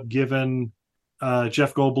and ends up giving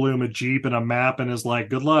Jeff Goldblum a Jeep and a map and is like,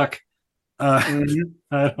 "Good luck." I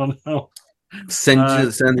don't know.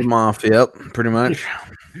 Send him off. Yep, pretty much.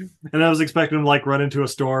 And I was expecting him to like run into a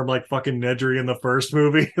storm like fucking Nedry in the first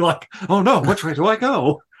movie. Like, oh no, which way do I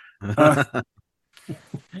go?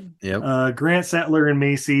 Yep. Grant Sattler and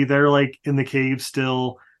Macy, they're like in the cave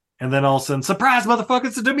still, and then all of a sudden, surprise, motherfucker,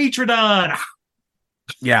 it's a Dimetrodon.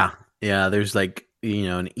 Yeah. There's like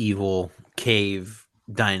an evil cave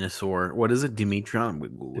dinosaur. What is it?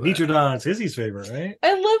 Dimetrodon's Izzy's favorite, right?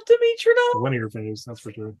 I love Dimetrodon. One of your favorites, that's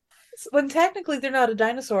for sure. When technically they're not a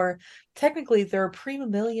dinosaur, technically they're a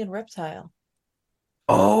pre-mammalian reptile.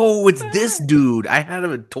 Oh, it's this dude. I had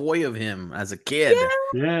a toy of him as a kid.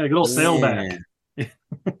 Yeah, good old sailback.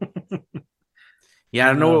 Yeah,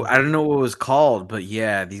 I don't know what it was called, but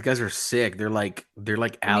yeah, these guys are sick. They're like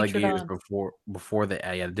alligators before the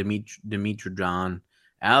Dimetrodon.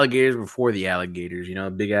 Alligators before the alligators,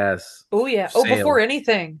 big ass. Oh yeah. Sail. Before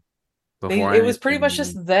anything. It was pretty much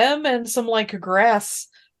just them and some like grass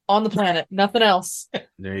on the planet, nothing else.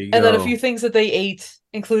 There you go. And then a few things that they ate,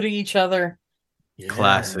 including each other. Yeah.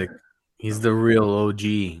 Classic. He's the real OG.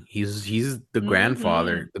 He's the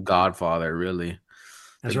grandfather, the godfather, really.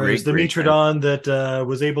 That's right. It's the Dimetrodon that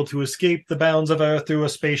was able to escape the bounds of Earth through a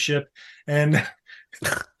spaceship and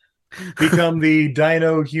become the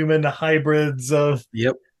dino-human hybrids of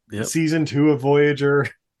season 2 of Voyager.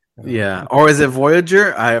 Yeah. Or is it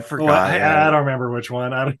Voyager? I forgot. I don't remember which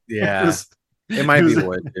one. It might be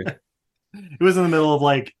Voyager. It was in the middle of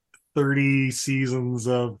like 30 seasons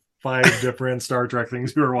of 5 different Star Trek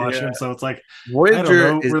things we were watching. Yeah. So it's like,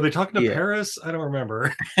 Voyager were they talking to Paris? I don't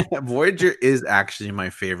remember. Voyager is actually my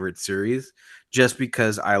favorite series just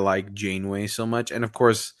because I like Janeway so much. And of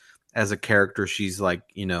course, as a character, she's like,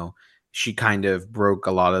 she kind of broke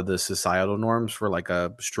a lot of the societal norms for like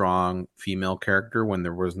a strong female character when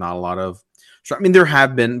there was not a lot of. I mean, there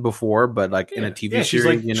have been before, but like in a TV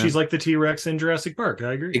series, she's like the T-Rex in Jurassic Park.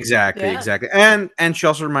 I agree. Exactly. And she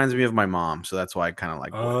also reminds me of my mom, so that's why I kind of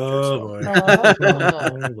like. Oh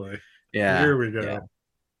boy! Yeah, here we go.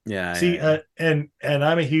 Yeah. See, and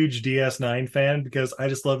I'm a huge DS9 fan because I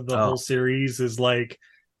just love the whole series is like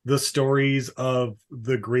the stories of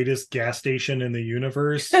the greatest gas station in the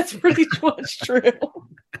universe. That's pretty much true.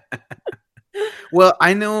 Well,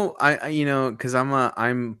 I know, because I'm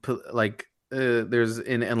like. There's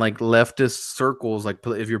in like leftist circles, like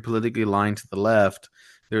if you're politically aligned to the left,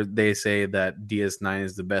 they say that DS9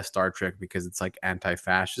 is the best Star Trek because it's like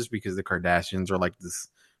anti-fascist because the Kardashians are like this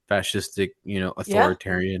fascistic, Yeah.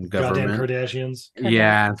 authoritarian Goddamn government. Kardashians.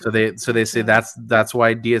 Yeah, so they say that's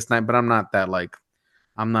why DS9, but I'm not that like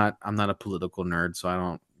I'm not a political nerd, so I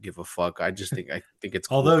don't give a fuck. I think it's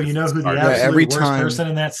cool. Although you 'cause know it's who the art. absolute every worst time- person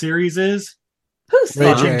in that series is? Who's Ray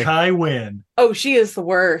that? J. Fucking Kai Wynn. Oh, she is the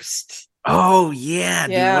worst. Oh yeah,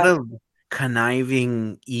 Yeah. dude, what a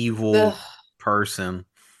conniving evil Ugh. person.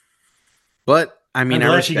 But I mean, I'm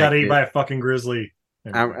I glad she got respect ate it. by a fucking grizzly.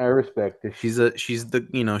 I respect it. She's the she's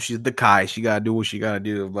the Kai. She gotta do what she gotta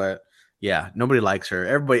do. But yeah, nobody likes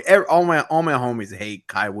her. All my homies hate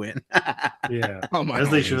Kai Wynn. Yeah, Oh, my as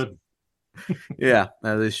they homies. should. Yeah,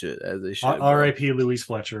 as they should. R.I.P. Louise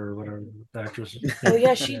Fletcher or whatever the actress. Oh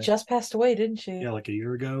yeah, she just passed away, didn't she? Yeah, like a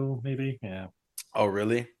year ago, maybe. Yeah. Oh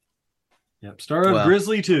really? Yep. Star of Well.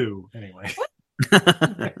 Grizzly 2. Anyway.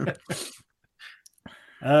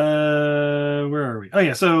 Where are we? Oh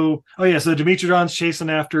yeah, so Dimitrodon's chasing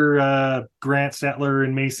after Grant, Statler,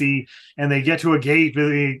 and Macy, and they get to a gate, but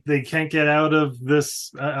they can't get out of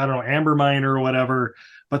this I don't know, amber mine or whatever.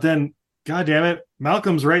 But then, god damn it,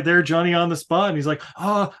 Malcolm's right there, Johnny on the spot, and he's like,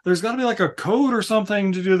 there's got to be like a code or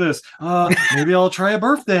something to do this. Maybe I'll try a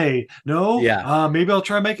birthday. No, Yeah. Maybe I'll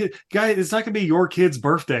try make it, guy. It's not gonna be your kid's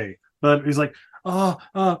birthday, but he's like.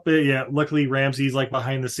 But yeah, luckily Ramsey's like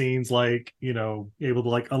behind the scenes, like, able to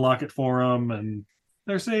like unlock it for him, and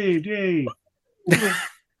they're saved. Yay.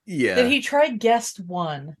 Yeah. Did he try guest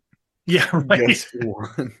one? Yeah, right. Guess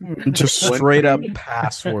one. Just straight up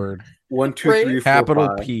password. 1, 2, 3, 4, Capital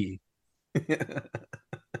 5. P.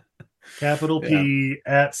 Capital P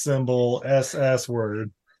at symbol SS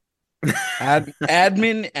word.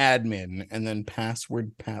 Admin, and then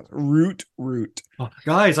password, root.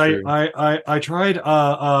 Guys, I tried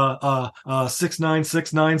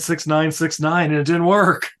 69696969 and it didn't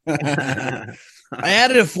work. I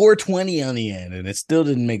added a 420 on the end and it still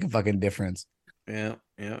didn't make a fucking difference. Yeah.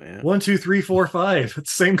 1, 2, 3, 4, 5. It's the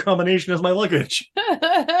same combination as my luggage.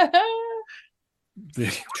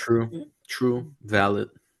 True, valid.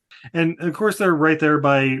 And of course they're right there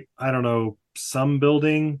by, I don't know, some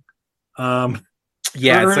building. Yeah,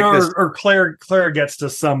 it's like this. Or Claire gets to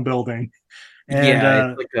some building. And,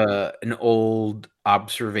 it's like an old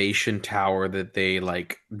observation tower that they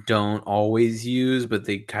like don't always use, but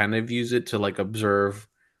they kind of use it to like observe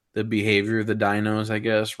the behavior of the dinos, I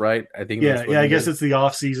guess, right? I think. I guess it's the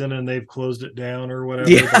off season and they've closed it down or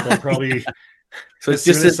whatever. Yeah. But they'll probably. So as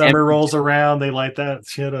soon as summer rolls around, they light that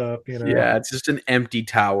shit up. Yeah, it's just an empty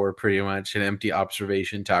tower, pretty much an empty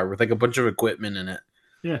observation tower with like a bunch of equipment in it.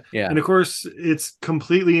 Yeah. And of course, it's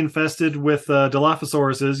completely infested with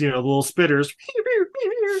Dilophosauruses, the little spitters.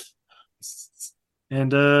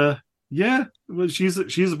 And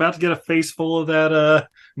she's about to get a face full of that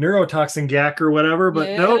neurotoxin gack or whatever,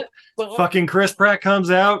 but nope. Fucking Chris Pratt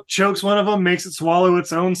comes out, chokes one of them, makes it swallow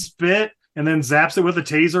its own spit, and then zaps it with a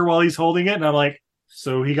taser while he's holding it. And I'm like,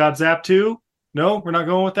 so he got zapped too? No, we're not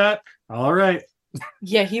going with that. All right.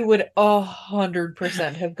 Yeah, he would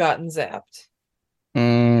 100% have gotten zapped.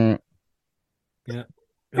 Yeah.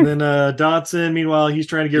 And then Dodson, meanwhile, he's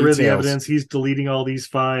trying to get rid of the evidence. He's deleting all these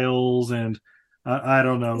files, and I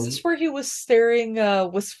don't know. Is this where he was staring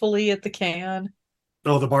wistfully at the can?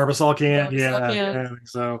 Oh, the Barbasol can? Yeah. I think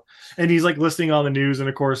so. And he's like listening on the news, and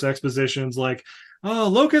of course, exposition's like, oh,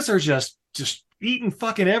 locusts are just eating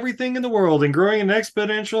fucking everything in the world and growing at an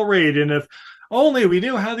exponential rate. And if only we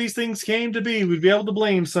knew how these things came to be, we'd be able to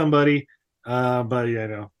blame somebody. But yeah,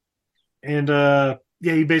 no. And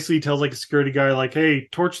he basically tells like a security guy, like, hey,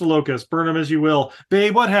 torch the locust, burn them as you will.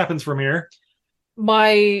 Babe, what happens from here?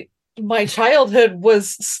 My childhood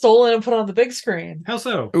was stolen and put on the big screen. How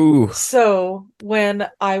so? Ooh. So when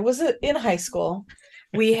I was in high school,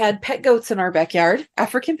 we had pet goats in our backyard.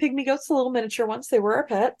 African pygmy goats, the little miniature ones. They were our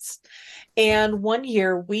pets. And one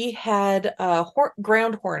year we had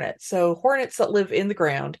ground hornets. So hornets that live in the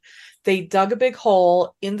ground. They dug a big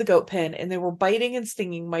hole in the goat pen and they were biting and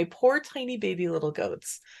stinging my poor tiny baby little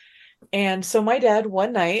goats. And so my dad,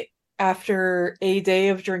 one night after a day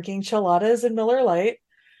of drinking chiladas and Miller Lite,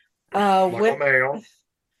 went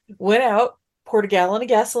out, poured a gallon of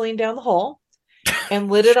gasoline down the hole, and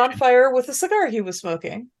lit it on fire with a cigar he was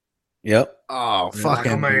smoking. Yep. Oh,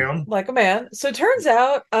 fucking like a man. So it turns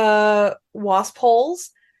out wasp holes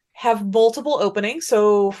have multiple openings,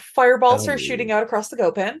 so fireballs are shooting out across the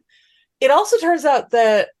goat pen. It also turns out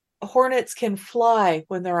that hornets can fly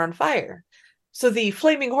when they're on fire. So the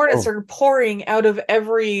flaming hornets are pouring out of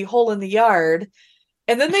every hole in the yard.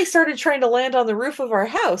 And then they started trying to land on the roof of our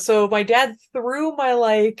house. So my dad threw my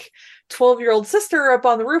 12-year-old sister up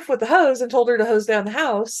on the roof with the hose and told her to hose down the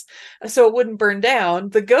house so it wouldn't burn down.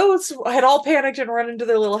 The goats had all panicked and run into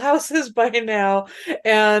their little houses by now.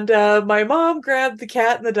 And my mom grabbed the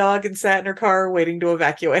cat and the dog and sat in her car waiting to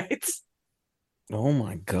evacuate. Oh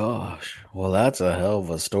my gosh. Well, that's a hell of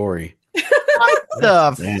a story. What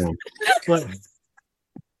the Damn.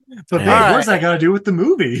 But babe, what's that got to do with the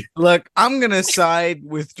movie? Look, I'm gonna side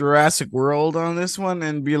with Jurassic World on this one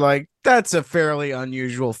and be like, that's a fairly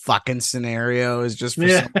unusual fucking scenario. Is just for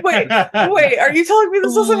wait, are you telling me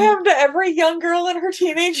this doesn't happen to every young girl in her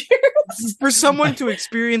teenage years? For someone to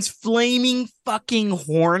experience flaming fucking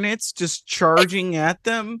hornets just charging at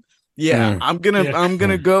them? Yeah, I'm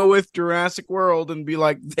gonna go with Jurassic World and be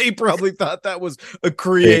like, they probably thought that was a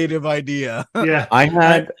creative idea. Yeah, I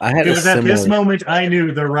had. It was at this moment I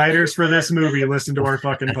knew the writers for this movie listened to our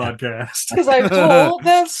fucking podcast because I've told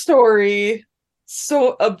that story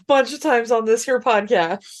a bunch of times on this here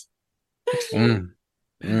podcast. I've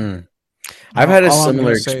had a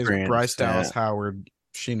similar experience. Bryce Dallas Howard,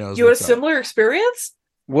 she knows. You had a similar experience?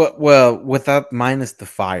 Well, without minus the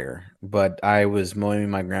fire, but I was mowing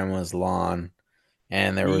my grandma's lawn,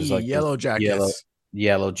 and there was like yellow jacket nest,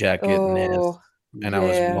 and I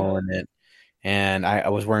was mowing it, and I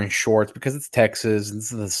was wearing shorts because it's Texas, and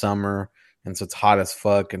this is the summer, and so it's hot as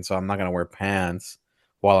fuck, and so I'm not gonna wear pants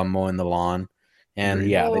while I'm mowing the lawn, and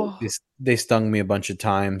they stung me a bunch of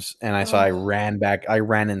times, and I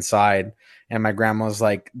ran inside. And my grandma was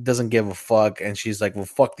like, doesn't give a fuck. And she's like, well,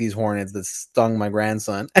 fuck these hornets that stung my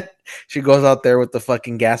grandson. She goes out there with the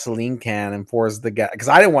fucking gasoline can and pours the gas. Because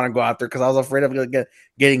I didn't want to go out there because I was afraid of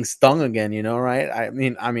getting stung again, right? I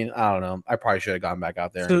mean, I don't know. I probably should have gone back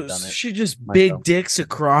out there and done it. She just big dicks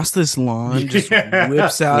across this lawn, just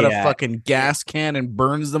whips out a fucking gas can and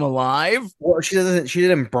burns them alive. Well, she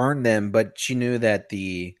didn't burn them, but she knew that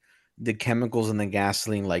the chemicals in the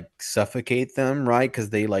gasoline suffocate them, right? Because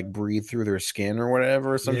they breathe through their skin or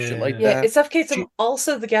whatever, or some shit like that. Yeah, it suffocates them.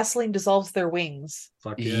 Also, the gasoline dissolves their wings.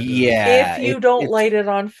 Yeah, if you don't light it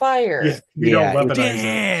on fire.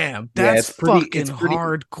 Damn, that's fucking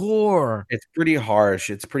hardcore. It's pretty harsh.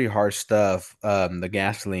 It's pretty harsh stuff. The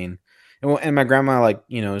gasoline. And my grandma,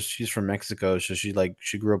 she's from Mexico, so she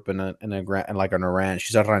grew up in a ranch.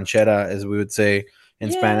 She's a ranchera, as we would say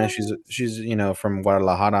in Spanish. She's from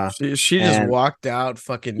Guadalajara. She just walked out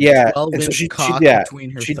fucking 12-inch cock between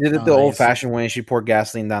her She did it the old fashioned way. She poured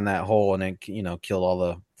gasoline down that hole and it killed all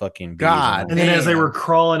the fucking bees. And then as they were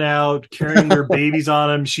crawling out, carrying their babies on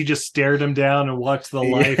them, she just stared them down and watched the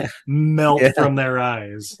life melt from their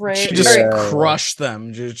eyes. Right. She just crushed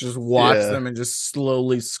them, just watched them and just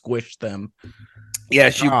slowly squished them. Yeah,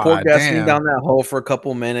 she poured gasoline down that hole for a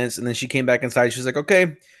couple minutes, and then she came back inside. She's like,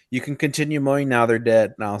 okay, you can continue mowing now. They're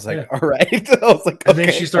dead. And I was like, all right. I was like, and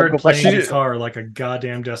then she started playing guitar like a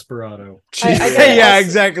goddamn desperado. Yeah,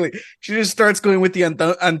 exactly. She just starts going with the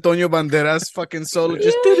Antonio Banderas fucking solo.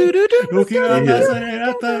 Just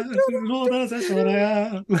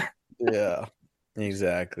yeah,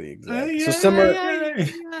 exactly. So similar,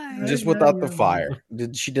 just without the fire.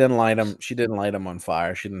 She didn't light them. She didn't light them on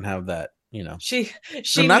fire. She didn't have that. She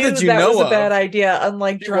so knew not that was a bad idea.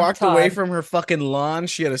 Unlike she walked away from her fucking lawn.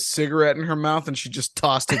 She had a cigarette in her mouth and she just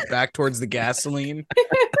tossed it back towards the gasoline.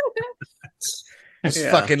 Just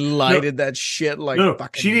fucking lighted that shit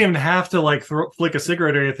she didn't even have to flick a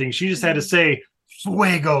cigarette or anything. She just had to say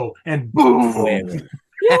fuego and boom.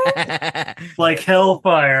 Like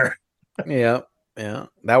hellfire. Yeah,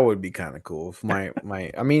 that would be kind of cool. If I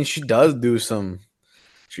mean, she does do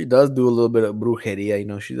a little bit of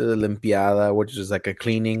brujeria. She does a limpiada, which is like a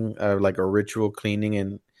cleaning, like a ritual cleaning,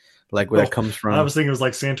 and where that comes from. I was thinking it was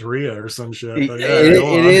like Santeria or some shit. But it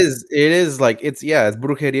is it's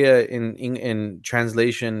brujeria in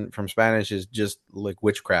translation from Spanish is just like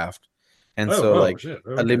witchcraft. And a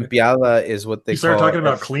limpiada is what they started talking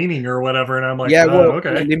about cleaning or whatever, and I'm like,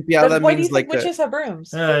 okay. Limpiada why do you think witches have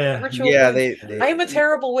brooms? I am a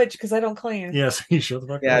terrible witch because I don't clean. Yes, you shut the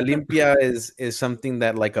fuck up. Limpia is something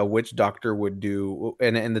that a witch doctor would do,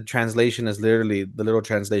 and the translation is literally the literal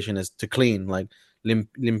translation is to clean.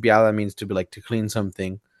 Limpiada means to be to clean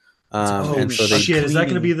something. And so is that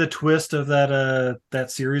going to be the twist of that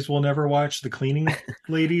series we'll never watch, the cleaning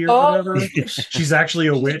lady or whatever? She's actually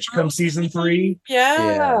a witch come season 3.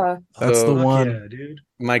 Yeah. That's the one. Yeah, dude.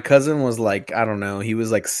 My cousin was I don't know, he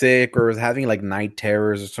was sick or was having night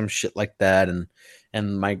terrors or some shit like that, and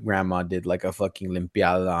and my grandma did like a fucking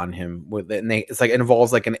limpiada on him with it. And it's like, it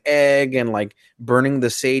involves like an egg and like burning the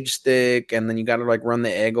sage stick, and then you got to like run the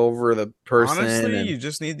egg over the person. Honestly, and you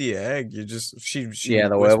just need the egg. You just she yeah,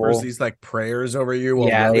 the whispers huevo. these like prayers over you while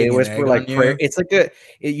Yeah, they rubbing an whisper egg on like prayer. you. It's like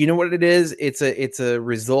you know what it is? It's a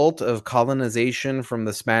result of colonization from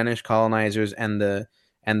the Spanish colonizers and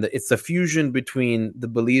it's the fusion between the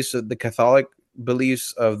beliefs of the Catholic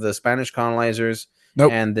beliefs of the Spanish colonizers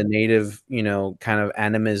Nope. and the native, kind of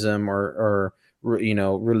animism or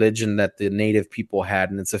religion that the native people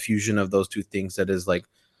had, and it's a fusion of those two things that is like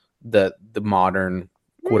the modern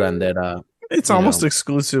curandera. It's almost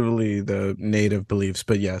exclusively the native beliefs,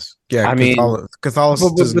 but yes, yeah. I mean,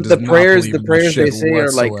 Catholicism but does not believe in the that prayers they shit say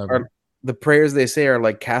whatsoever. are the prayers they say are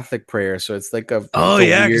like Catholic prayers, so it's like Oh it's a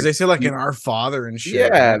yeah, because weird, they say like in Our Father and shit.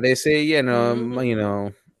 yeah, Right? they say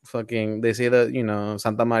fucking they say that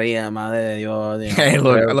Santa Maria Madre de Dios, Hey,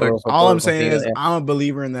 look. All I'm saying contigo, is yeah. I'm a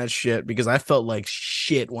believer in that shit because I felt like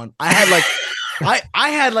shit one. I had like I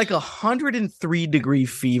had like 103-degree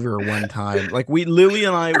fever one time. Like Lily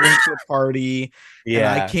and I went to a party and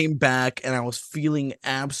I Yeah. came back and I was feeling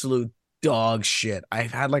absolute dog shit.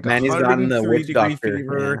 I've had like Man, he's gotten the 103 witch degree doctor.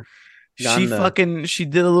 fever. Yeah. She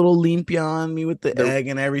did a little limpia on me with the egg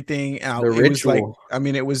and everything. And the it was like, ritual. I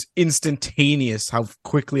mean, it was instantaneous how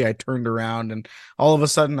quickly I turned around and all of a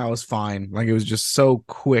sudden I was fine. Like it was just so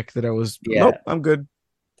quick that I was, nope, I'm good.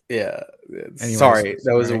 Yeah. Anyways, sorry,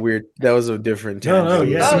 that was a different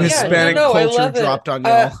tangent. Some Hispanic culture dropped on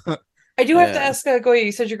y'all. I do have to ask, Goya,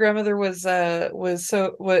 you said your grandmother was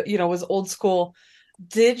old school.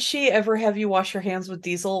 Did she ever have you wash your hands with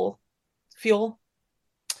diesel fuel?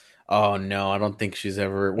 Oh no, I don't think she's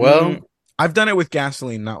ever. Well, I've done it with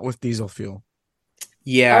gasoline, not with diesel fuel.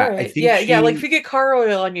 Yeah, All right. I think like if you get car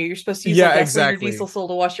oil on you, you're supposed to use like gasoline or diesel fuel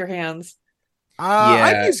to wash your hands.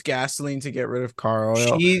 I've used gasoline to get rid of car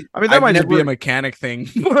oil. I mean, that might just be a mechanic thing,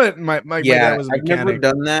 but my dad was a mechanic. I've never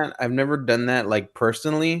done that. I've never done that like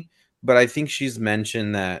personally, but I think she's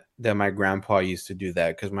mentioned that my grandpa used to do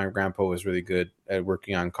that because my grandpa was really good at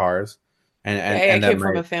working on cars. I came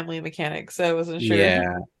from a family of mechanics, so I wasn't sure.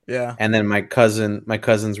 Yeah. And then my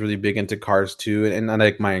cousin's really big into cars too, and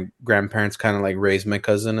like my grandparents kind of like raised my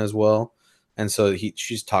cousin as well, and so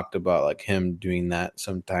she's talked about like him doing that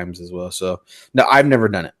sometimes as well. So no, I've never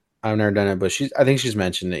done it. But I think she's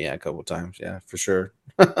mentioned it a couple times. Yeah, for sure.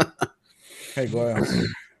 Hey, Goyle.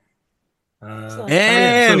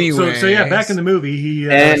 Anyway, so yeah, back in the movie, he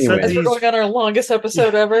as we're going on our longest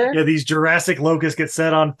episode ever. Yeah, these Jurassic locusts get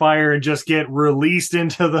set on fire and just get released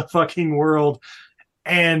into the fucking world,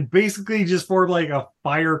 and basically just form like a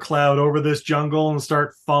fire cloud over this jungle and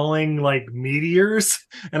start falling like meteors.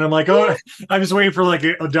 And I'm like, oh, I'm just waiting for like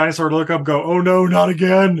a dinosaur to look up, and go, oh no, not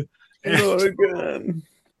again, not again.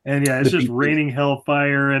 And yeah, it's just raining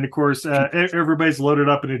hellfire, and of course, everybody's loaded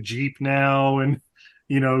up in a Jeep now, and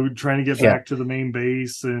trying to get back to the main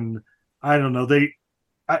base. And I don't know,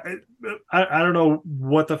 I don't know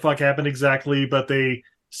what the fuck happened exactly, but they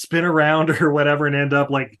spin around or whatever and end up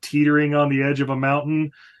like teetering on the edge of a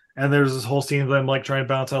mountain. And there's this whole scene of them like trying to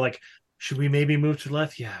bounce out, like, should we maybe move to the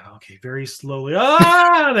left? Yeah, okay, very slowly.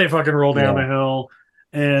 They fucking roll down the hill.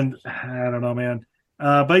 And I don't know, man.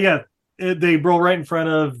 But yeah, they roll right in front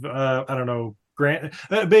of I don't know, Grant.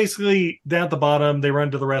 Basically, down at the bottom, they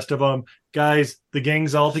run to the rest of them. Guys, the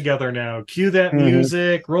gang's all together now. Cue that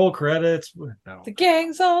music. Roll credits. No. The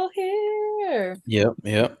gang's all here.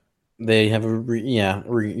 Yep. They have reuniting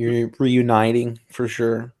for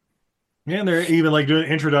sure. Yeah, and they're even like doing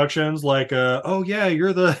introductions, like, oh yeah,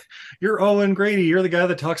 you're Owen Grady. You're the guy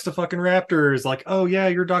that talks to fucking raptors. Like, oh yeah,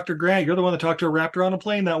 you're Dr. Grant. You're the one that talked to a raptor on a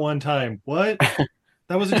plane that one time. What?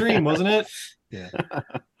 That was a dream, wasn't it? Yeah.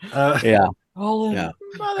 Yeah.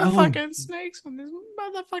 Motherfucking snakes on this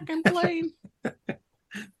motherfucking plane.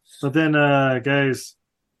 But then, guys,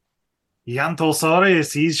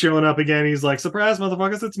 Yantosaurus, he's showing up again. He's like, surprise,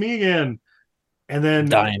 motherfuckers, it's me again. And then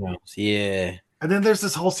dinos, yeah. And then there's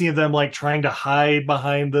this whole scene of them like trying to hide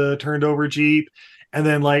behind the turned over Jeep, and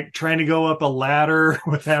then like trying to go up a ladder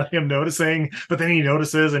without him noticing. But then he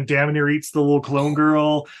notices, and Davenir eats the little clone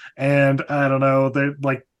girl. And I don't know, they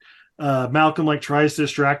like Malcolm like tries to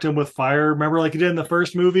distract him with fire. Remember, like he did in the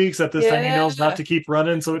first movie, except this time he knows not to keep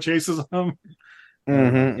running, so it chases him.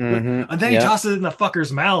 And then he tosses it in the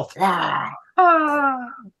fucker's mouth.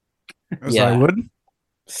 As I would.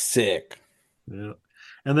 Sick. Yeah.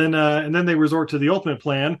 And then they resort to the ultimate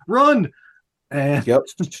plan: run. And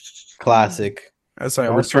classic. As I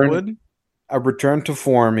also would. A return to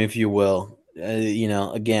form, if you will.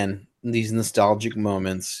 Again, these nostalgic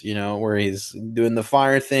moments. Where he's doing the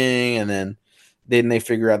fire thing, and then Then they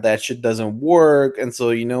figure out that shit doesn't work, and so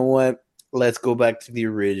you know what? Let's go back to the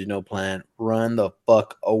original plan. Run the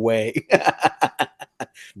fuck away.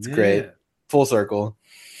 It's great. Full circle.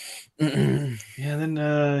 Yeah, and then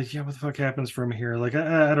what the fuck happens from here? Like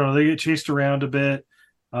I don't know, they get chased around a bit.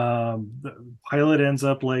 The pilot ends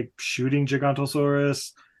up like shooting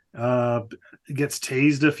Gigantosaurus, gets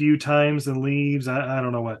tased a few times and leaves. I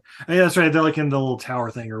don't know what. Yeah, that's right. They're like in the little tower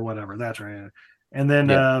thing or whatever. That's right. And then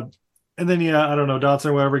I don't know, Dotson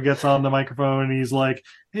or whatever gets on the microphone and he's like,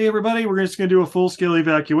 "Hey everybody, we're just gonna do a full scale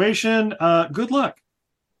evacuation. Good luck."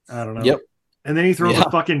 I don't know. Yep. And then he throws a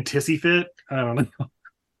fucking tissy fit. I don't know.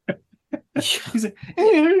 He's like,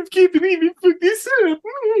 "Hey, I can't believe you fucked this up."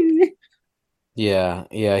 Yeah,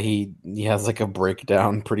 he has like a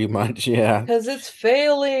breakdown pretty much. Yeah. Because it's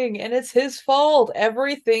failing and it's his fault.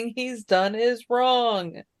 Everything he's done is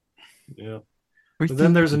wrong. Yeah. But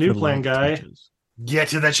then there's a new plan guy. Get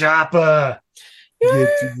to the chopper.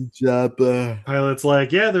 Get to the chopper. Pilot's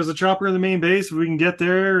like, yeah, there's a chopper in the main base. If we can get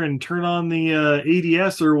there and turn on the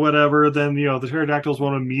ADS or whatever, then the pterodactyls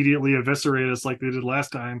won't immediately eviscerate us like they did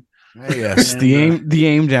last time. Yes, and, the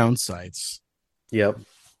aim down sights. Yep.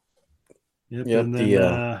 And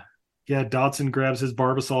then Dodson grabs his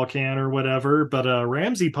Barbasol can or whatever, but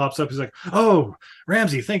Ramsey pops up. He's like, "Oh,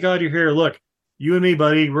 Ramsey, thank God you're here. Look, you and me,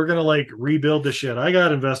 buddy, we're gonna like rebuild the shit. I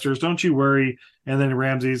got investors, don't you worry." And then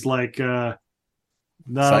Ramsey's like, "No,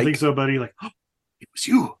 I don't think so, buddy." Like, "Oh, it was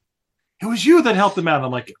you. It was you that helped them out." And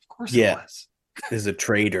I'm like, "Of course it was." Is a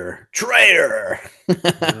traitor.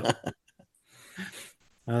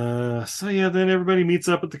 Then everybody meets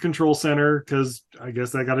up at the control center because I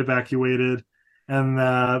guess that got evacuated. And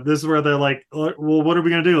this is where they're like, "Well, what are we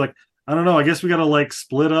gonna do?" Like, I don't know. I guess we gotta like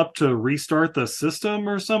split up to restart the system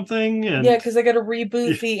or something. And yeah, because they gotta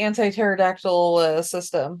reboot the anti-pterodactyl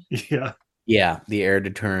system. Yeah, the air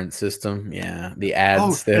deterrent system. Yeah, the ads.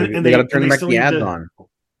 Oh, they gotta turn back the ads on.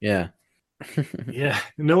 Yeah. Yeah.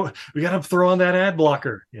 No, we gotta throw on that ad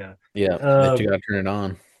blocker. Yeah. Yeah. But you gotta turn it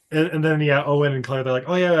on. And then Owen and Claire, they're like,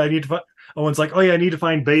 "Oh yeah, I need to find." Owen's like, "Oh yeah, I need to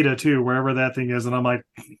find Beta too, wherever that thing is." And I'm like,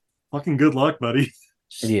 "Fucking good luck, buddy."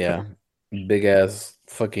 Yeah, big ass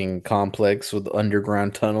fucking complex with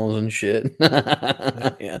underground tunnels and shit.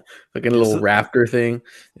 Yeah, like a little raptor thing.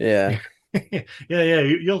 Yeah, yeah.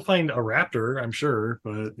 You'll find a raptor, I'm sure,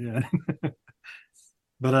 but yeah.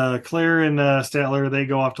 But Claire and Statler, they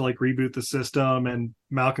go off to like reboot the system, and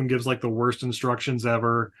Malcolm gives like the worst instructions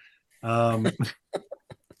ever.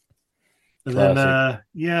 And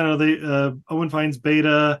then Owen finds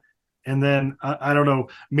Beta, and then I don't know,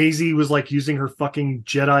 Maisie was like using her fucking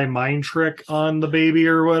Jedi mind trick on the baby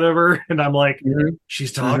or whatever, and I'm like,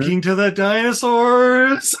 she's talking to the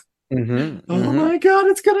dinosaurs. Oh my god,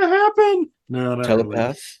 it's gonna happen. No, not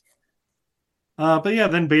telepath. Really. But yeah,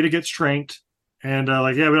 then Beta gets tranked, and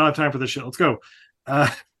we don't have time for this shit. Let's go. And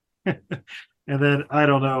then I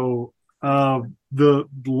don't know. The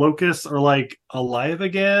locusts are like alive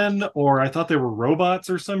again, or I thought they were robots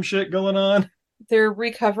or some shit going on. They're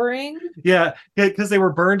recovering. Yeah, because they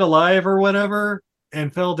were burned alive or whatever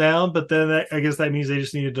and fell down. But then I guess that means they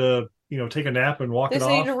just needed to, take a nap and walk it off.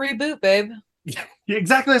 They need to reboot, babe. Yeah,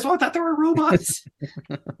 exactly. That's why I thought they were robots.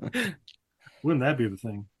 Wouldn't that be the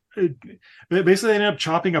thing? Basically, they ended up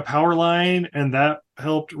chopping a power line, and that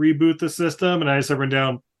helped reboot the system. And I just went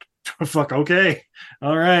down. Fuck. Okay.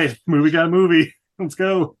 All right. We got a movie. Let's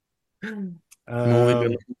go.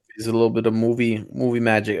 Movie is a little bit of movie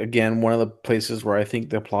magic. Again, one of the places where I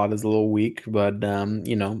think the plot is a little weak, but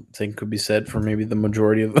same could be said for maybe the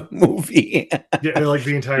majority of the movie. Yeah, like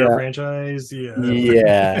the entire franchise.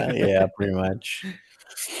 Yeah, pretty much.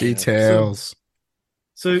 Details.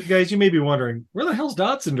 So, guys, you may be wondering, where the hell's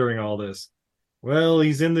Dodson during all this? Well,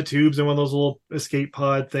 he's in the tubes in one of those little escape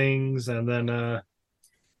pod things, and then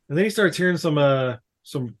he starts hearing some I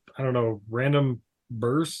don't know, random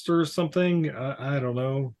bursts or something. I don't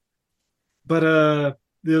know. But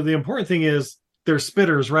the important thing is there's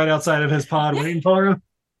spitters right outside of his pod waiting for him.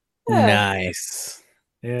 Yeah. Nice.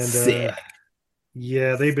 And sick.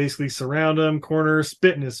 They basically surround him, corner,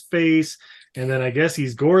 spit in his face, and then I guess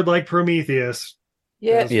he's gored like Prometheus.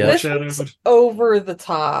 Yeah, this was over the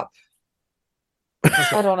top.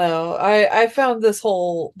 I don't know. I found this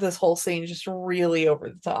whole scene just really over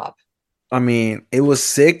the top. I mean, it was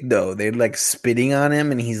sick though. They're like spitting on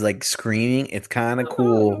him and he's like screaming. It's kind of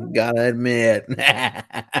cool, gotta admit.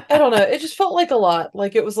 I don't know. It just felt like a lot.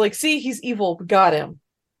 Like it was like, see, he's evil. We got him.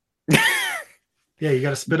 Yeah, you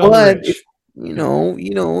gotta spit on the rich.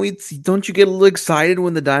 It's don't you get a little excited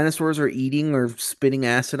when the dinosaurs are eating or spitting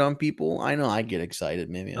acid on people? I know I get excited.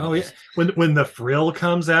 Maybe. Yeah, when the frill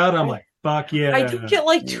comes out, I'm like, fuck yeah. I do get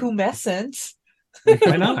like tumescent.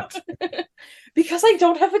 Why not? Because I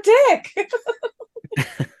don't have a dick.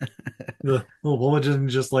 The little bullet doesn't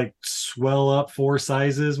just like swell up 4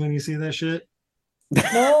 sizes when you see that shit.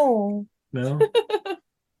 No. No.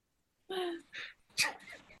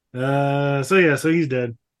 So he's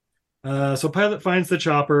dead. So Pilot finds the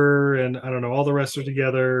chopper, and I don't know, all the rest are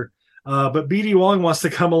together. But BD Wong wants to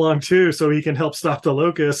come along too, so he can help stop the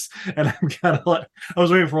locusts. And I'm kind of like, I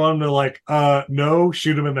was waiting for one to like, no,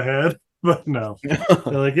 shoot him in the head, but no. They're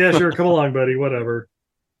like, yeah, sure, come along, buddy, whatever.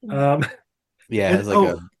 Yeah, it's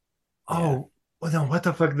like well, no, what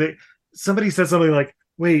the fuck? Somebody said something like,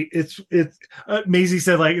 wait, it's Maisie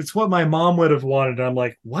said like, it's what my mom would have wanted. I'm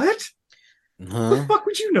like, what? The fuck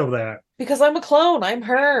would you know that? Because I'm a clone. I'm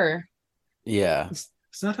her. Yeah. It's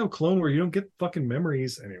not how clone where you don't get fucking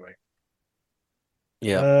memories anyway.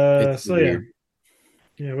 Yeah. So weird.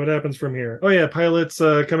 Yeah, what happens from here? Oh yeah, Pilot's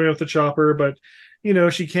coming with the chopper, but you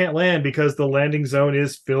know, she can't land because the landing zone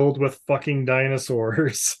is filled with fucking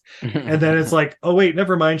dinosaurs. And then it's like, oh wait,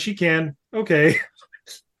 never mind, she can. Okay.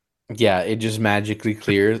 Yeah, it just magically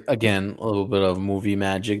clears. Again, a little bit of movie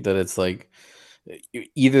magic that it's like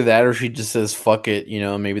either that or she just says fuck it, you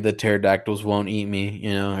know, maybe the pterodactyls won't eat me,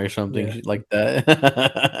 you know, or something like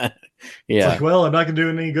that. It's like, well, I'm not gonna do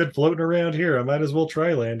any good floating around here. I might as well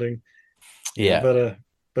try landing. Yeah.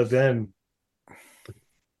 But then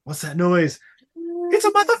what's that noise? It's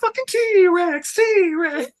a motherfucking T-Rex!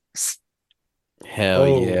 T-Rex!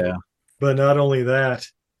 Hell yeah. But not only that,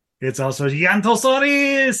 it's also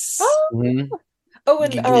Gigantosaurus! Oh,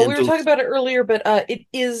 and we were talking about it earlier, but it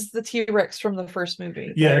is the T-Rex from the first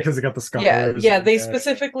movie. Yeah, because it got the scars. Yeah, they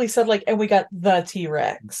specifically said like, and we got the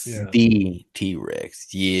T-Rex. Yeah. The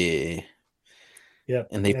T-Rex, yeah. Yeah.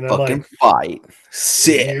 And they fucking fight.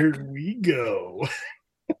 Sick. Here we go.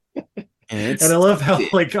 And I love how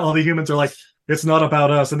like all the humans are like, it's not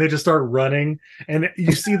about us, and they just start running, and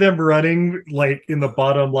you see them running like in the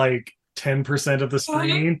bottom like 10% of the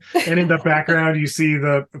screen, and in the background you see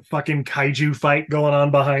the fucking kaiju fight going on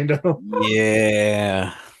behind them.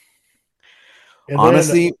 Yeah. And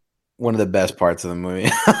honestly, one of the best parts of the movie.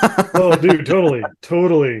 Oh, dude,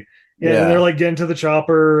 totally. Yeah, and they're like getting to the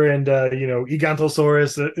chopper, and you know,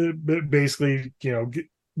 Gigantosaurus basically, you know,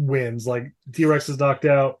 wins. Like T-Rex is knocked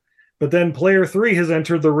out, but then player 3 has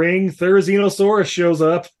entered the ring. Therizinosaurus shows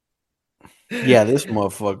up. Yeah, this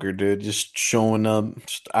motherfucker, dude, just showing up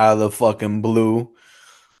just out of the fucking blue.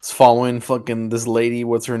 It's following fucking this lady,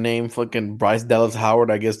 what's her name? Fucking Bryce Dallas Howard,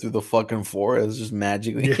 I guess, through the fucking forest, just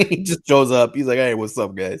magically. Yeah. He just shows up. He's like, hey, what's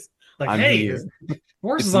up, guys? Like, I'm hey, here.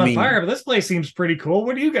 Forest is on fire, but this place seems pretty cool.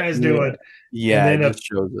 What are you guys doing? Yeah, and then it just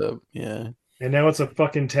shows up. Yeah. And now it's a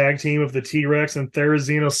fucking tag team of the T-Rex and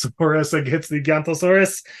Therizinosaurus against the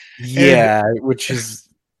Gigantosaurus. Yeah, which is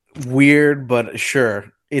weird, but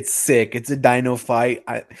sure. It's sick. It's a dino fight.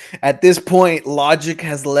 At this point, logic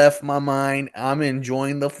has left my mind. I'm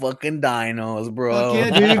enjoying the fucking dinos, bro.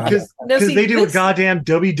 Yeah, dude, because they do a goddamn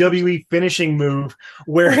WWE finishing move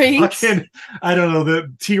where fucking, I don't know,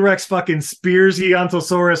 the T-Rex fucking spears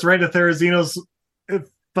Gigantosaurus right into Therizino's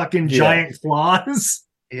fucking giant claws.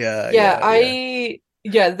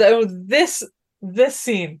 This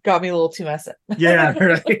scene got me a little too messy. Yeah,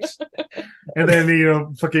 right. And then you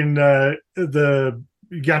know, fucking the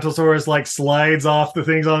Gigantosaurus like slides off the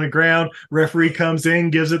things on the ground. Referee comes in,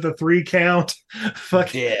 gives it the 3 count.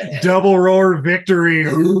 Fuck yeah. Double roar victory.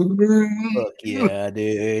 Fuck yeah,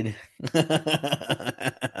 dude.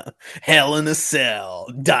 Hell in a Cell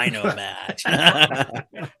dino match.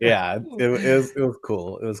 Yeah, it was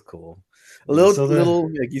cool. It was cool. A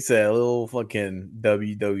little, like you said, a little fucking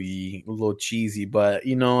WWE, a little cheesy, but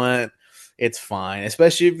you know what? It's fine.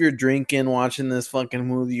 Especially if you're drinking, watching this fucking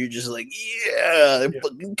movie, you're just like, yeah, they're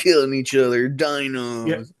fucking killing each other, dinos.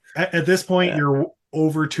 Yeah. At this point, you're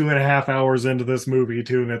over 2.5 hours into this movie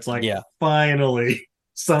too, and it's like, finally,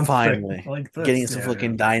 something. Finally, like this. Getting some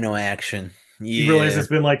fucking dino action. Yeah. You realize it's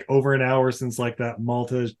been like over an hour since like that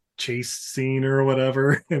Malta chase scene or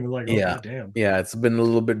whatever, and like, oh, yeah, damn. Yeah, it's been a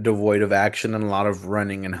little bit devoid of action and a lot of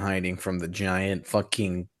running and hiding from the giant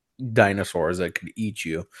fucking dinosaurs that could eat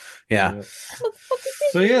you. Yeah.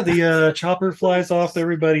 So yeah, the chopper flies off,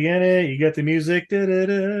 everybody in it. You get the music, and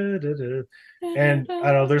I don't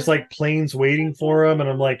know, there's like planes waiting for him, and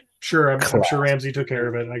I'm like, sure, I'm sure Ramsey took care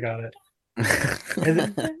of it. I got it.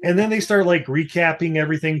 and then they start like recapping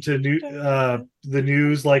everything to the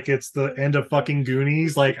news like it's the end of fucking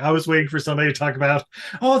Goonies. Like I was waiting for somebody to talk about,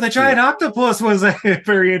 oh, the giant octopus was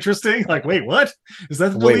very interesting. Like, wait, what? Is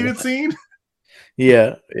that the deleted scene?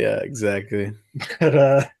 Yeah, exactly.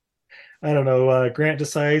 But I don't know. Grant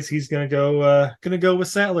decides he's gonna go with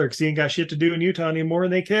Sattler because he ain't got shit to do in Utah anymore,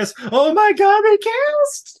 and they kiss. Oh my god, they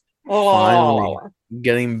kissed! Finally Oh,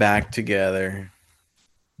 getting back together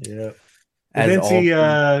Yeah. And as then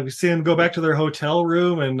all. we see them go back to their hotel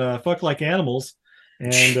room and fuck like animals,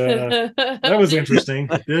 and that was interesting.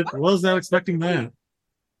 Was not expecting that.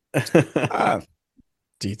 Ah,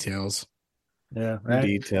 details. Yeah, right.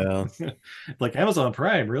 Detail. Like Amazon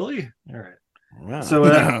Prime, really? All right. Wow.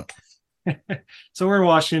 So, so we're in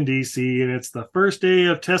Washington D.C. and it's the first day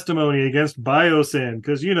of testimony against Biosyn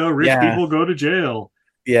because rich Yeah. people go to jail.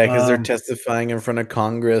 Yeah, because they're testifying in front of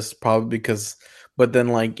Congress, probably because. But then,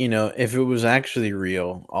 like, if it was actually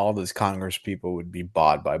real, all these Congress people would be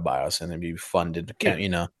bought by BIOS and they'd be funded. Yeah.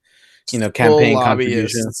 Campaign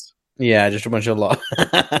contributions. Lobbyists. Yeah, just a bunch of law.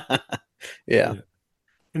 Yeah.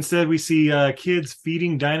 Instead, we see kids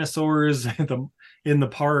feeding dinosaurs in the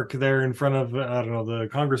park there in front of I don't know the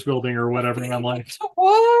Congress building or whatever, and I'm like,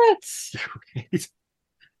 what? right.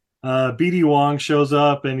 BD Wong shows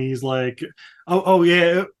up and he's like, oh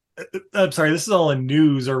yeah. I'm sorry, this is all in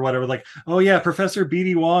news or whatever. Like, oh yeah, Professor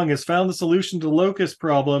BD Wong has found the solution to the locust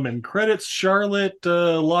problem and credits Charlotte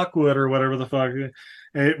Lockwood or whatever the fuck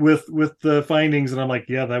with the findings. And I'm like,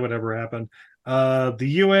 yeah, that would ever happen. The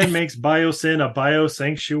UN makes Biosyn a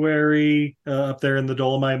biosanctuary up there in the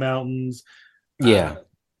Dolomite Mountains. Yeah.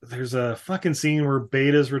 There's a fucking scene where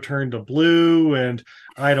Beta's returned to Blue, and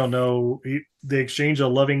I don't know. They exchange a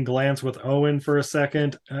loving glance with Owen for a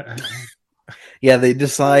second. Yeah, they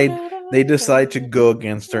decide to go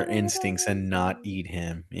against their instincts and not eat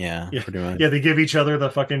him. Yeah, pretty much. Yeah, they give each other the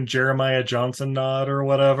fucking Jeremiah Johnson nod or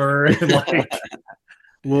whatever, and like,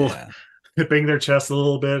 bang their chest a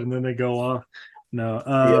little bit, and then they go off.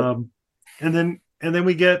 No, and then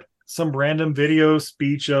we get some random video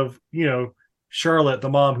speech of Charlotte, the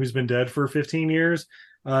mom who's been dead for 15 years.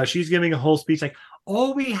 She's giving a whole speech like,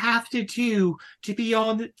 all we have to do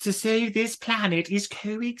to save this planet is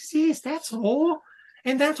coexist. That's all.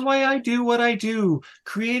 And that's why I do what I do,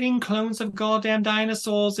 creating clones of goddamn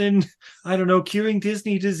dinosaurs and, I don't know, curing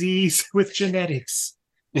Disney disease with genetics.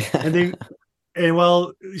 And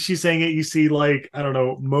while she's saying it, you see, like, I don't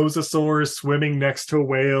know, mosasaurs swimming next to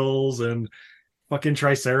whales and fucking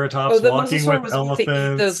triceratops walking with elephants.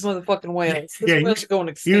 Those motherfucking whales.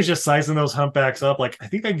 He was just sizing those humpbacks up. Like, I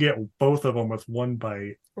think I can get both of them with one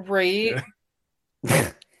bite. Right.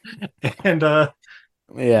 And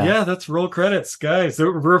yeah, that's roll credits, guys.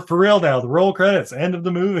 We're for real now. The roll credits, end of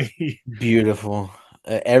the movie. Beautiful.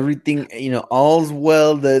 Everything, all's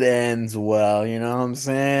well that ends well. You know what I'm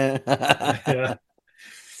saying? Yeah.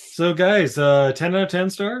 So, guys, 10 out of 10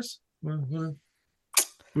 stars.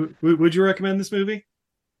 Would you recommend this movie?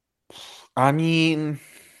 I mean,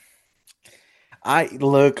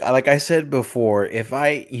 like I said before, if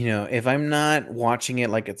I'm not watching it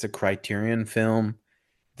like it's a Criterion film,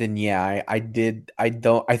 then yeah, I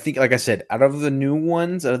think, like I said, out of the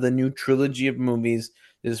new trilogy of movies,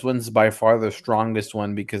 this one's by far the strongest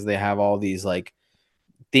one because they have all these like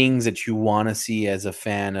things that you want to see as a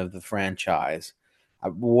fan of the franchise.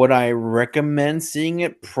 Would I recommend seeing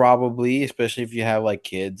it? Probably, especially if you have like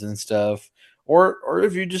kids and stuff, or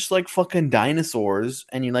if you just like fucking dinosaurs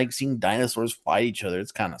and you like seeing dinosaurs fight each other.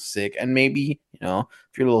 It's kind of sick. And maybe if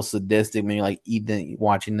you're a little sadistic, maybe like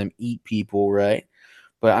watching them eat people, right?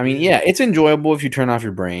 But I mean, yeah, it's enjoyable if you turn off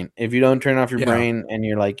your brain. If you don't turn off your brain and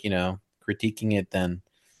you're like critiquing it, then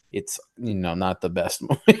it's not the best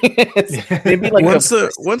movie. Maybe like once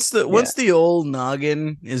the old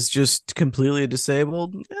noggin is just completely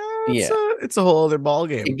disabled, it's a whole other ball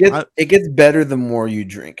game. It gets better the more you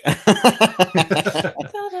drink.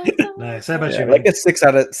 Nice. How about you? Like a 6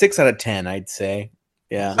 out of 10, I'd say.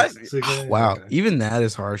 Yeah. Wow. Okay. Even that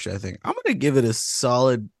is harsh. I think I'm gonna give it a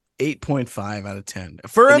solid 8.5 out of 10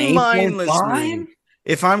 for a mindless movie.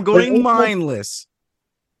 If I'm going mindless.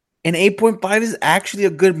 An 8.5 is actually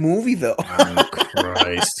a good movie, though. Oh,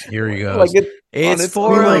 Christ. Here he goes. It's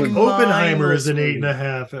for like Oppenheimer is an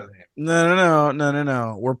 8.5. No.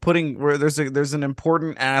 There's an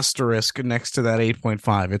important asterisk next to that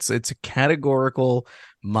 8.5. It's a categorical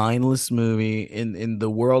mindless movie. In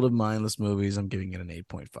the world of mindless movies, I'm giving it an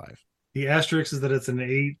 8.5. The asterisk is that it's an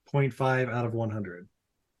 8.5 out of 100.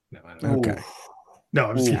 No, I don't know. Okay. No,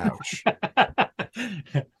 I'm just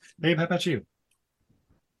kidding. Babe, how about you?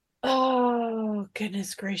 Oh,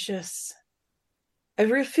 goodness gracious.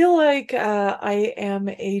 I feel like I am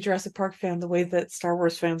a Jurassic Park fan the way that Star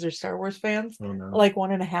Wars fans are Star Wars fans. Oh, no. Like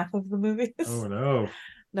 1.5 of the movies. Oh, no.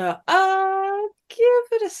 No, give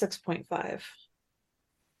it a 6.5.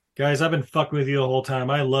 Guys, I've been fucking with you the whole time.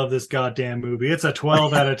 I love this goddamn movie. It's a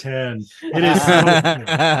 12 out of 10. It is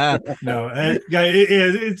so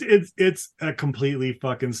it's a completely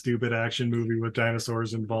fucking stupid action movie with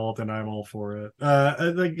dinosaurs involved, and I'm all for it.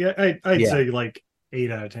 I'd say like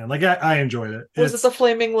 8 out of 10. Like I enjoyed it. Was it the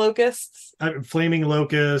Flaming Locusts? Flaming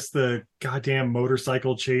Locust, the goddamn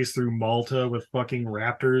motorcycle chase through Malta with fucking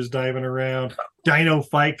raptors diving around, Dino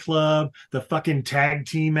Fight Club, the fucking tag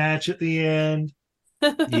team match at the end.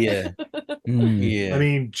 Yeah. Yeah. I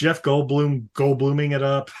mean, Jeff Goldbluming it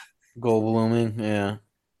up. Goldbluming, yeah.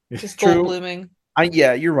 Just True. Goldbluming.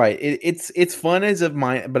 Yeah, you're right. It's fun as of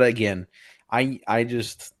mine, but again, I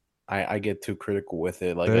get too critical with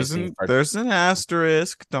it. Like there's an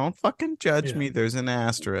asterisk. Don't fucking judge me. There's an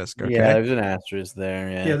asterisk. Okay? Yeah, there's an asterisk there.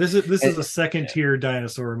 Yeah. Yeah, this is a second tier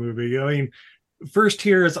dinosaur movie. I mean, first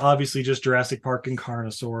tier is obviously just Jurassic Park and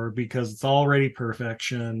Carnosaur because it's already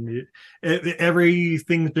perfection.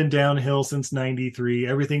 Everything's been downhill since '93.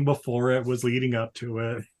 Everything before it was leading up to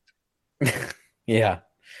it. Yeah.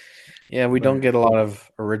 Yeah, we don't get a lot of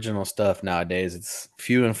original stuff nowadays. It's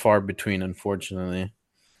few and far between, unfortunately.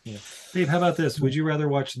 Yeah. Dave, how about this? Would you rather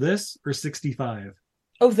watch this or 65?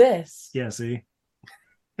 Oh, this. Yeah, see?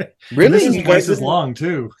 Really? This is twice as long,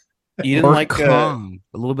 too. You didn't like Kong,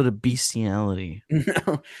 a little bit of bestiality.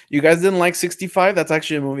 No, you guys didn't like 65? That's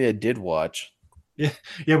actually a movie I did watch. Yeah,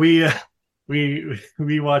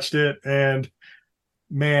 we watched it, and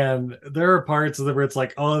man, there are parts of it where it's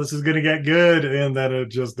like, oh, this is gonna get good, and then it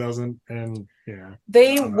just doesn't. And yeah,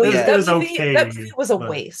 that movie was a but,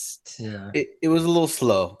 waste. Yeah, it was a little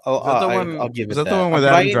slow. I'll give it that. Is that the one with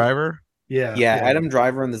Adam Driver? Yeah, Adam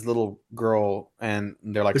Driver and this little girl, and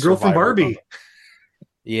they're like the girl from Barbie.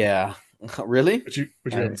 Yeah, really? But you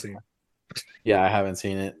haven't seen. Yeah, I haven't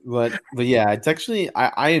seen it, but yeah, it's actually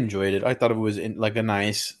I enjoyed it. I thought it was like a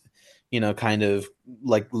nice, kind of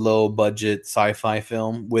like low budget sci-fi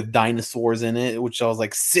film with dinosaurs in it, which I was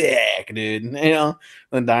like, sick, dude.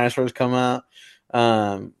 When dinosaurs come out.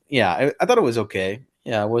 Yeah, I thought it was okay.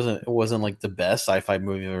 Yeah, it wasn't like the best sci-fi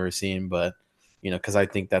movie I've ever seen, but because I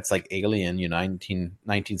think that's like Alien.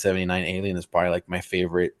 1979 Alien is probably like my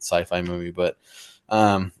favorite sci-fi movie, but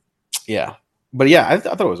yeah, I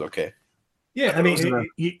thought it was okay. Yeah, I mean,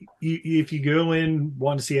 if you go in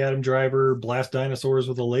want to see Adam Driver blast dinosaurs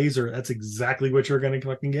with a laser, that's exactly what you're going to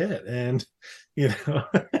fucking get, and and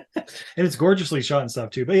it's gorgeously shot and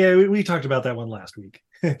stuff too. But yeah, we talked about that one last week.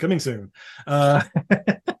 Coming soon. Yeah,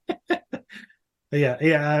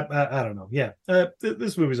 I don't know. Yeah,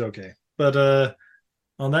 this movie's okay, but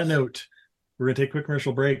on that note, we're gonna take a quick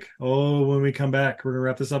commercial break. Oh, when we come back, we're gonna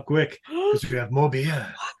wrap this up quick because we have more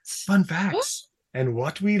beer, fun facts, and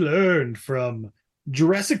what we learned from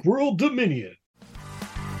Jurassic World Dominion.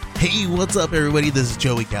 Hey, what's up, everybody? This is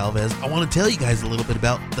Joey Galvez. I want to tell you guys a little bit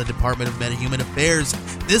about the Department of Metahuman Affairs.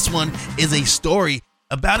 This one is a story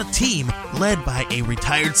about a team led by a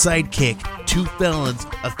retired sidekick, 2 felons,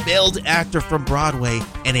 a failed actor from Broadway,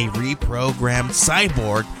 and a reprogrammed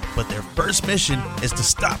cyborg. But their first mission is to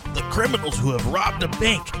stop the criminals who have robbed a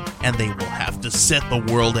bank, and they will have to set the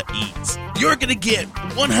world at ease. You're going to get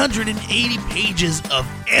 180 pages of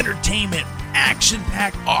entertainment,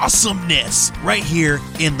 action-packed awesomeness right here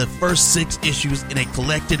in the first 6 issues in a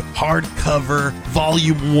collected hardcover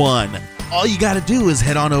volume 1. All you got to do is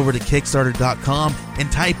head on over to Kickstarter.com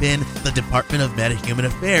and type in the Department of Metahuman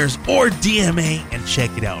Affairs or DMA and check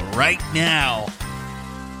it out right now.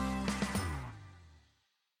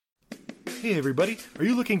 Hey everybody, are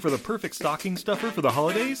you looking for the perfect stocking stuffer for the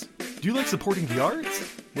holidays? Do you like supporting the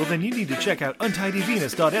arts? Well then you need to check out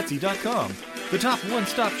untidyvenus.etsy.com, the top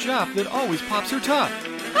one-stop shop that always pops her top.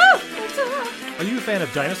 Oh, are you a fan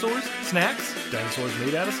of dinosaurs, snacks, dinosaurs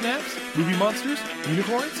made out of snaps, movie monsters,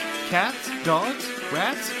 unicorns, cats, dogs,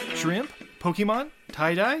 rats, shrimp, Pokemon,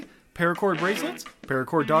 tie-dye, paracord bracelets,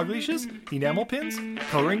 paracord dog leashes, enamel pins,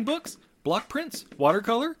 coloring books, block prints,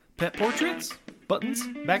 watercolor, pet portraits, buttons,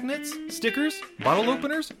 magnets, stickers, bottle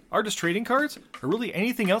openers, artist trading cards, or really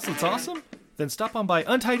anything else that's awesome? Then stop on by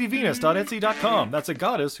untidyvenus.etsy.com. That's a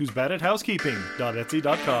goddess who's bad at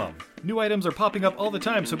housekeeping.etsy.com. New items are popping up all the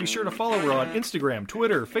time, so be sure to follow her on Instagram,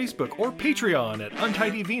 Twitter, Facebook, or Patreon at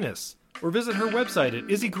untidyvenus. Or visit her website at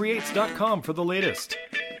izzycreates.com for the latest.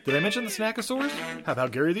 Did I mention the Snackosaurs? How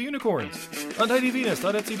about Gary the Unicorns?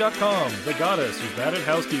 untidyvenus.etsy.com. The goddess who's bad at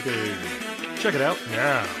housekeeping. Check it out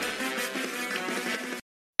now.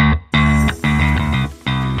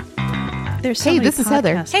 Hey, this is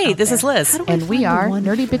Heather. Hey, this is Liz. And we are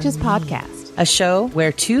Nerdy Bitches Podcast. a show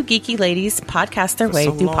where two geeky ladies podcast their way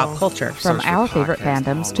through pop culture. From our favorite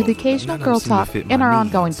fandoms to the occasional girl talk in our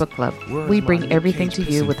ongoing book club, we bring everything to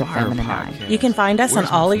you with a feminine eye. You can find us on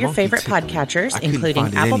all of your favorite podcatchers,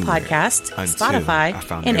 including Apple Podcasts,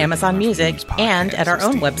 Spotify, and Amazon Music, and at our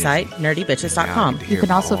own website, nerdybitches.com. You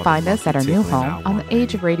can also find us at our new home on the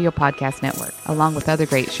Age of Radio Podcast Network, along with other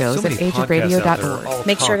great shows at ageofradio.org.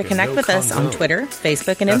 Make sure to connect with us on Twitter,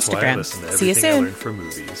 Facebook, and Instagram. See you soon.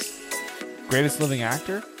 Greatest living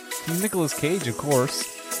actor? Nicolas Cage, of course.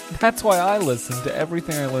 That's why I listen to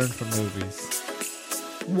everything I learned from movies.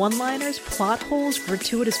 One-liners, plot holes,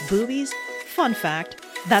 gratuitous boobies. Fun fact,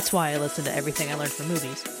 that's why I listen to everything I learned from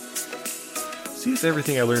movies. See if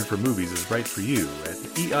everything I learned from movies is right for you at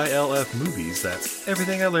EILF Movies. That's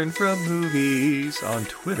everything I learned from movies on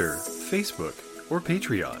Twitter, Facebook, or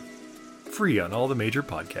Patreon. Free on all the major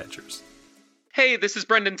podcatchers. Hey, this is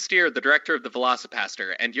Brendan Steer, the director of The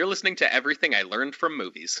Velocipaster, and you're listening to Everything I Learned from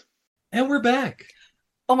Movies. And we're back.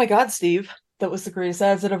 Oh my god, Steve. That was the greatest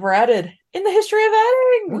ads that ever added in the history of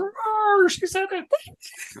adding. She said it.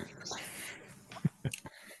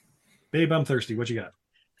 Babe, I'm thirsty. What you got?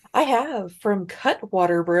 I have from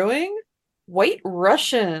Cutwater Brewing, White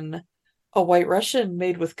Russian. A White Russian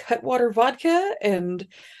made with Cutwater vodka and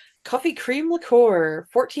coffee cream liqueur,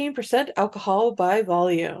 14% alcohol by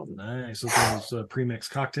volume. Nice. Those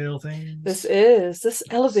pre-mixed cocktail things. This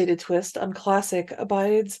elevated twist on classic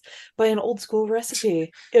abides by an old school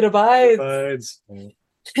recipe. It abides.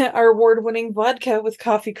 Our award-winning vodka with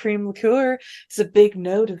coffee cream liqueur is a big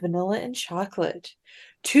note of vanilla and chocolate.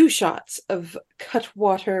 2 shots of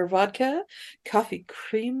Cutwater vodka, coffee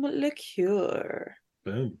cream liqueur.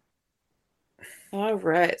 Boom. All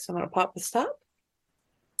right, so I'm going to pop the top.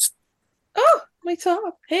 Oh, my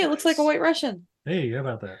top. Hey, it looks like a White Russian. Hey, how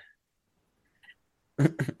about that?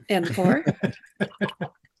 And pour.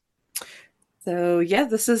 So, yeah,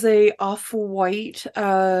 this is a off-white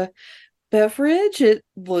beverage. It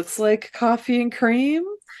looks like coffee and cream.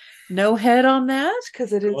 No head on that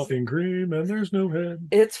because it is coffee and cream, and there's no head.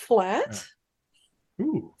 It's flat. Yeah.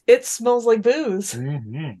 Ooh. It smells like booze.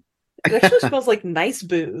 Mm-hmm. It actually smells like nice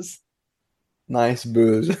booze. Nice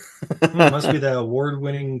booze. Must be that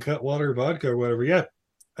award-winning Cutwater vodka or whatever. Yeah,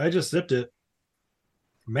 I just sipped it.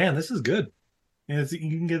 Man, this is good. And you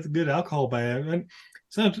can get the good alcohol by it. And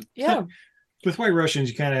with White Russians,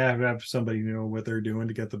 you kind of have to have somebody know what they're doing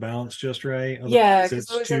to get the balance just right. Yeah, because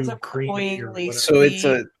it's too creamy or whatever. So it's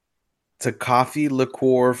a coffee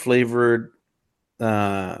liqueur flavored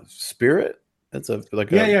spirit. That's I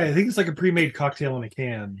think it's like a pre-made cocktail in a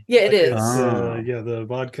can. Yeah, it is. The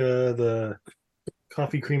vodka, the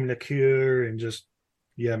coffee cream liqueur, and just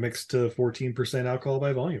mixed to 14% alcohol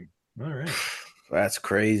by volume. All right, that's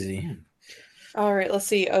crazy. All right, let's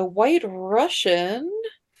see. A White Russian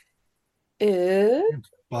is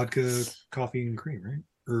vodka, coffee, and cream,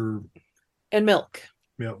 right? And milk.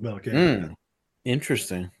 Milk. Yeah.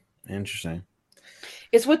 Interesting.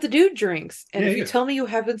 It's what the dude drinks. And if you tell me you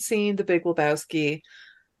haven't seen The Big Lebowski,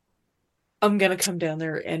 I'm going to come down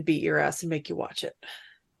there and beat your ass and make you watch it.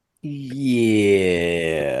 Yeah,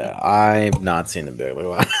 I've not seen The Big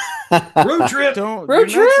Lebowski. Road trip.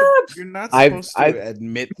 You're not supposed to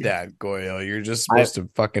admit that, Goyle. You're just supposed to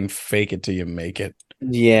fucking fake it till you make it.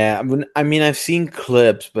 Yeah, I mean, I've seen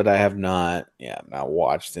clips, but I have not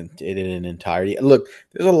watched it in entirety. Look,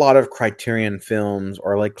 there's a lot of Criterion films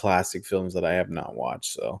or like classic films that I have not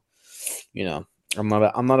watched. So, I'm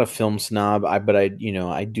not a film snob. I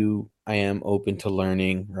am open to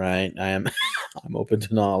learning, right? I'm open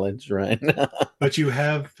to knowledge, right? But you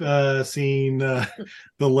have seen The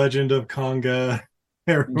Legend of Conga.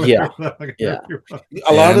 Yeah. A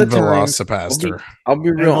lot of the time, Velocipaster. I'll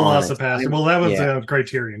be real honest. Well, that was a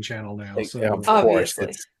Criterion channel now. So of course,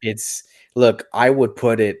 it's look. I would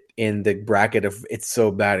put it in the bracket of it's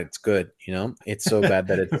so bad it's good. It's so bad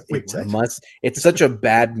that it's a must. It's such a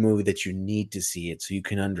bad movie that you need to see it so you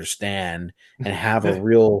can understand and have a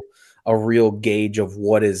real gauge of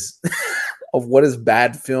what is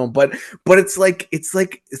bad film, but it's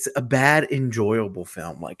a bad enjoyable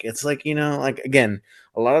film. Like it's like again,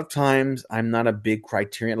 a lot of times I'm not a big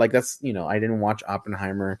Criterion. Like that's I didn't watch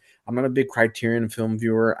Oppenheimer. I'm not a big Criterion film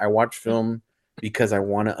viewer. I watch film because I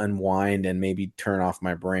want to unwind and maybe turn off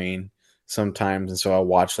my brain sometimes, and so I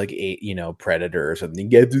watch like Predator or something.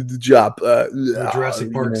 Get through the job.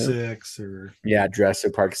 Jurassic Park 6 or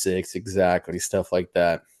Jurassic Park 6, exactly, stuff like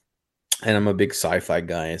that. And I'm a big sci-fi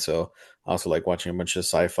guy, so I also like watching a bunch of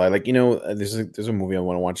sci-fi. Like there's a movie I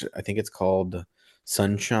want to watch. I think it's called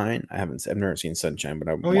Sunshine. I've never seen Sunshine,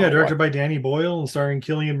 but directed by Danny Boyle and starring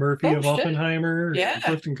Cillian Murphy of Oppenheimer,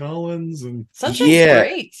 Clifton Collins, and Sunshine's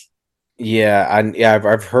great.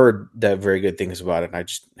 I've heard that very good things about it. And I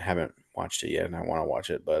just haven't watched it yet, and I want to watch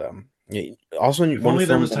it. But yeah, also If one only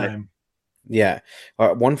there film was that time.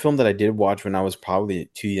 one film that I did watch when I was probably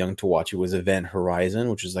too young to watch it was Event Horizon,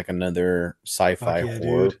 which is like another sci-fi yeah,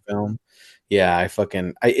 horror dude. film. Yeah,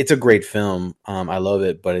 it's a great film. I love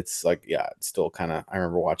it, but it's like, it's still kind of. I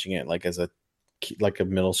remember watching it like as a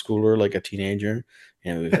middle schooler, like a teenager,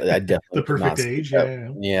 and I definitely The could not perfect sleep age,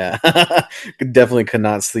 that. yeah. Yeah, definitely could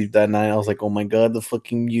not sleep that night. I was like, oh my god, the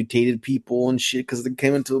fucking mutated people and shit because they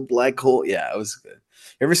came into a black hole. Yeah, it was good.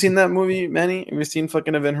 You ever seen that movie, Manny? Ever seen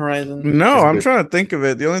fucking Event Horizon? No, It's I'm good. trying to think of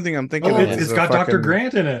it. The only thing I'm thinking Oh, of it's is a got Dr. fucking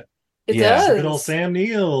Grant in it. It Yeah. Good old does. Sam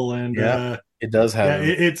Neill, and Yeah, it does have him.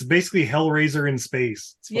 it's basically Hellraiser in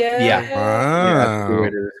space. It's fucking Yeah. great. Yeah, that's a good way Wow.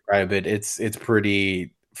 to describe it. It's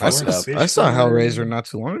pretty I fucked saw, up. I saw Hellraiser Fishburne. not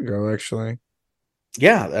too long ago, actually.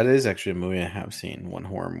 Yeah, that is actually a movie I have seen. One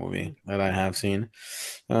horror movie that I have seen.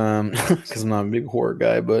 Because I'm not a big horror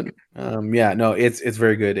guy, but yeah, no, it's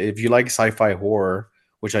very good. If you like sci-fi horror,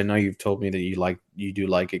 which I know you've told me that you do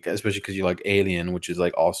like it, especially because you like Alien, which is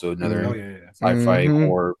like also another Oh yeah. sci-fi Mhm.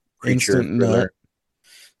 horror creature Instant thriller. nut.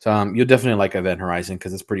 So you'll definitely like Event Horizon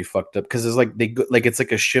because it's pretty fucked up. Because it's like it's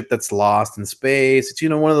like a ship that's lost in space. It's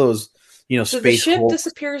one of those So the space ship hulks.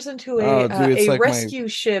 disappears into Oh, dude, it's a like my rescue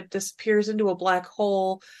ship disappears into a black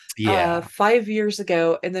hole Yeah, 5 years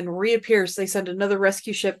ago and then reappears. They send another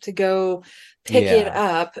rescue ship to go pick it yeah.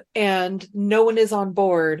 up, and no one is on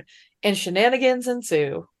board, and shenanigans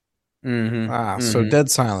ensue. So Dead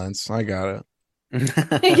Silence. I got it.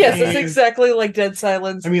 Yes, it's exactly like Dead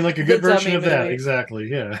Silence. I mean, like a the good version dummy of that. movie. Exactly.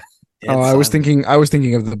 Yeah. Oh, I was thinking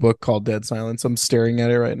of the book called Dead Silence. I'm staring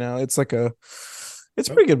at it right now. It's a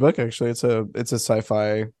pretty good book actually. It's a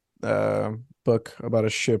sci-fi book about a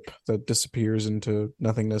ship that disappears into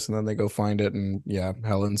nothingness and then they go find it and yeah,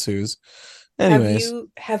 hell ensues. Anyways,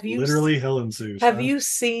 have you Literally hell ensues. have you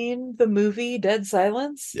seen the movie Dead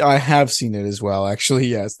Silence? I have seen it as well. Actually,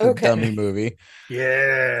 yes, the Okay. dummy movie.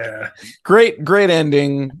 Yeah. Great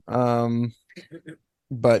ending.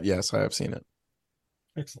 But yes, I have seen it.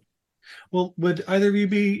 Excellent. Well, would either of you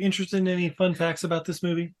be interested in any fun facts about this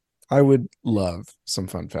movie? I would love some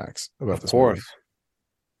fun facts about this movie.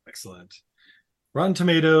 Excellent. Rotten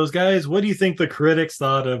Tomatoes, guys, what do you think the critics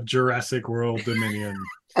thought of Jurassic World Dominion?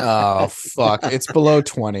 Oh fuck! It's below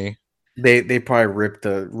 20. They probably ripped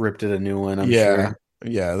it a new one. I'm sure.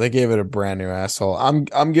 Yeah, they gave it a brand new asshole.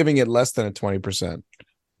 I'm giving it less than a 20%.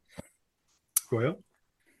 Goyle?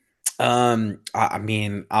 I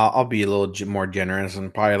mean, I'll be a little more generous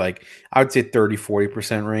and probably like I would say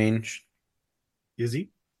 30-40% range.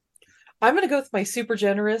 Izzy? I'm gonna go with my super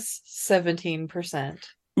generous 17%.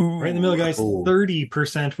 Right in the middle, guys.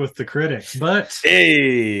 30% with the critics, but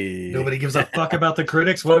hey, nobody gives a fuck about the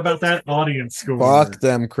critics. What about that audience score? Fuck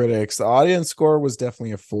them critics. The audience score was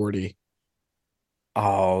definitely a 40.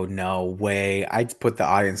 Oh no way! I'd put the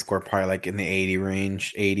audience score probably like in the 80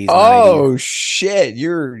 range, 80s. Oh shit!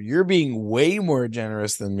 You're being way more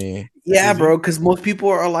generous than me. Yeah, bro. Because most people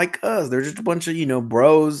are like us. They're just a bunch of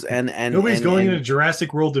bros, and nobody's going into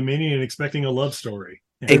Jurassic World Dominion and expecting a love story.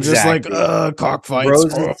 Yeah. Exactly. Just like cockfights.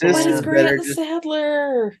 Bros and sisters Grant and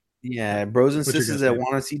Sadler. Yeah, bros and sisters that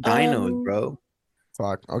want to see dinos, bro.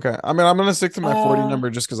 Fuck. Okay. I mean, I'm gonna stick to my 40 Uh,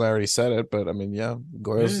 number just because I already said it. But I mean, yeah,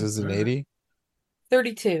 Goyos is an 80.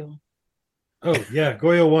 32. Oh yeah,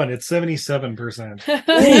 Goyo won. It's 77%.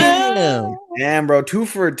 Damn, bro, 2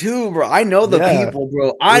 for 2, bro. I know the people,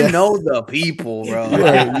 bro. I know the people, bro.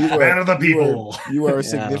 Man of the people. You are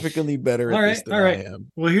significantly better at this than I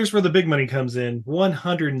am. Well, here's where the big money comes in.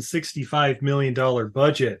 $165 million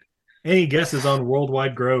budget. Any guesses on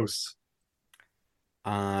worldwide gross?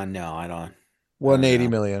 No, I don't. 180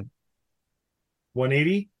 million.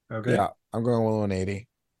 180? Okay. Yeah, I'm going with 180.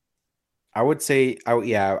 I would say,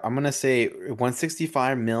 I'm gonna say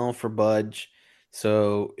 165 mil for Budge.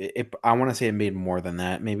 So I want to say it made more than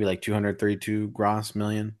that, maybe like 232 gross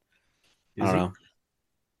million. I don't know.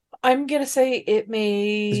 I'm gonna say it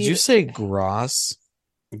made. Did you say gross?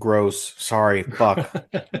 Gross. Sorry. Fuck.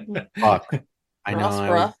 Fuck. I know.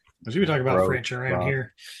 Bruh. As we talk about French around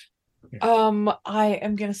here. I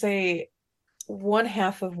am gonna say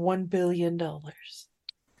 $1/2 billion.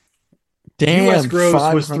 Damn, U.S.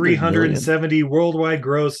 gross was 370. million. Worldwide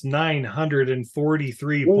gross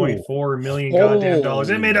 $943.4 million goddamn dollars.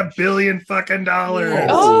 It made $1 billion fucking dollars.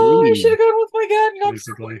 Oh, I should have gone with my gut and gone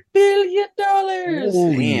Basically. $1 billion.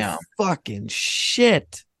 Holy Damn. fucking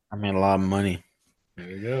shit! I made a lot of money.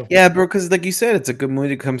 There you go. Yeah, bro, because like you said, it's a good movie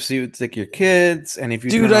to come see with like your kids, and if you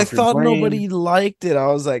Dude, turn I off your thought brain, nobody liked it. I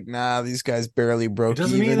was like, nah, these guys barely It broke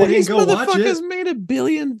doesn't mean even. they didn't These go watch motherfuckers it. made $1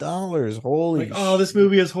 billion. Holy Like, oh, this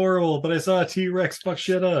movie is horrible, but I saw a T-Rex fuck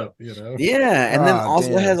shit up, you know? yeah, and then Ah, also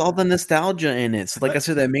it damn. has all the nostalgia in it. So, like I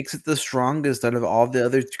said, that makes it the strongest out of all the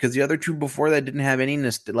other, because the other two before that didn't have any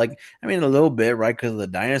like, I mean, a little bit, right, because of the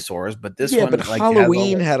dinosaurs, but this Yeah, one but like has all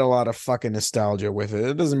Halloween the, had a lot of fucking nostalgia with it.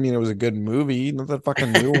 It doesn't mean it was a good movie. Not the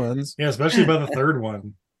fucking new ones. Yeah, especially by the third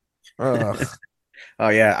one. Ugh. Oh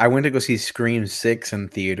yeah, I went to go see Scream 6 in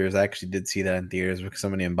theaters. I actually did see that in theaters because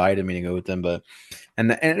somebody invited me to go with them, but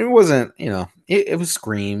and it wasn't, it was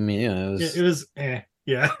Scream, it Yeah, was it was yeah.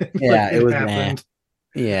 Like yeah, it it was happened.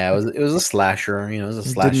 yeah, it was a slasher, it was a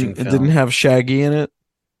slashing It didn't film. have Shaggy in it.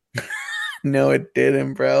 No, it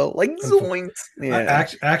didn't, bro. Like zoinks. Yeah,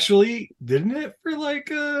 Actually, didn't it for like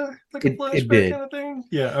a it flashback did. kind of thing?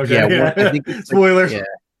 Yeah, Yeah, okay. I Yeah. think it's like, Spoilers. yeah,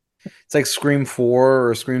 it's like Scream 4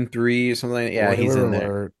 or Scream 3 or something. Yeah, he's Spoiler in there.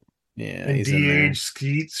 alert. Yeah, And he's in there. DH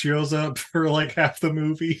Skeet shows up for like half the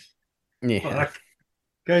movie. Yeah. Fuck.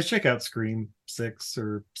 Guys, check out Scream 6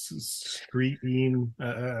 or Scream,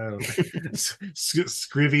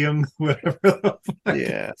 Scrivium, whatever the fuck.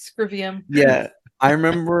 Yeah. Scrivium. Yeah. I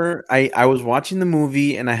remember I was watching the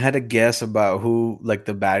movie and I had a guess about who like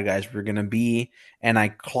the bad guys were gonna be, and I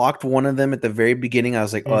clocked one of them at the very beginning. I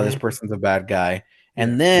was like, oh, this person's a bad guy.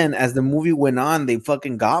 And then as the movie went on, they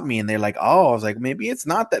fucking got me and they're like, oh, I was like, maybe it's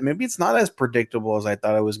not as predictable as I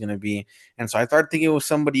thought it was gonna be. And so I started thinking it was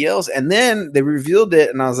somebody else. And then they revealed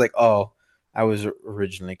it, and I was like, oh, I was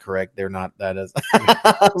originally correct. They're not that as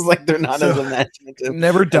I was like, they're not as imaginative.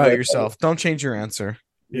 Never as I doubt thought. yourself. Don't change your answer.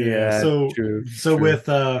 Yeah, so true. with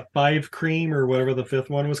Five Cream or whatever the fifth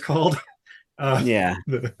one was called, Yeah.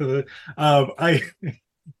 I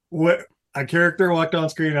what a character walked on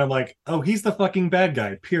screen and I'm like, oh, he's the fucking bad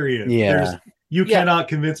guy, period. Yeah. You cannot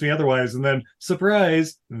convince me otherwise. And then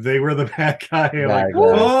surprise, they were the bad guy. Bad like,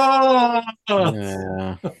 guy. oh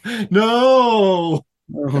Yeah. no.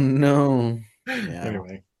 Oh no. Yeah.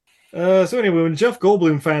 Anyway. So anyway, when Jeff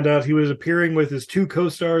Goldblum found out he was appearing with his two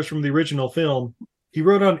co-stars from the original film, he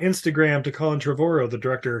wrote on Instagram to Colin Trevorrow, the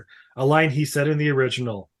director, a line he said in the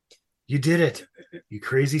original. You did it. You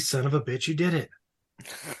crazy son of a bitch, you did it.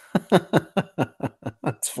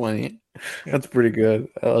 That's funny. That's pretty good.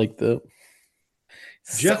 I like that.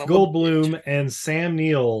 Jeff Goldblum and Sam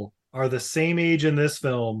Neill are the same age in this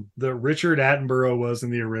film that Richard Attenborough was in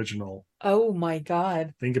the original. Oh my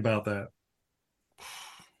god. Think about that.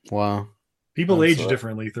 Wow. People age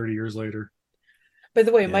differently 30 years later. By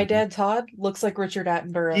the way, my dad Todd looks like Richard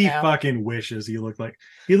Attenborough He now. fucking wishes he looks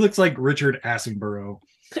like Richard Attenborough.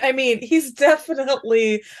 I mean, he's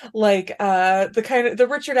definitely like the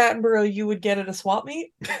Richard Attenborough you would get at a swap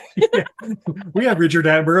meet. Yeah. We have Richard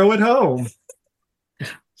Attenborough at home.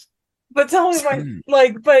 But tell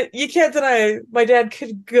me, but you can't deny my dad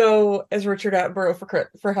could go as Richard Attenborough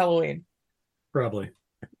for Halloween. Probably.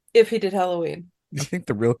 If he did Halloween. I think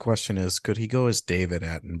the real question is, could he go as David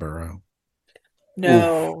Attenborough?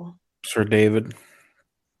 No. Oof. Sir David.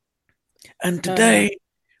 And today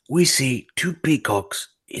we see two peacocks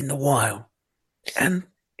in the wild. And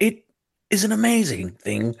it is an amazing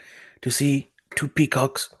thing to see two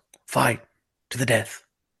peacocks fight to the death,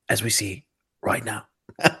 as we see right now.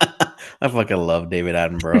 I fucking love David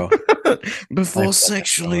Attenborough. Before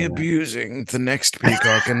sexually abusing the next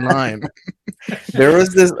peacock in line. There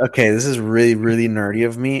was this, this is really, really nerdy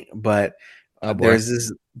of me, but there's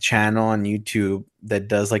this channel on YouTube that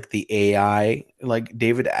does like the AI, like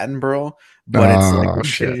David Attenborough, but it's like,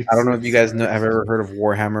 shit. I don't know if you guys have ever heard of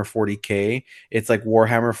Warhammer 40K. It's like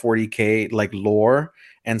Warhammer 40K, like lore.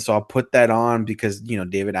 And so I'll put that on because,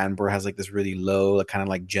 David Attenborough has like this really low, like, kind of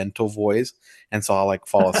like gentle voice. And so I'll like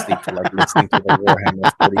fall asleep to like listening to the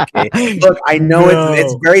Warhammer 40K. Look, I know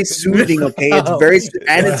it's very soothing, okay? It's very,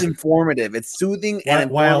 and it's informative. It's soothing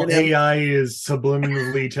and while informative. AI is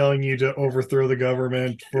subliminally telling you to overthrow the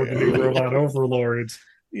government for the new robot overlords,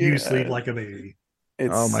 you sleep like a baby.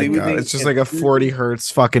 It's oh my god! It's just like a 40 hertz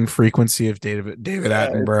fucking frequency of David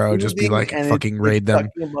Attenborough. Just be like fucking raid them.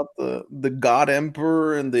 Talking about the God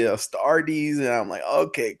Emperor and the Astartes, and I'm like,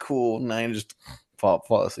 okay, cool. And I just fall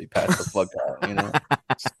asleep, pass the fuck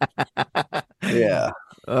out, Yeah.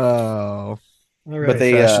 Oh. All right. But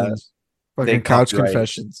they fucking couch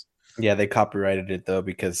confessions. Yeah, they copyrighted it though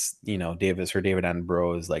because Sir David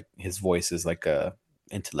Attenborough is like, his voice is like a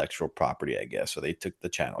intellectual property, I guess. So they took the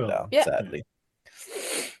channel down. Yeah. Sadly.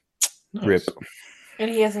 Nice. Rip. And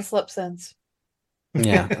he hasn't slept since.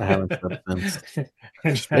 Yeah, I haven't slept since. And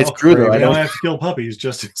It's now, true though. now I have to kill puppies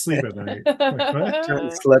just to sleep at night. Like, what? I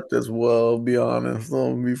haven't slept as well. I'll be honest.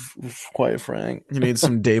 I'll be quite frank. You need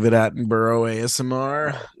some David Attenborough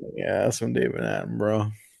ASMR. Yeah, some David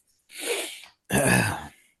Attenborough.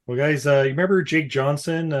 Well, guys, you remember Jake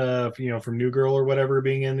Johnson, from New Girl or whatever,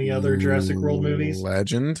 being in the other Jurassic World movies?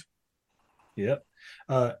 Legend. Yep.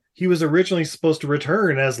 He was originally supposed to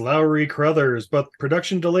return as Lowry Crothers, but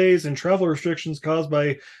production delays and travel restrictions caused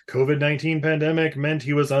by COVID-19 pandemic meant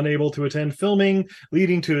he was unable to attend filming,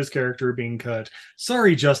 leading to his character being cut.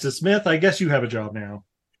 Sorry, Justice Smith. I guess you have a job now.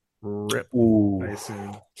 Rip. Ooh. I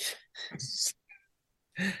assume.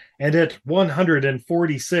 And at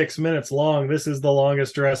 146 minutes long, this is the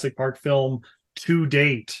longest Jurassic Park film to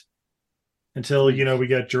date. Until, we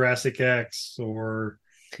get Jurassic X or,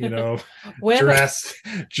 Jurassic,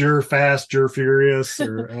 Jur Fast, Jur Furious,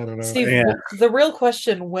 or I don't know. Steve, the real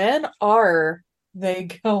question, when are they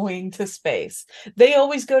going to space? They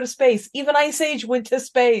always go to space. Even Ice Age went to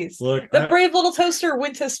space. Look, the Brave Little Toaster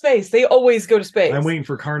went to space. They always go to space. I'm waiting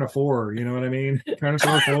for Carnivore, you know what I mean?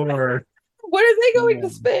 Carnivore 4. When are they going to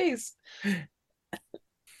space?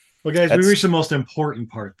 Well, guys, we reached the most important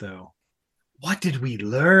part, though. What did we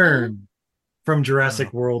learn from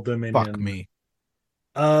Jurassic World Dominion? Fuck me.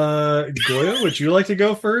 Goya, would you like to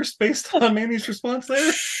go first based on Manny's response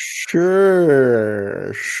there?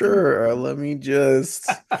 Sure. Let me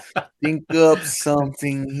just think up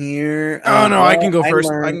something here. Oh no, I can go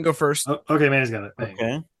first. I can go first. Oh, okay, Manny's got it.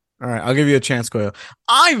 Okay. All right, I'll give you a chance, Goyo.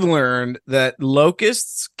 I've learned that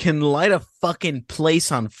locusts can light a fucking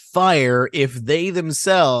place on fire if they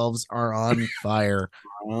themselves are on fire.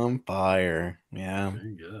 On fire. Yeah. There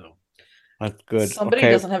you go. That's good. Somebody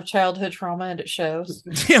doesn't have childhood trauma and it shows.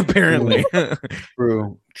 Yeah, apparently.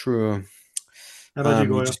 True. How about you,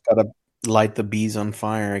 Goyo? Just gotta light the bees on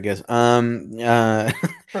fire, I guess.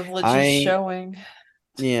 Privilege is showing.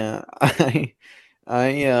 Yeah.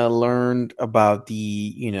 I learned about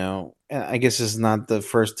I guess it's not the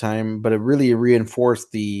first time, but it really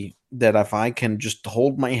reinforced that if I can just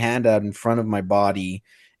hold my hand out in front of my body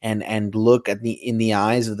and look in the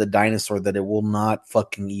eyes of the dinosaur, that it will not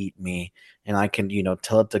fucking eat me, and I can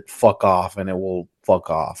tell it to fuck off and it will fuck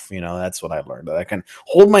off. That's what I learned, that I can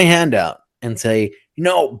hold my hand out and say,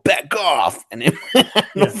 no, back off, and it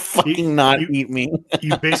will fucking not eat me.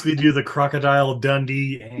 You basically do the Crocodile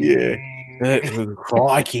Dundee. Yeah.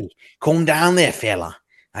 Crikey, calm down there, fella.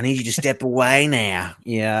 I need you to step away now.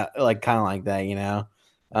 Yeah, kind of like that,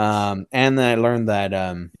 And then I learned that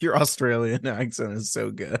your Australian accent is so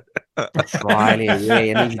good. Australia,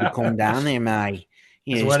 I need you to calm down there, mate.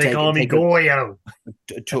 That's why they call me Goyo.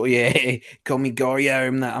 Yeah, call me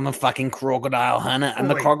Goyo. I'm a fucking crocodile hunter. I'm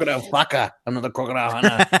the crocodile fucker. I'm not the crocodile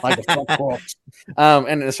hunter. Like a fuck corpse.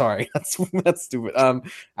 And sorry, that's stupid. And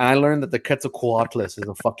I learned that the Quetzalcoatlus is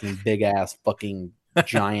a fucking big ass fucking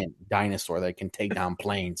giant dinosaur that can take down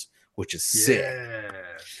planes, which is sick.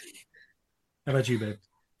 How about you, babe?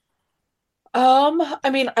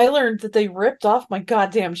 I learned that they ripped off my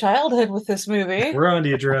goddamn childhood with this movie. We're on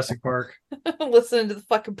to Jurassic Park. Listening to the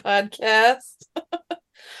fucking podcast.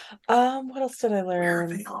 What else did I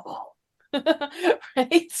learn?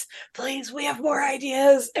 Right? Please, we have more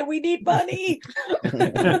ideas and we need money.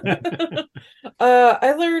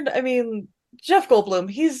 I learned, Jeff Goldblum,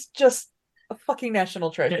 he's just a fucking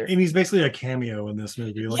national treasure. Yeah, and he's basically a cameo in this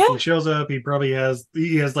movie. He shows up, he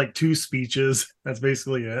has like 2 speeches. That's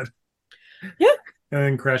basically it. Yeah. And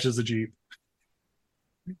then crashes the Jeep.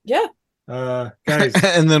 Yeah. Guys.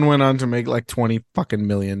 And then went on to make like $20 fucking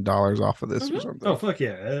million off of this or something. Oh, fuck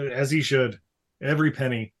yeah. As he should. Every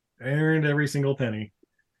penny. Earned every single penny.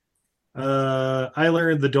 I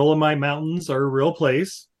learned the Dolomite Mountains are a real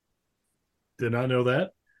place. Did not know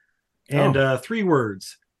that. And 3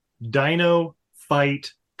 words. Dino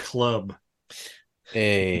Fight Club.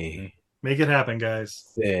 Hey. Make it happen, guys.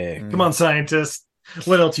 Sick. Come on, scientists.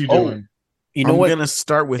 What else are you doing? I'm going to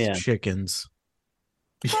start with chickens.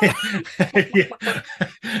 Yeah.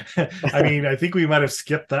 I think we might have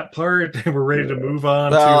skipped that part. We're ready to move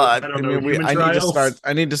on human trials.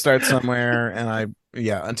 I need to start somewhere, and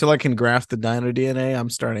until I can graft the dino DNA, I'm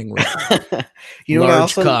starting with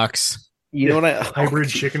large cocks. Hybrid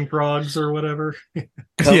chicken frogs or whatever.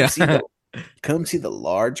 Come see the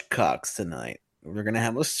large cocks tonight. We're gonna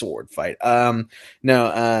have a sword fight. You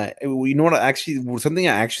know what? Something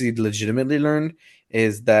I actually legitimately learned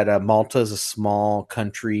is that Malta is a small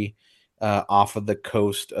country off of the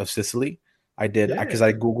coast of Sicily. I did because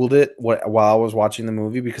I googled it while I was watching the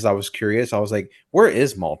movie because I was curious. I was like, "Where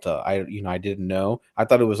is Malta?" I didn't know. I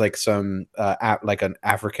thought it was like some like an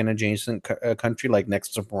African adjacent country, like next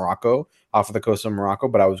to Morocco, off of the coast of Morocco.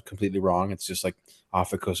 But I was completely wrong. It's just like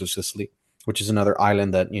off the coast of Sicily, which is another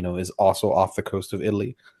island that is also off the coast of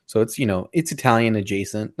Italy. So it's it's Italian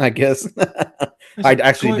adjacent, I guess. I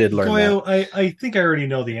actually did learn Goyo, that. I think I already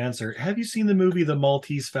know the answer. Have you seen the movie The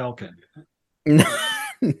Maltese Falcon? No,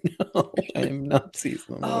 I have not seen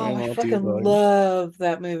them. Oh, I fucking love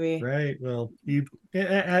that movie. Right. Well, you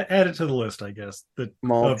add it to the list, I guess, of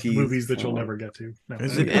Maltese movies that you'll never get to. No.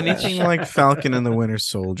 Is it anything like Falcon and the Winter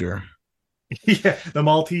Soldier? Yeah, the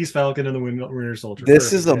Maltese Falcon and the Winter Soldier.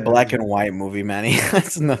 This is a black and white movie, Manny.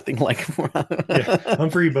 That's nothing like.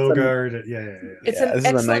 Humphrey Bogart. Yeah. It's an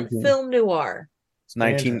excellent film noir. It's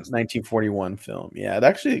 1941 film. Yeah, it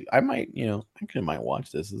actually, I might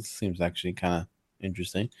watch this. This seems actually kind of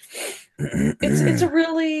interesting. It's a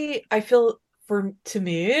really, I feel, to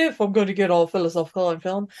me, if I'm going to get all philosophical on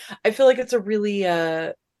film, I feel like it's a really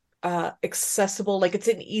accessible, like it's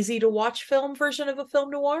an easy to watch film version of a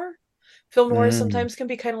film noir. Film noirs sometimes can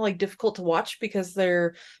be kind of like difficult to watch because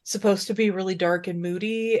they're supposed to be really dark and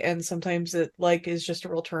moody, and sometimes it like is just a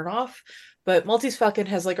real turnoff. But Maltese Falcon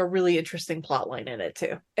has like a really interesting plot line in it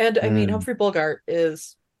too. And I mean, Humphrey Bogart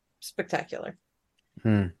is spectacular.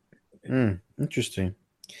 Interesting.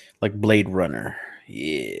 Like Blade Runner.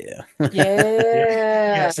 Yeah. Yeah.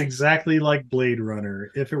 Yes, exactly like Blade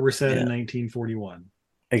Runner if it were set in 1941.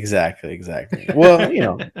 Exactly. Well,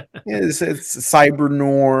 it's cyber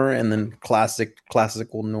noir and then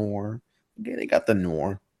classical noir. Yeah, they got the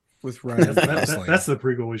noir. With Ryan Gosling. That's the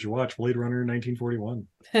prequel we should watch, Blade Runner 1941.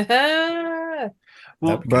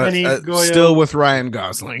 Well, but still with Ryan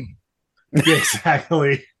Gosling. Yeah,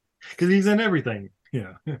 exactly. Because he's in everything.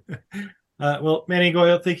 Yeah. Well, Manny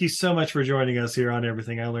Goyle, thank you so much for joining us here on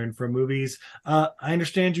Everything I Learned from Movies. I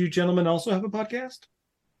understand you gentlemen also have a podcast?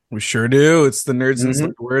 We sure do. It's the Nerds and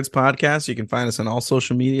Slurred Words podcast. You can find us on all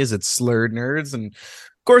social medias. It's Slurred Nerds. And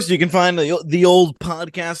of course, you can find the old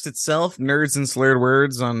podcast itself, Nerds and Slurred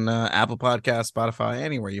Words, on Apple Podcasts, Spotify,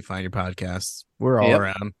 anywhere you find your podcasts. We're all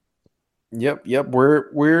around. Yep.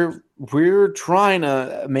 We're trying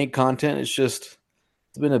to make content. It's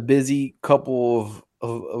been a busy couple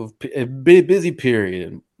of a busy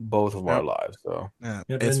period in both of our lives. So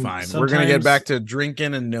it's fine. We're gonna get back to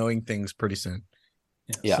drinking and knowing things pretty soon.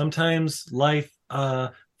 Yeah. Sometimes life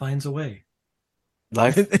finds a way.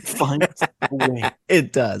 Life finds a way.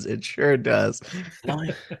 It does. It sure does.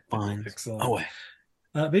 Life finds a way.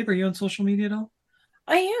 Babe, are you on social media at all?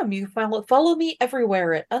 I am. You can follow me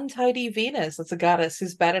everywhere at Untidy Venus. That's a goddess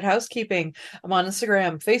who's bad at housekeeping. I'm on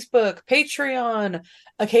Instagram, Facebook, Patreon,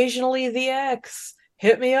 occasionally the X.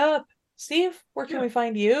 Hit me up. Steve, where can we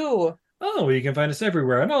find you? Oh, well, you can find us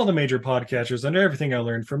everywhere on all the major podcatchers under Everything I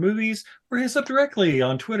Learned from Movies, or hit us up directly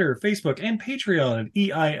on Twitter, Facebook, and Patreon at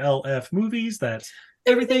EILF Movies. That's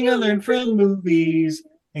Everything I Learned from Movies.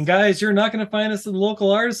 And guys, you're not going to find us at the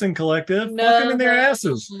local artisan collective. Fuck them in their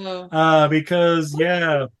asses. Because,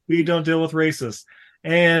 we don't deal with racists.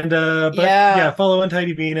 And, follow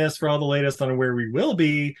Untidy Venus for all the latest on where we will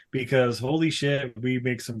be, because holy shit, we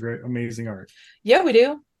make some great, amazing art. Yeah, we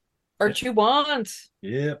do. Art you want.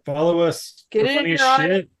 Yeah, follow us. Get in your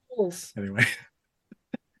eyeballs. Anyway.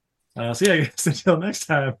 I guess until next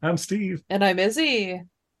time, I'm Steve. And I'm Izzy.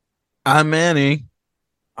 I'm Manny.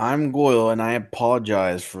 I'm Goyle, and I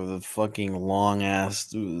apologize for the fucking long ass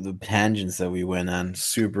the tangents that we went on.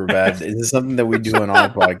 Super bad. This is something that we do on our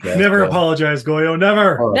podcast. Never apologize, Goyo.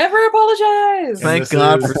 Never. Never apologize. Thank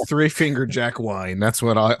God for 3-Finger Jack wine. That's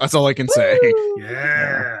all I can say.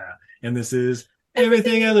 Yeah. And this is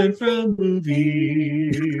Everything I Learned from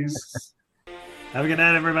Movies. Have a good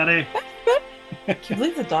night, everybody. Can you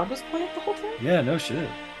believe the dog was quiet the whole time? Yeah, no shit.